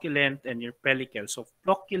flocculent and your pellicle. So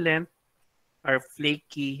flocculent are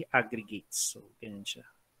flaky aggregates. So ganyan siya.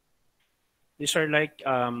 These are like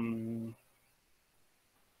ano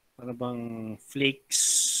bang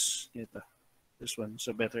flakes. Ito. This one is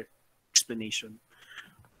a better explanation.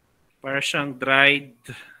 Para siyang dried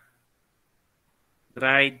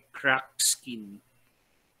cracked skin.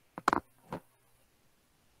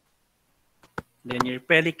 Then your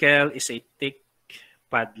pellicle is a thick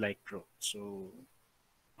pad-like growth. So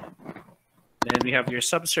then we have your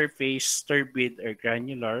subsurface, turbid or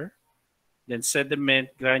granular. Then sediment,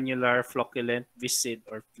 granular, flocculent, viscid,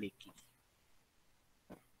 or flaky.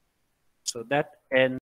 So that ends